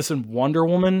complained about this in Wonder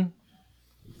Woman,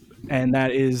 and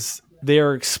that is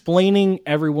they're explaining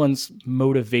everyone's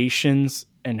motivations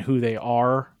and who they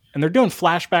are, and they're doing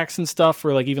flashbacks and stuff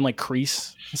for like even like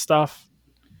Kreese and stuff.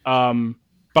 But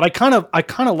I kind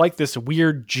of like this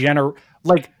weird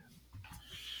like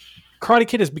Karate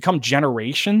Kid has become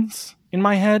generations in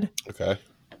my head. Okay.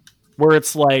 Where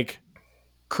it's like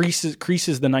Kreese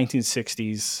is the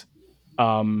 1960s.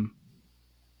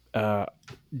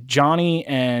 Johnny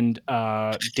and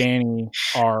Danny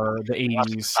are the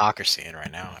 80s soccer scene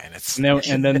right now, and it's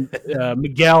and then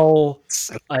Miguel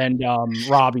and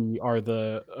Robbie are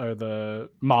the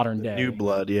modern day new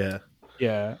blood.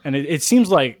 Yeah, and it seems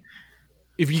like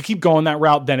if you keep going that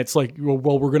route, then it's like,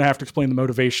 well, we're gonna have to explain the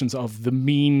motivations of the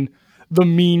mean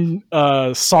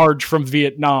Sarge from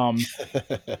Vietnam.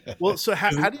 Well, so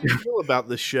how do you feel about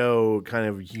the show kind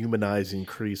of humanizing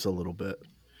Kreese a little bit?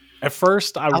 At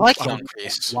first, I like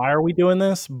Kreese. Why are we doing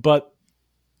this? But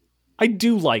I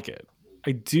do like it.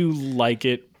 I do like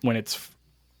it when it's.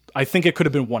 I think it could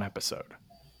have been one episode.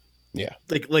 Yeah,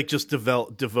 like just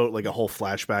devote like a whole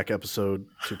flashback episode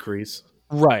to Kreese.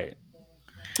 Right.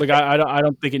 Like I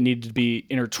don't think it needed to be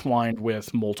intertwined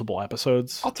with multiple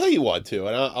episodes. I'll tell you what, too,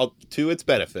 and I'll to its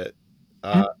benefit,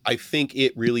 I think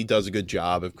it really does a good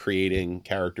job of creating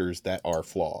characters that are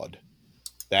flawed.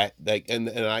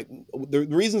 The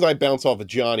reasons I bounce off of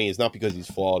Johnny is not because he's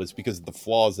flawed, it's because the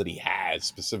flaws that he has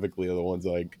specifically are the ones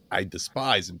like I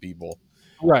despise in people.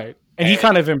 Right. And he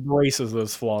kind of embraces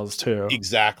those flaws too.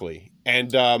 Exactly.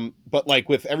 And but like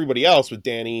with everybody else, with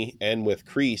Danny and with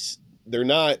Kreese, they're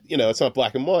not, it's not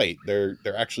black and white. They're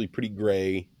actually pretty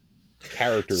gray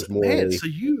characters. Man, so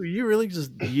you really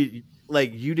just you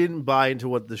didn't buy into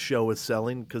what the show was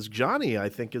selling, because Johnny, I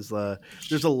think, is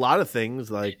there's a lot of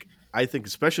things like I think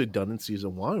especially done in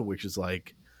season 1, which is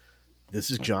like this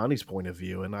is Johnny's point of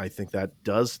view, and I think that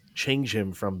does change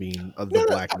him from being the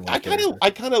black and white. I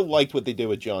kind of liked what they did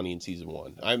with Johnny in season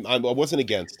 1. I wasn't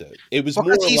against it. It was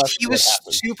more or less he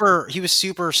was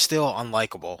super still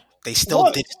unlikable. They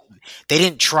still they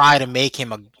didn't try to make him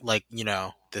they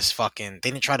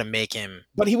didn't try to make him.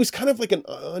 But he was kind of like an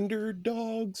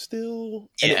underdog still,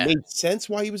 and it made sense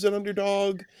why he was an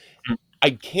underdog.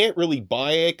 I can't really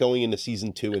buy it going into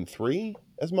season 2 and 3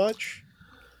 as much,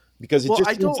 because it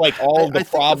just seems like all the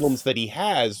problems that he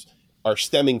has are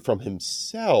stemming from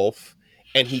himself,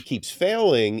 and he keeps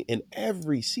failing in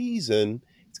every season.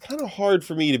 It's kind of hard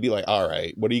for me to be like, all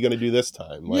right, what are you going to do this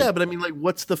time? Like, yeah, but I mean, like,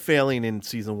 what's the failing in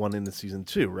season 1 into season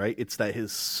 2, right? It's that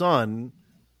his son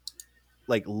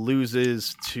like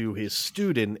loses to his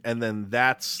student, and then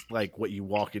that's like what you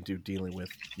walk into dealing with,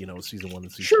 season 1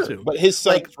 and season 2. But his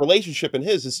son's relationship and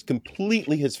his is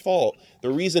completely his fault. The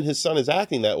reason his son is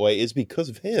acting that way is because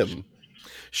of him.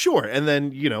 Sure. And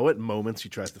then, at moments he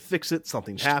tries to fix it,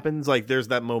 something happens. Like there's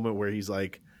that moment where he's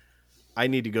like, I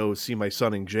need to go see my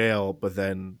son in jail, but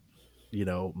then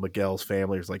Miguel's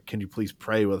family is like, can you please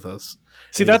pray with us?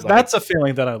 See, that's a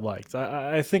feeling that I liked.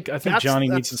 I think Johnny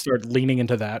needs to start leaning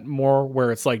into that more,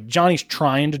 where it's like Johnny's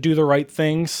trying to do the right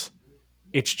things.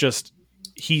 It's just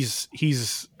he's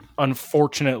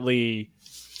unfortunately,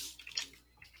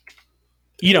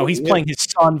 he's playing his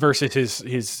son versus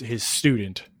his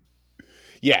student.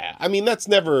 Yeah, I mean that's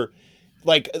never.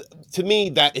 Like, to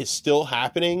me, that is still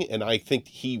happening, and I think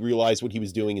he realized what he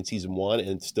was doing in season 1,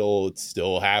 and it's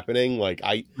still happening. Like,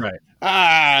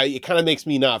 it kind of makes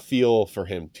me not feel for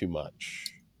him too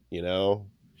much,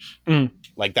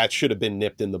 Like, that should have been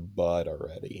nipped in the bud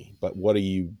already, but what are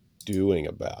you doing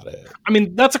about it? I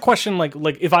mean, that's a question, like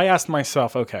if I asked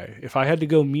myself, okay, if I had to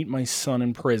go meet my son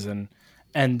in prison,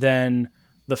 and then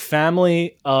the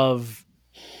family of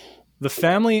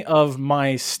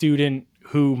my student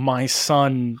who my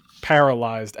son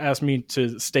paralyzed asked me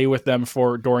to stay with them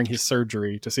during his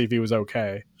surgery to see if he was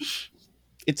okay.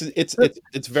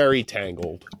 It's very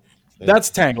tangled. That's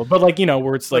tangled, but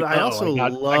where it's like, I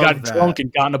got drunk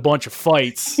and got in a bunch of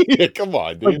fights. Yeah, come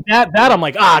on, dude. Like that I'm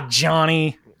like,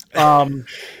 Johnny. But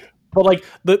like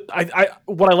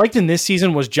what I liked in this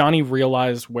season was Johnny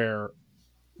realized where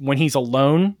when he's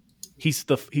alone, he's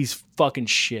fucking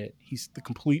shit. He's the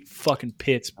complete fucking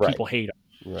pits. People hate him.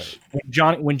 Right.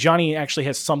 When Johnny actually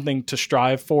has something to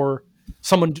strive for,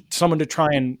 someone to try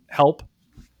and help,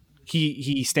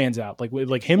 he stands out.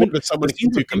 Like him and somebody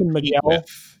to compete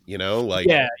with,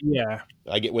 yeah.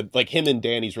 I get with like him and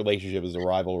Danny's relationship is a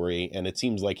rivalry, and it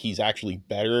seems like he's actually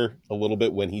better a little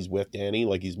bit when he's with Danny.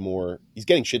 Like he's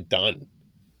getting shit done,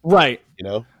 right?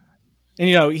 And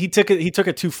he took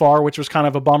it too far, which was kind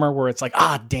of a bummer. Where it's like,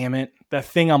 damn it, that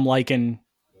thing I'm liking,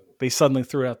 they suddenly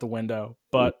threw it out the window,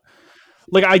 but.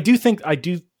 Like I do think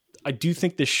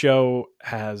this show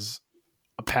has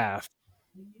a path,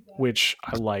 which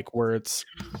I like, where it's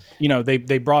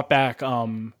they brought back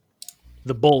the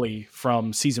bully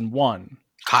from season 1,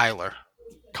 Kyler.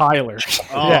 Oh,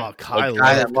 yeah. Kyler,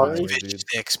 guy that loves fish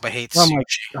sticks but hates sushi.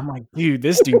 I'm like, dude,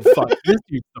 this dude's the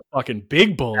fucking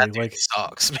big bully. That dude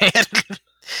sucks, man.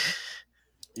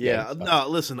 Yeah, no,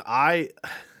 listen,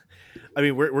 I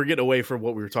mean, we're getting away from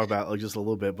what we were talking about like just a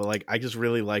little bit, but like I just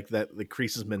really like that the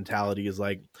Kreese's mentality is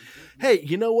like, hey,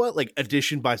 you know what? Like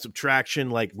addition by subtraction.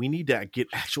 Like we need to get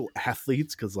actual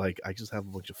athletes because like I just have a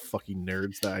bunch of fucking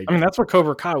nerds that I mean, that's what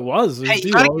Cobra Kai was. Hey,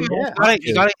 you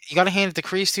gotta hand it to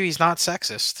Kreese too. He's not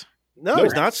sexist. No,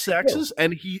 he's not sexist,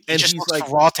 and he's like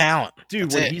raw talent,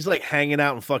 dude. When he's like hanging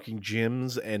out in fucking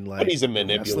gyms and like, but he's a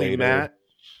manipulator, Matt,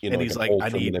 and he's like, I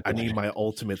need my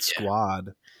ultimate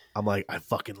squad. I'm like, I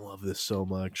fucking love this so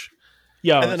much.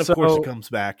 Yeah, and then of course it comes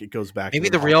back. It goes back. Maybe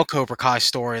the real Cobra Kai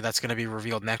story that's going to be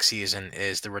revealed next season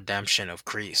is the redemption of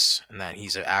Kreese, and that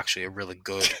he's actually a really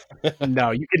good.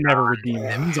 No, you can never redeem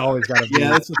him. He's always got to be.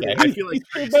 Yeah, I feel like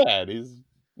he's too bad.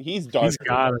 He's dark. He's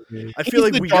gotta be. I feel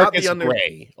like we got the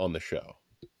gray on the show.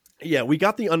 Yeah, we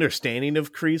got the understanding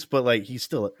of Kreese, but like he's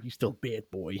still a bad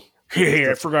boy. Hey,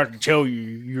 I forgot to tell you,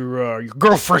 your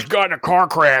girlfriend got in a car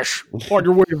crash on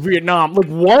your way to Vietnam. Like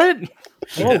what?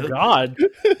 Oh God,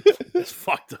 it's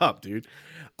fucked up, dude.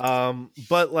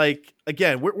 But like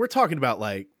again, we're talking about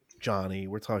like Johnny.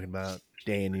 We're talking about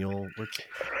Daniel.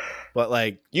 But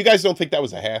like, you guys don't think that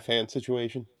was a half-hand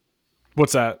situation?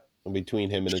 What's that? Between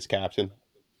him and his captain,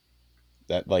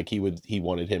 that like he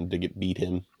wanted him to beat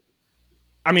him.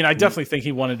 I mean, I definitely think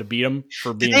he wanted to beat him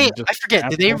for being. I forget.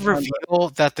 Did they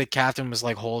reveal that the captain was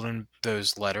like holding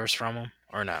those letters from him,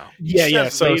 or no? Yeah.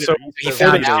 So he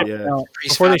found out.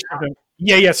 Before they shipped him.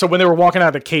 Yeah. So when they were walking out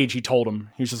of the cage, he told him,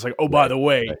 he was just like, "Oh, by the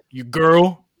way, your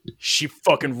girl, she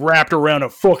fucking wrapped around a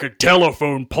fucking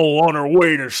telephone pole on her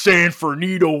way to San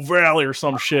Fernando Valley or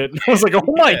some shit." And I was like,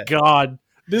 "Oh my God,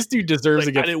 this dude deserves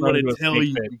to get." I didn't want to tell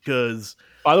you because,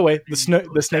 by the way, the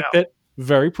snake pit,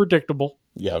 very predictable.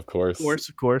 Yeah, of course.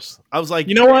 Of course. I was like,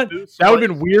 you know what? That would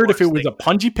have been weird if it was a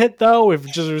punji pit, though. If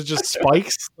it was just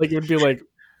spikes, like it would be like,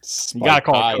 you gotta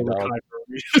call it Cobra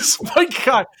Kai. Spike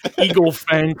Kai, Eagle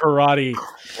Fang Karate.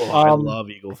 I love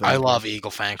Eagle Fang. I love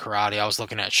Eagle Fang Karate. I was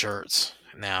looking at shirts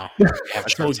now. I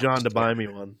told John to buy me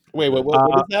one. Wait, what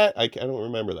is that? I don't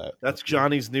remember that. That's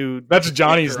Johnny's new. That's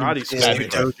Johnny's karate school.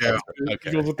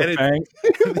 Okay. With the fang.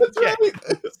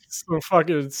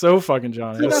 So fucking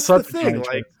Johnny. Dude, that's the thing.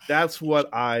 Like that's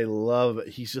what I love.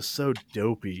 He's just so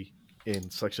dopey in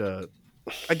such a.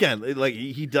 Again, like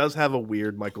he does have a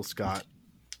weird Michael Scott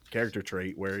character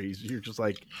trait where you're just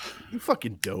like, you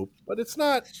fucking dope, but it's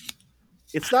not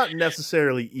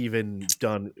necessarily even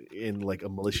done in like a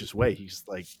malicious way. He's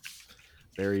like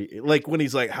very like when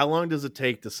he's like, how long does it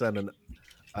take to send an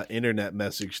internet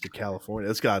message to California?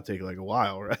 It's got to take like a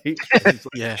while, right? Like,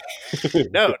 yeah.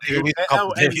 No, dude.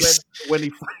 And when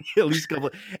he at least a couple,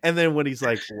 and then when he's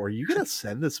like, well, "Are you gonna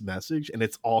send this message?" and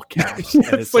it's all caps, and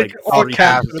it's like all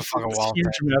caps. It's a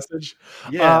huge message.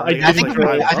 Yeah, I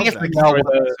think if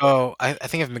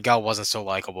Miguel wasn't so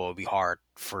likable, it would be hard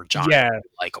for John. Yeah, to be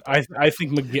likable. I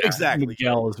think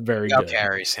Miguel is very good.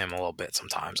 Carries him a little bit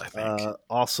sometimes. I think.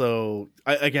 Also,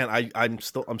 I'm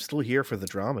still here for the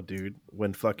drama, dude.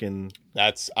 When fucking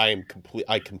I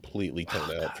completely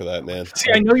toned out for that, man.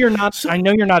 See, I know you're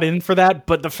not in for that,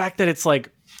 but the fact that it's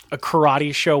like a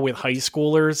karate show with high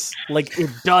schoolers, like it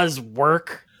does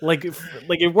work. Like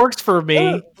it works for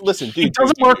me. Listen, dude, it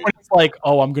doesn't work when it's like,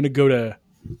 oh, I'm gonna go to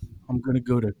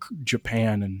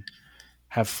Japan and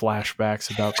have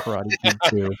flashbacks about Karate Kid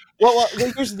 2. Well,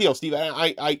 here's the deal, Steve.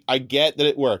 I get that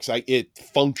it works. It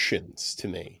functions to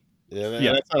me. Yeah,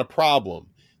 that's not a problem.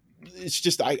 It's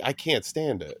just I can't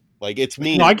stand it. Like it's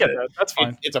me. No, I get it. That's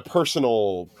fine. It's a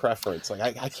personal preference. Like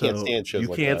I can't stand shows. You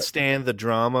like can't that. stand the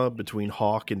drama between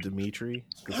Hawk and Dimitri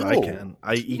because No. I can.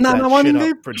 I eat that shit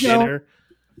up for dinner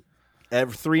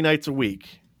every 3 nights a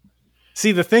week.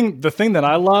 See, the thing that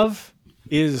I love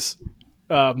is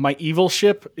my evil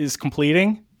ship is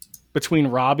completing between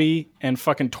Robbie and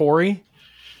fucking Tori.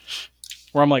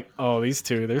 Where I'm like, oh, these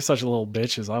two, they're such little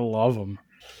bitches. I love them.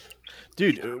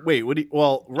 Dude, wait,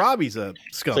 well, Robbie's a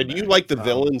scumbag. So do you like the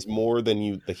villains more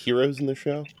than the heroes in the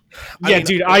show? Yeah,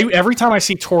 dude, every time I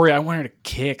see Tori, I want her to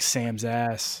kick Sam's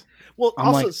ass. Well,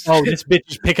 I'm like, oh, this bitch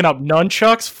is picking up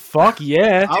nunchucks? Fuck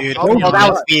yeah. Dude,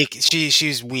 that was weak.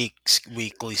 She's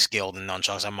weakly skilled in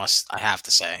nunchucks, I have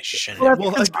to say. She shouldn't.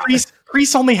 Well,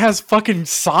 Kreese only has fucking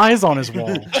size on his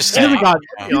wall. He's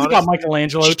got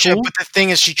Michelangelo too. But the thing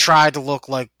is, she tried to look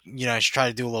like, she tried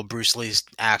to do a little Bruce Lee's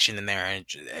action in there, and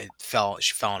she fell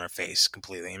on her face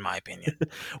completely, in my opinion.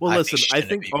 Well, listen, I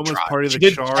think almost part of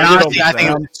the charge. I think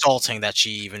it's insulting that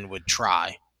she even would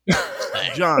try.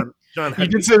 John, you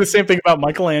did say the same thing about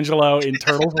Michelangelo in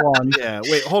Turtles 1. Yeah,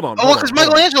 wait, hold on. Because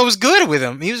Michelangelo was good with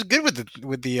him. He was good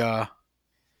with the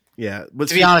Yeah, but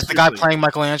to be honest, the guy playing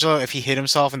Michelangelo, if he hit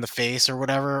himself in the face or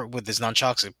whatever with his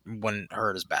nunchucks, it wouldn't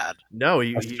hurt as bad. No,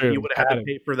 he would have had to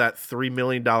pay for that $3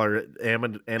 million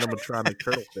animatronic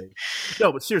turtle thing.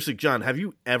 No, but seriously, John, have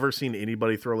you ever seen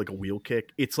anybody throw like a wheel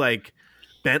kick? It's like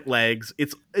bent legs.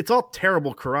 It's all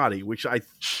terrible karate, which I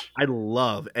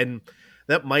love, and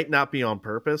that might not be on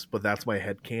purpose, but that's my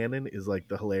headcanon, is like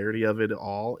the hilarity of it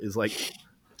all is like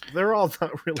they're all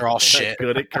not really shit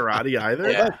good at karate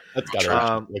either. Yeah. That's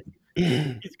got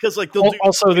because like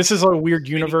also this is a weird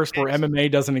universe where MMA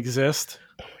doesn't exist.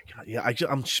 Oh my God, yeah,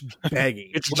 I'm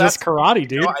begging. It's just karate,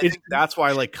 dude. I think that's why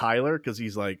I like Kyler, because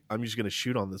he's like, I'm just gonna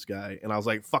shoot on this guy, and I was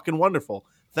like, fucking wonderful.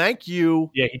 Thank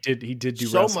you. Yeah, he did do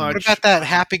so wrestling. much. What about that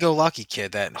happy-go-lucky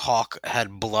kid that Hawk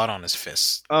had blood on his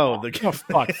fists? Oh,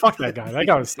 fuck that guy. That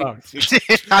guy was sucks.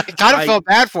 I kind of felt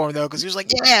bad for him though, because he was like,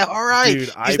 "Yeah, all right,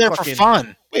 dude, he's there for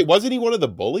fun." Wait, wasn't he one of the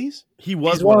bullies? He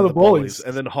was one of the bullies,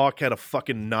 and then Hawk had a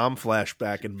fucking nom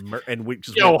flashback, and we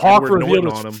just Hawk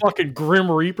revealed his fucking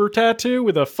Grim Reaper tattoo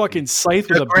with a fucking scythe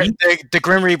with a beat. The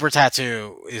Grim Reaper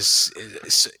tattoo is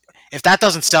if that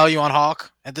doesn't sell you on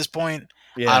Hawk at this point,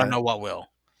 I don't know what will.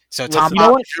 So Tom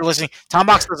Box, if you're listening, Tom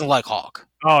Box doesn't like Hawk.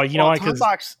 Oh, you know what? Tom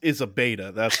Box is a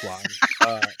beta. That's why.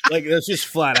 That's just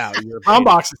flat out. Tom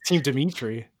Box is Team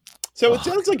Dimitri. So it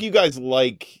sounds like you guys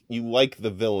like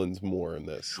the villains more in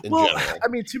this. In general. I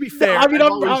mean, to be fair,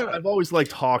 I've always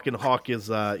liked Hawk, and Hawk is,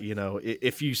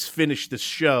 if you finish the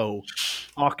show,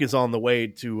 Hawk is on the way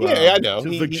to I know. To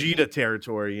Vegeta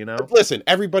territory. You know, listen,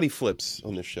 everybody flips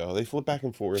on this show. They flip back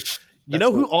and forth. You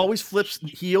know who always flips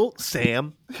heel?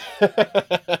 Sam.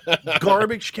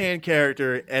 Garbage can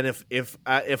character. And if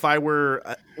I were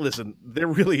listen, there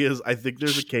really is. I think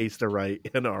there's a case to write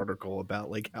an article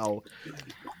about like how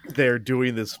they're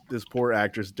doing this poor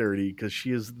actress dirty, because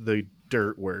she is the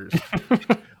dirt worst.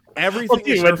 Everything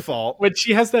is her fault. When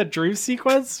she has that dream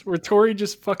sequence where Tori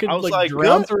just fucking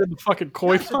drowns her in the fucking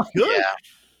koi pond. Yeah.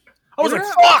 I was like,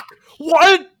 fuck!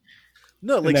 What?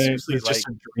 No, like seriously, it's just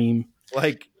a dream.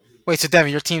 Like. Wait, so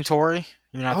Devin, you're Team Tori?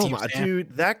 You're not Team Sam?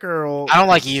 Dude, that girl. I don't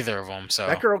like either of them. So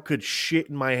that girl could shit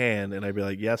in my hand, and I'd be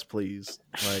like, "Yes, please."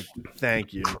 Like,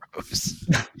 thank you. Gross.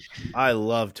 I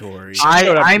love Tori.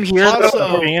 I'm here.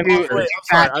 Also,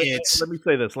 fat kids. Let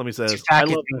me say this. I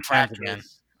love the Frank again.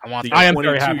 I am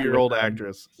 22-year-old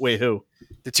actress. Wait, who?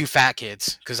 The two fat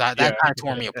kids, because that kind of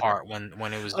tore me apart when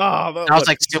it was. That was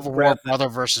like Civil War brother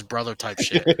versus brother type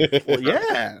shit. Well,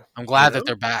 yeah, I'm glad that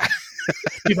they're back.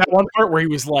 Dude, that one part where he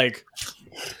was like,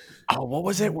 "Oh, what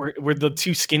was it?" Where the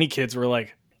two skinny kids were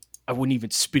like, "I wouldn't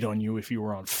even spit on you if you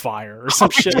were on fire," or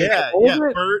some shit. Yeah.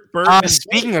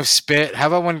 Speaking of spit, how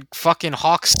about when fucking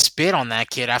Hawk spit on that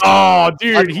kid after? Oh,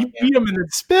 dude, he beat him and then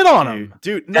spit on him.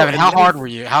 Dude, no, Devin, how hard were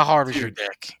you? How hard was your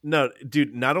dick? No,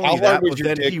 dude, not only that, but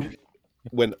then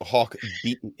when Hawk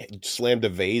slammed a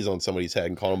vase on somebody's head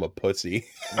and called him a pussy.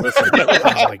 Listen,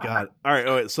 oh my God! All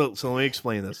right. So let me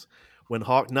explain this. When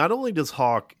Hawk, not only does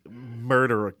Hawk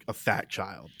murder a fat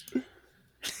child,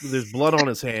 there's blood on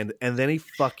his hand, and then he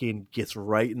fucking gets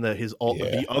right in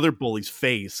the other bully's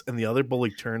face, and the other bully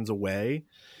turns away.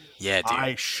 Yeah, dude.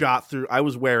 I shot through. I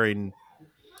was wearing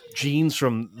jeans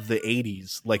from the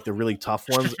 80s, like the really tough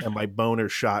ones, and my boner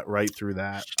shot right through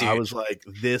that. Dude. I was like,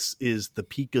 this is the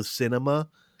peak of cinema.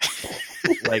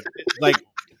 like,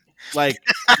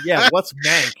 yeah, what's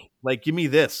Mank? Like, give me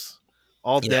this.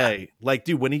 All day, like,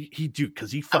 dude, when he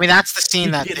because he. I mean, that's the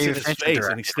scene that gets David in his face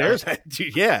and he stares at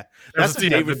dude. Yeah, that's the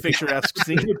David Fincher-esque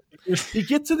scene. He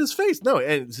gets in his face. No,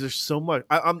 and there's so much.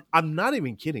 I'm not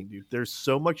even kidding, dude. There's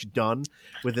so much done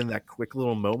within that quick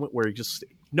little moment where he just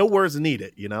no words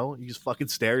needed. You know, he just fucking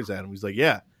stares at him. He's like,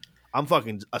 "Yeah, I'm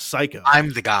fucking a psycho.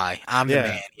 I'm the guy. I'm the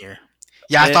man here."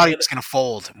 Yeah, I thought he was going to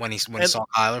fold when he saw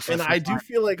Kyler. For the I do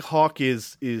feel like Hawk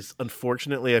is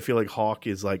unfortunately, I feel like Hawk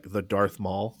is like the Darth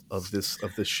Maul of this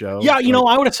show. Yeah,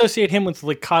 I would associate him with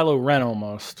like Kylo Ren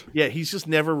almost. Yeah, he's just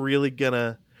never really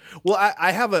gonna. Well,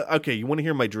 I have okay. You want to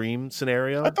hear my dream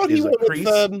scenario? I thought he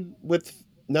went with.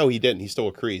 No, he didn't. He stole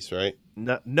a crease, right?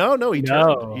 No. He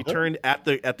turned at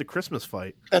the Christmas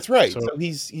fight. That's right. So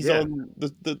he's on the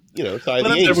side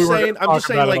of the I'm just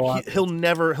saying like he'll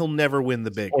never win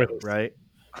the big one, right?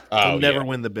 He'll never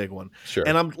win the big one. Sure.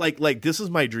 And I'm like this is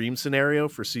my dream scenario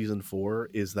for season 4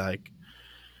 is like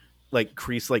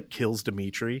Kreese like kills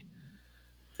Dimitri,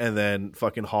 and then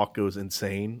fucking Hawk goes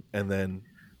insane, and then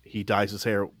he dyes his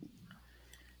hair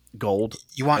gold.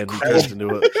 You want and he turns into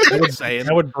a Saiyan.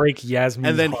 That would break Yasmin's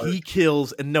and then heart. he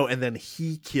kills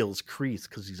Kreese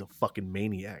because he's a fucking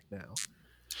maniac now.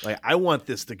 Like, I want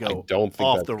this to go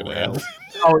off the rails.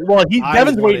 Oh well,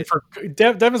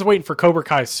 Devin's waiting for Cobra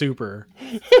Kai Super.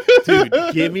 Dude,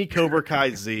 give me Cobra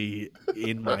Kai Z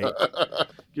in my,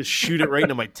 just shoot it right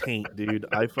into my taint, dude.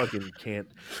 I fucking can't.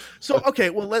 So okay,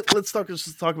 well let's talk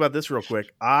about this real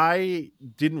quick. I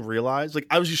didn't realize, like,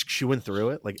 I was just chewing through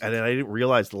it, like, and then I didn't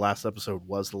realize the last episode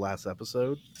was the last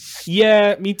episode.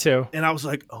 Yeah, me too. And I was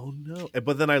like, oh no.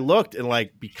 But then I looked, and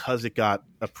like, because it got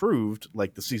approved,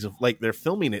 like the season, like they're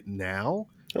filming it now.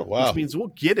 Oh, wow. Which means we'll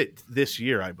get it this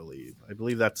year, I believe. I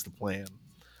believe that's the plan.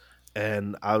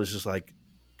 And I was just like,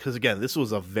 because again, this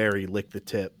was a very lick the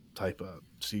tip type of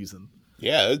season.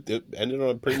 Yeah, it ended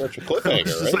on pretty much a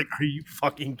cliffhanger, right? Like, are you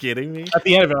fucking kidding me? At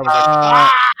the end of it, I was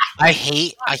like,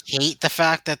 I hate the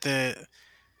fact that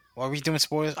what are we doing,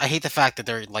 spoilers? I hate the fact that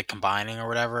they're like combining or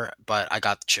whatever, but I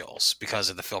got the chills because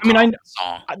of the Phil Collins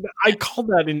song. I called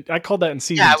that in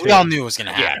season 2. Yeah, we all knew it was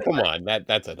gonna happen. Yeah, come on,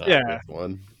 that's an obvious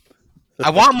one. I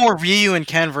want more Ryu and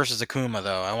Ken versus Akuma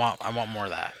though. I want more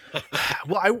of that.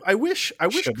 Well, I wish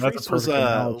Kreese was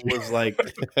like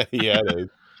yeah, it is.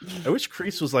 I wish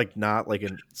Kreese was like not like a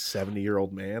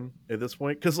 70-year-old man at this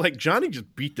point, because like Johnny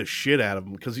just beat the shit out of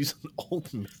him because he's an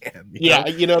old man.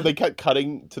 You know, they kept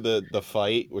cutting to the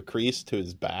fight with Kreese to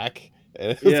his back.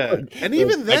 And and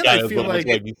even then I feel like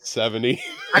he's 70.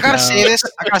 I gotta say this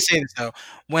though.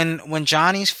 When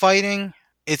Johnny's fighting,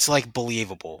 it's like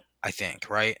believable. I think,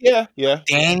 right? Yeah.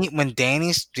 When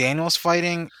Daniel's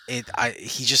fighting,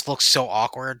 he just looks so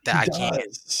awkward that I can't.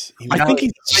 I think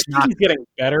he's getting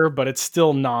better, but it's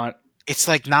still not. It's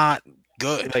like not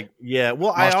good. Like, yeah.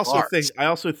 Well, I also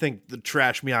think the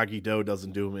trash Miyagi-Do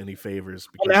doesn't do him any favors.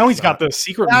 Well, now he's got the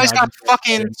secret. Now he's got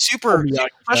fucking super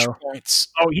pressure points.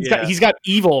 Oh, he's got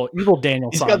evil Daniel.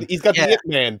 He's got the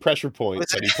Hitman pressure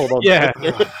points that he pulled on. Yeah.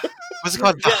 What's it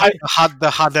called?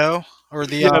 The Hado. Or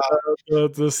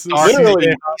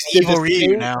literally evil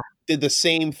Ryu now did the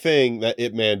same thing that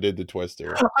Ip Man did to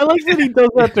Twister. I like that he does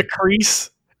that to Kreese,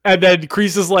 and then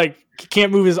Kreese is like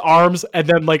can't move his arms, and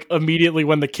then like immediately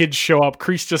when the kids show up,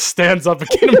 Kreese just stands up and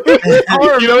can't move his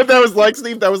arms. You know what that was like,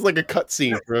 Steve? That was like a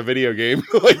cutscene from a video game.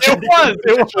 Like,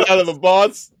 it was out of the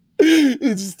boss. He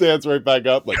just stands right back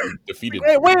up, like defeated.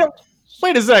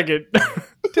 Wait a second!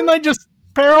 Didn't I just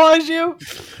paralyze you?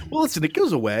 Well, listen, it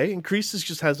goes away, and Kreese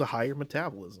just has a higher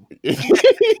metabolism.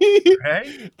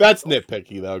 Right? That's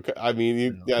nitpicky, though. I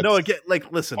mean, again,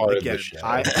 like, listen, again,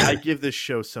 I give this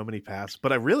show so many passes,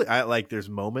 but I like. There's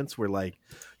moments where like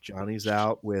Johnny's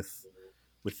out with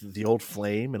the old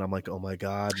flame, and I'm like, oh my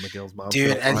god, Miguel's mom,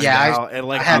 dude, and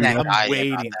I'm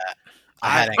waiting.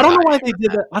 I don't know why they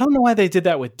did that. I don't know why they did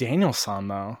that with Daniel-san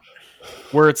though.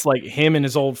 Where it's like him and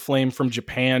his old flame from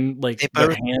Japan, like their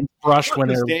hands brushed when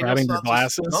they're grabbing their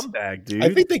glasses. Scumbag, dude.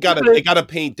 I think they gotta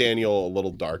paint Daniel a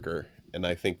little darker, and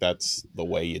I think that's the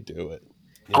way you do it.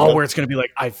 Where it's gonna be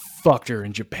like, I fucked her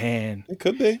in Japan. It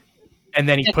could be. And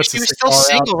then he puts. She was still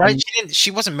single, right? She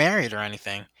wasn't married or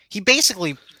anything. He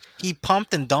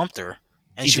pumped and dumped her.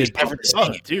 And she was never the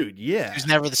same. Dude, yeah. She was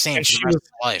never the same. She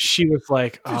was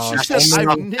like, oh, she's stuck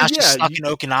in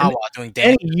Okinawa doing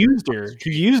dance. And he used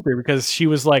her because she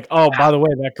was like, oh, by the way,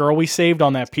 that girl we saved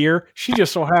on that pier, she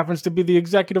just so happens to be the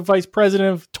executive vice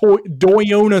president of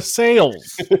Doyona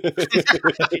Sales. Dude,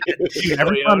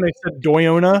 every time they said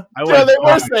Doyona, they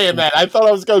were saying that. I thought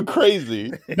I was going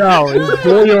crazy. No, it was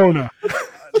Doyona.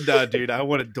 No, dude, I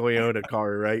want a Doyona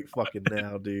car right fucking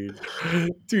now, dude.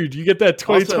 Dude, you get that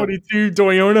 2022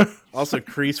 Doyona? Also,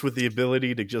 Kreese with the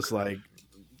ability to just like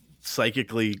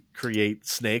psychically create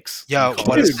snakes. Yo,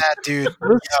 what is that, dude?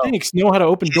 Those snakes know how to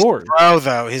open doors. Bro,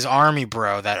 though, his army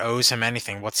bro that owes him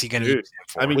anything. What's he going to use him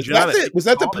for? I mean, was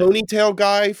that the ponytail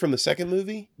guy from the second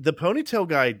movie? The ponytail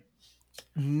guy.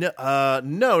 No.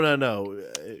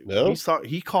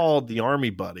 He called the army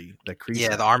buddy that Kreese.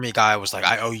 Yeah, the army guy was like,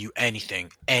 I owe you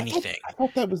anything. I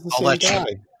thought that was the same guy.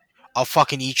 I'll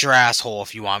fucking eat your asshole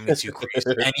if you want me to, Kreese.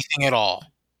 Anything at all.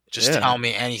 Just tell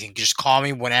me anything. Just call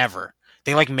me whenever.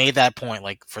 They like made that point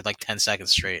like for like 10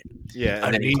 seconds straight. Yeah,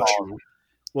 and then he called.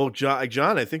 Well,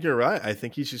 John, I think you're right. I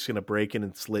think he's just going to break in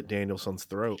and slit Danielson's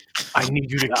throat. I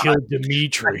need you to kill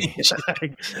Dimitri.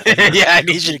 Yeah, I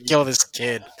need you to kill this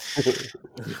kid.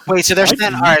 Wait, so they're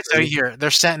setting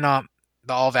up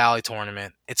the All Valley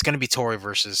tournament. It's going to be Tori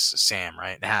versus Sam,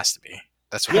 right? It has to be.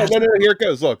 That's what. No. Here it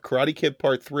goes. Look, Karate Kid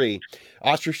Part 3.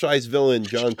 Ostracized villain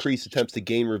John Kreese attempts to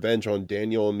gain revenge on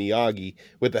Daniel and Miyagi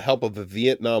with the help of a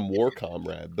Vietnam War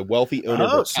comrade, the wealthy owner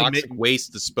of a toxic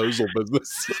waste disposal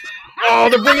business. Oh,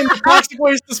 they're bringing the toxic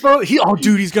waste disposal.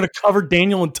 Dude, he's gonna cover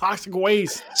Daniel in toxic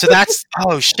waste. So that's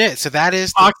shit. So that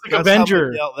is Toxic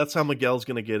Avenger. That's how Miguel's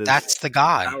gonna get his. That's the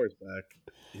guy. Powers back.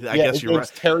 I guess you're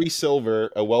right. Terry Silver,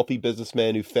 a wealthy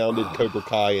businessman who founded Cobra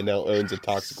Kai and now owns a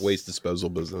toxic waste disposal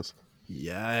business.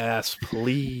 Yes,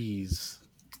 please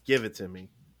give it to me.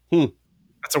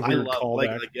 That's a weird callback.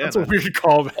 Like, again, that's a weird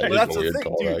callback. Well, that's the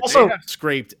thing, dude. Also, they have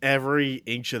scraped every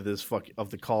inch of this of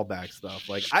the callback stuff.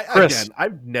 Like,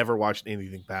 I've never watched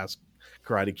anything past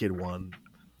Karate Kid 1.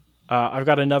 I've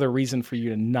got another reason for you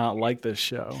to not like this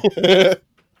show.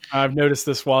 I've noticed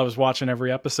this while I was watching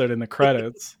every episode in the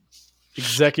credits.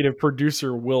 Executive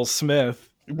producer Will Smith.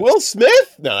 Will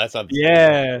Smith? No, that's not.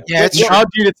 Yeah, it's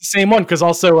dude. It's the same one because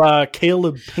also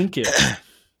Caleb Pinkett.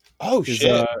 Is,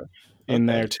 shit. In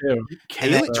there too.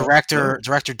 And then director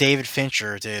David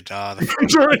Fincher did the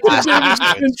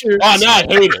Oh no, I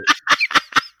hate it.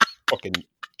 Fucking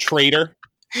traitor.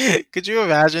 Could you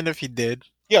imagine if he did?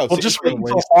 Yeah, well, just wait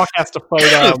until Hawk has to fight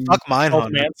fuck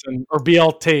Mindhunter Manson or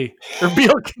BLT or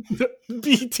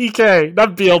BTK,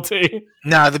 not BLT.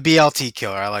 No, the BLT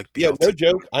killer. I like BLT. Yeah, no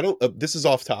joke. I don't. This is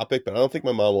off topic, but I don't think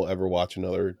my mom will ever watch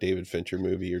another David Fincher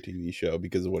movie or TV show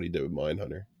because of what he did with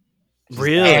Mindhunter.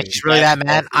 Really? Yeah, she's really that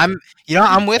mad. I'm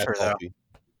with her though.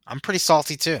 I'm pretty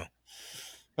salty too.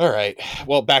 All right.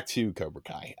 Well, back to Cobra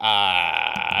Kai.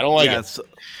 I don't like it.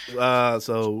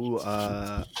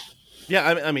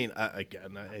 Yeah, I mean,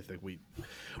 again, I think we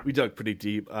dug pretty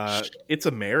deep. It's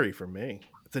a Mary for me.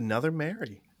 It's another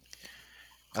Mary.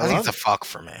 I think it's a fuck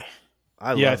for me.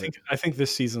 I think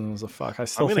this season was a fuck. I'm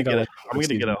gonna get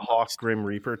a Hawk Grim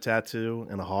Reaper tattoo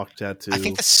and a hawk tattoo. I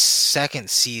think the second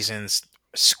season's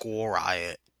school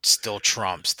riot still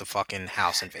trumps the fucking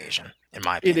house invasion, in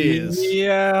my opinion. It is,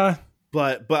 yeah.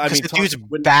 But I mean, the dude's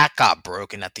back got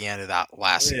broken at the end of that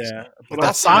last season. But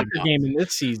that soccer game in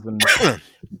this season.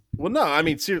 Well, no, I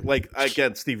mean, like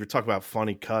again, Steve, you're talking about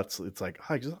funny cuts. It's like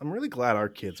I'm really glad our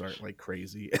kids aren't like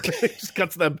crazy. It just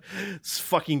cuts them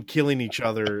fucking killing each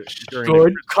other.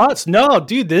 Good cuts, no,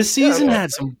 dude. This season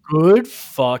had some good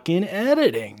fucking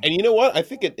editing. And you know what? I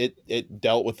think it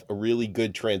dealt with a really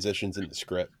good transitions in the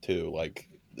script too. Like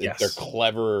they're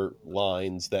clever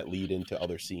lines that lead into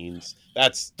other scenes.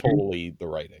 That's totally the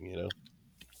writing, you know.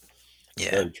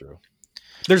 Yeah, very true.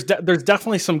 There's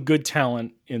definitely some good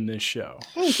talent in this show.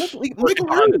 Oh, definitely. Michael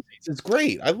Hurd is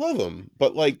great. I love him,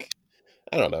 but like,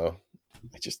 I don't know.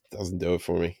 It just doesn't do it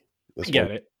for me. I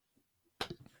get it.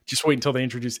 Just wait until they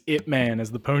introduce Ip Man as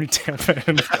the ponytail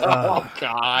man. Oh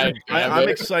God! I'm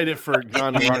excited for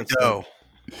John Marston.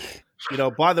 You know,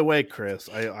 by the way, Chris,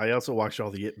 I also watched all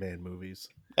the Ip Man movies.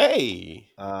 Hey,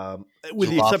 with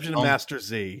the exception of Master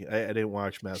Z, I didn't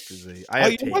watch Master Z.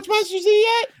 You didn't watch Master Z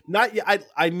yet? Not yet.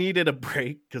 I needed a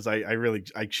break because I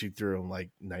shoot through them like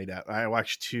night out. I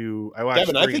watched two.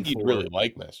 Devin, I think you'd really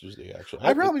like Master Z. Actually,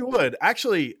 I probably would.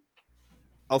 Actually,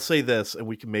 I'll say this, and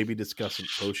we can maybe discuss it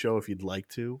post show if you'd like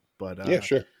to. But yeah,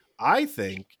 sure. I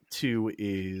think 2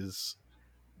 is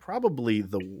probably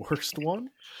the worst one.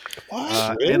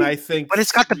 Really? And I think, but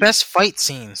it's got the best fight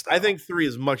scenes. I think 3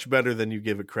 is much better than you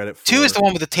give it credit for. 2 is the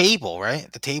one with the table, right?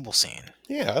 The table scene.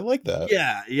 Yeah, I like that.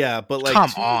 Yeah, but like,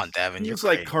 come on, Devin, it's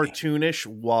like cartoonish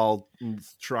while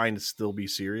trying to still be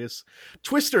serious.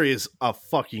 Twister is a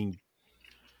fucking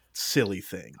silly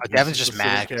thing. Devin's just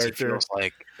mad because he feels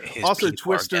like his also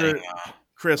Twister. Getting,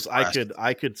 Chris,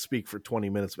 I could speak for 20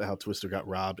 minutes about how Twister got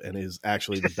robbed and is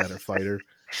actually the better fighter.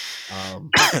 I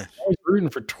was rooting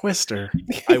for Twister.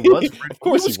 I was. Of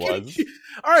course he was.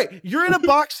 All right, you're in a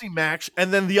boxing match,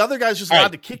 and then the other guy's just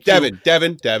allowed to kick you.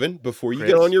 Devin, before you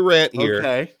get on your rant here,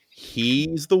 okay.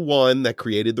 He's the one that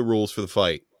created the rules for the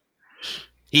fight.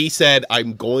 He said,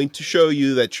 I'm going to show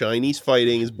you that Chinese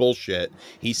fighting is bullshit.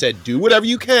 He said, do whatever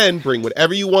you can, bring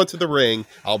whatever you want to the ring,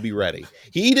 I'll be ready.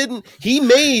 He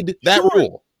made that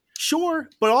rule. Sure,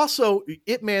 but also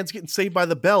Ip Man's getting saved by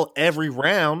the bell every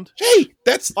round. Hey,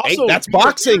 that's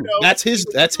boxing. That's his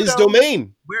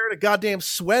domain. Wearing a goddamn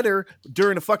sweater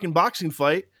during a fucking boxing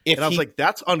fight. I was like,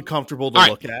 that's uncomfortable to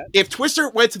look at. If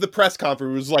Twister went to the press conference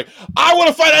and was like, I want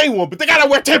to fight anyone, but they got to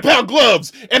wear 10-pound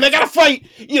gloves, and they got to fight,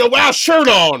 without a shirt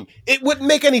on, it wouldn't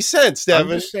make any sense,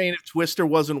 Devin. I'm just saying, if Twister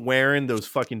wasn't wearing those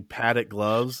fucking padded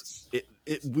gloves,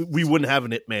 we wouldn't have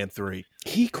an Ip Man 3.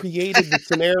 He created the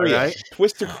scenario. Right?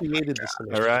 Twister created the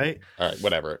scenario. All right,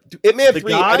 whatever. Ip Man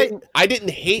 3, I didn't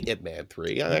hate Ip Man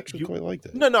 3. I actually quite liked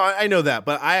it. No, I know that,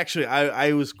 but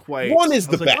I was quite... One is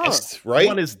the best, right?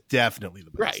 One is definitely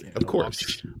the best. Right, of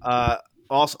course.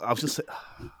 Also, I was just saying... Oh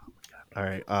my God. All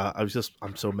right,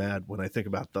 I'm so mad when I think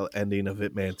about the ending of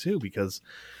Ip Man 2 because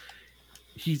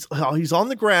he's on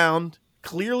the ground,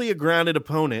 clearly a grounded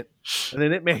opponent, and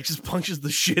then Ip Man just punches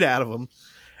the shit out of him.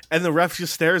 And the ref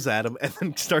just stares at him and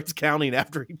then starts counting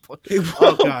after he punches.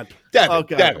 Oh, God. Devin.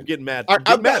 I'm getting mad.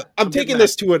 I'm taking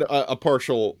this to a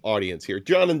partial audience here.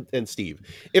 John and Steve.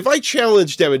 If I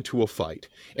challenged Devin to a fight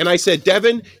and I said,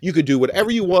 Devin, you could do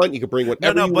whatever you want. You could bring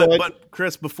whatever you want. But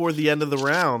Chris, before the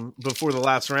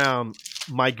last round,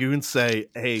 my goons say,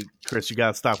 "Hey, Chris, you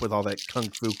gotta stop with all that kung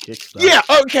fu kick stuff." Yeah,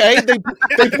 okay. They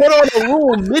put on a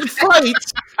rule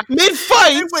mid-fight. They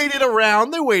waited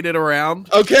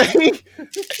around. Okay,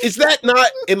 is that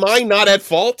not? Am I not at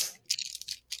fault?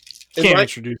 You can't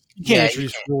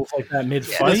introduce rules like that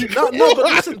mid-fight. No, but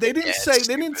listen, they didn't say.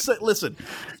 Listen,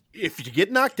 if you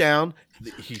get knocked down,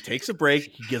 he takes a break.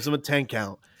 He gives him a 10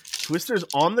 count. Twister's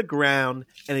on the ground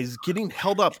and he's getting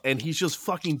held up, and he's just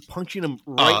fucking punching him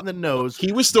right in the nose.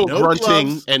 He was still grunting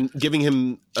gloves. And giving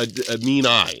him a mean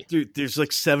eye. Dude, there's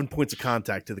like 7 points of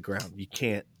contact to the ground. You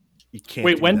can't.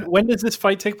 Wait, when does this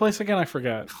fight take place again? I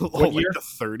forgot. What year? Like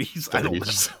the 30s. I don't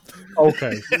know.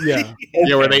 Okay, yeah,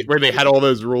 yeah, where they had all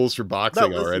those rules for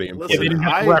boxing already. They didn't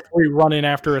have the referee run in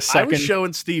after a second. I was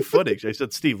showing Steve footage. I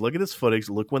said, "Steve, look at this footage.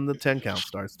 Look when the 10 count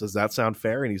starts. Does that sound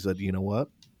fair?" And he said, "You know what?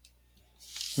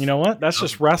 That's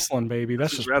just wrestling, baby.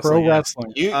 That's just pro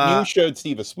wrestling." You showed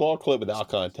Steve a small clip without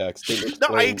context.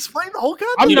 No, I explained the whole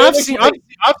context.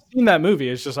 I've seen that movie.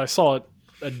 It's just I saw it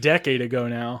a decade ago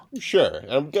now. Sure.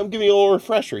 I'm giving you a little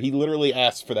refresher. He literally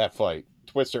asked for that fight.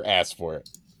 Twister asked for it.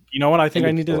 You know what? I think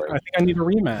I need a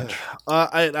rematch.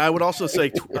 I would also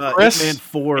say Chris, Ip Man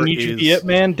 4 I need you to be Ip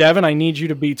Man. Devin, I need you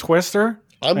to be Twister.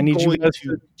 I need you guys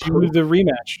to do the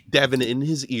rematch. Devin in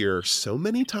his ear so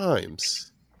many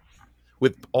times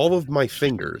with all of my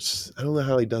fingers. I don't know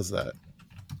how he does that.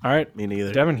 All right. Me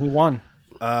neither. Devin, he won.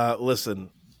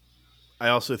 Listen, I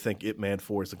also think Ip Man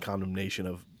 4 is a condemnation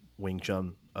of Wing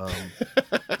Chun.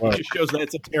 It just shows that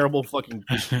it's a terrible fucking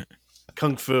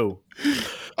kung fu.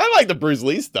 I like the Bruce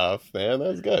Lee stuff, man.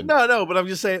 That's good. No, but I'm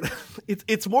just saying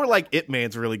it's more like Ip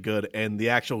Man's really good, and the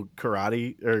actual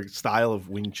karate or style of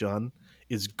Wing Chun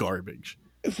is garbage.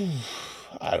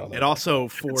 I don't know. And also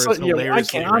for it's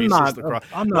hilariously racist.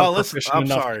 I'm not proficient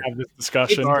enough to have this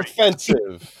discussion. It's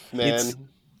offensive, man.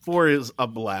 4 is a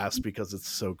blast because it's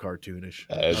so cartoonish.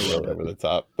 It's really over the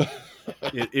top.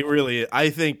 It really is. I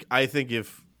think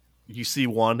if you see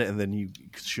 1 and then you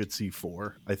should see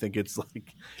 4. I think it's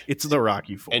the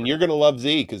Rocky 4. And you're gonna love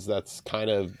Z because that's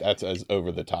as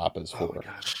over the top as 4. Oh,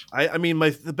 I mean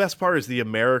the best part is the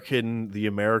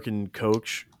American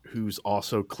coach who's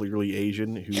also clearly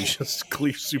Asian, who's just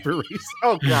clear super racist.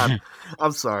 Oh God,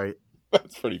 I'm sorry.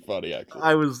 That's pretty funny, actually.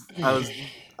 I was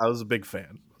a big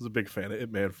fan. I was a big fan of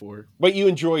Ip Man 4. But you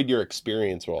enjoyed your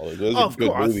experience with all of those. Of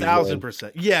course,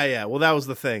 1,000%. Yeah. Well, that was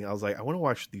the thing. I was like, I want to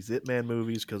watch these Ip Man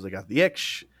movies because I got the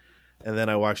itch. And then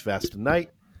I watched Vast of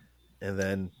Night. And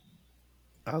then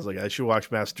I was like, I should watch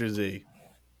Master Z.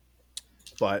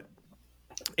 But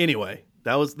anyway,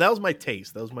 that was my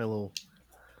taste. That was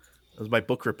my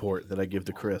book report that I give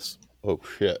to Chris. Oh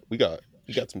shit. We got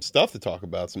some stuff to talk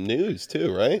about, some news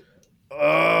too, right?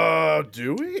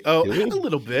 Do we? Oh, do we? A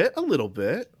little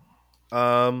bit.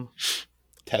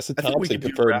 Tessa Thompson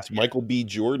confirms Michael B.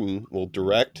 Jordan will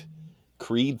direct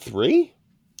Creed 3?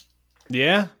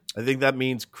 Yeah. I think that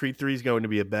means Creed 3 is going to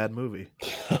be a bad movie.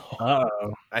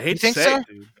 Uh-oh. I hate to say it,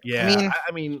 dude. Yeah.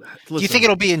 I mean, listen, do you think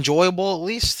it'll be enjoyable at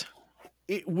least?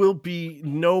 It will be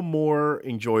no more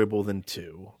enjoyable than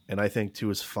 2, and I think 2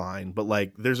 is fine.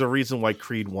 But there's a reason why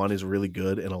Creed 1 is really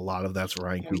good, and a lot of that's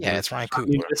Ryan Coogler. Yeah, it's Ryan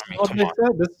Coogler.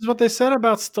 This is what they said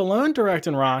about Stallone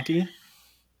directing Rocky.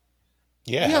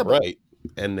 Yeah, right.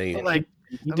 And they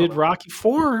he did Rocky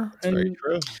 4. And very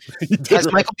true. Has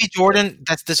Michael B. Jordan?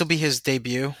 This will be his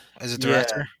debut as a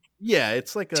director. Yeah,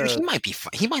 it's like dude,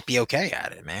 he might be okay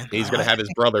at it, man. He's gonna have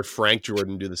his brother Frank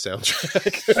Jordan do the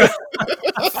soundtrack.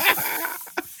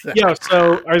 Yeah,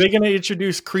 so are they going to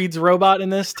introduce Creed's robot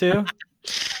in this too?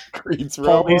 Creed's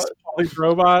robot? Paulie's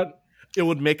robot? It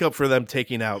would make up for them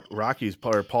taking out Rocky's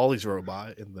or Paulie's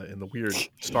robot in the weird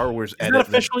Star Wars edit. Is that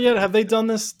official yet? Have they done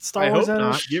this Star Wars edit?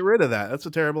 Not. Get rid of that. That's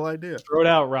a terrible idea. Throw it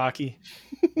out, Rocky.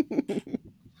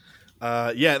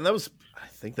 Yeah, and I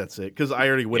think that's it because I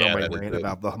already went on my rant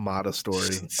about the Hamada story.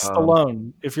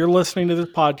 Stallone, if you're listening to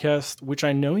this podcast, which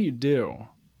I know you do,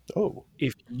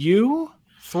 if you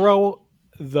throw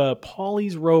the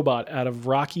Paulie's robot out of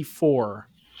Rocky 4,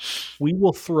 we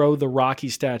will throw the Rocky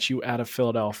statue out of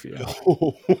Philadelphia.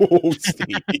 Oh,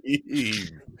 Steve!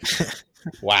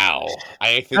 Wow,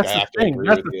 I think I have to agree with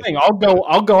you. That's the thing.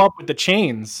 I'll go up with the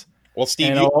chains. Well,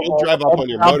 Steve, you'll drive up on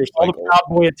your motorcycle. All the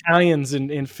cowboy Italians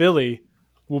in Philly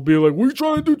will be like, "We're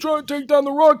trying to take down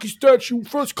the Rocky statue.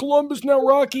 First Columbus, now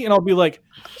Rocky." And I'll be like,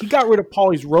 "He got rid of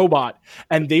Paulie's robot,"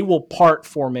 and they will part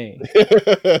for me.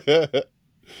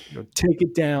 Take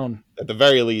it down. At the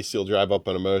very least, you'll drive up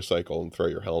on a motorcycle and throw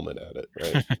your helmet at it,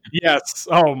 right? Yes.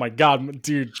 Oh my God,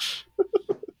 dude.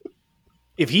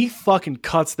 If he fucking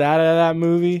cuts that out of that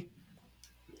movie,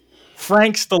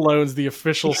 Frank Stallone's the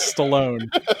official Stallone.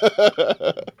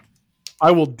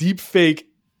 I will deep fake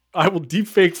Frank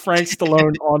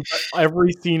Stallone on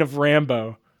every scene of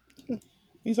Rambo.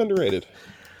 He's underrated.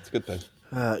 It's a good thing.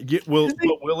 Will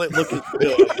it look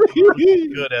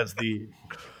good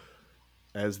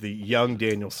as the young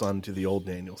Daniel-san to the old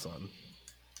Daniel-san?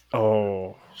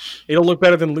 Oh, it'll look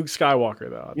better than Luke Skywalker,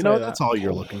 though. That's all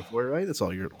you're looking for, right? That's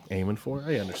all you're aiming for.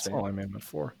 I understand. That's all I'm aiming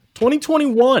for.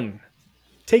 2021,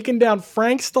 taking down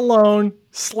Frank Stallone,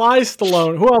 Sly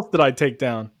Stallone. Who else did I take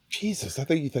down? Jesus, I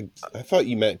thought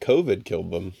you meant COVID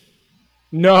killed them.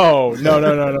 No.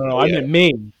 I meant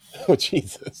me. Oh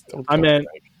Jesus! I'm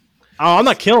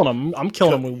not killing him. I'm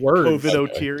killing him with words. COVID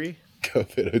O'Teary.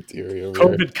 COVID O'Teary.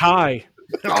 COVID Kai.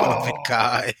 COVID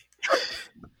Kai.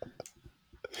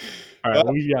 All right,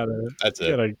 we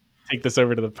gotta take this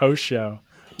over to the post show.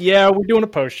 Yeah, we're doing a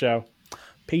post show.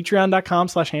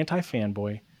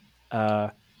 Patreon.com/antifanboy.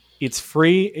 It's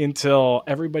free until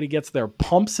everybody gets their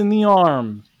pumps in the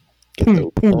arm. Get the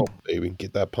pump, baby.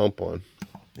 Get that pump on.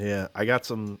 Yeah, I got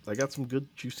some good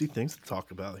juicy things to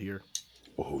talk about here.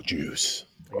 Oh, juice.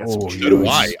 So do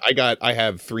I. I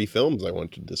have 3 films I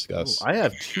want to discuss. I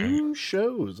have 2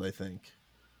 shows, I think.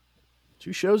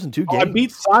 2 shows and 2 games. I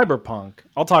beat Cyberpunk.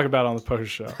 I'll talk about it on the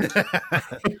post show.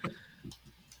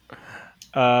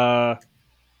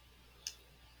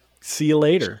 See you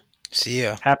later. See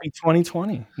ya. Happy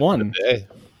 2021. Hey.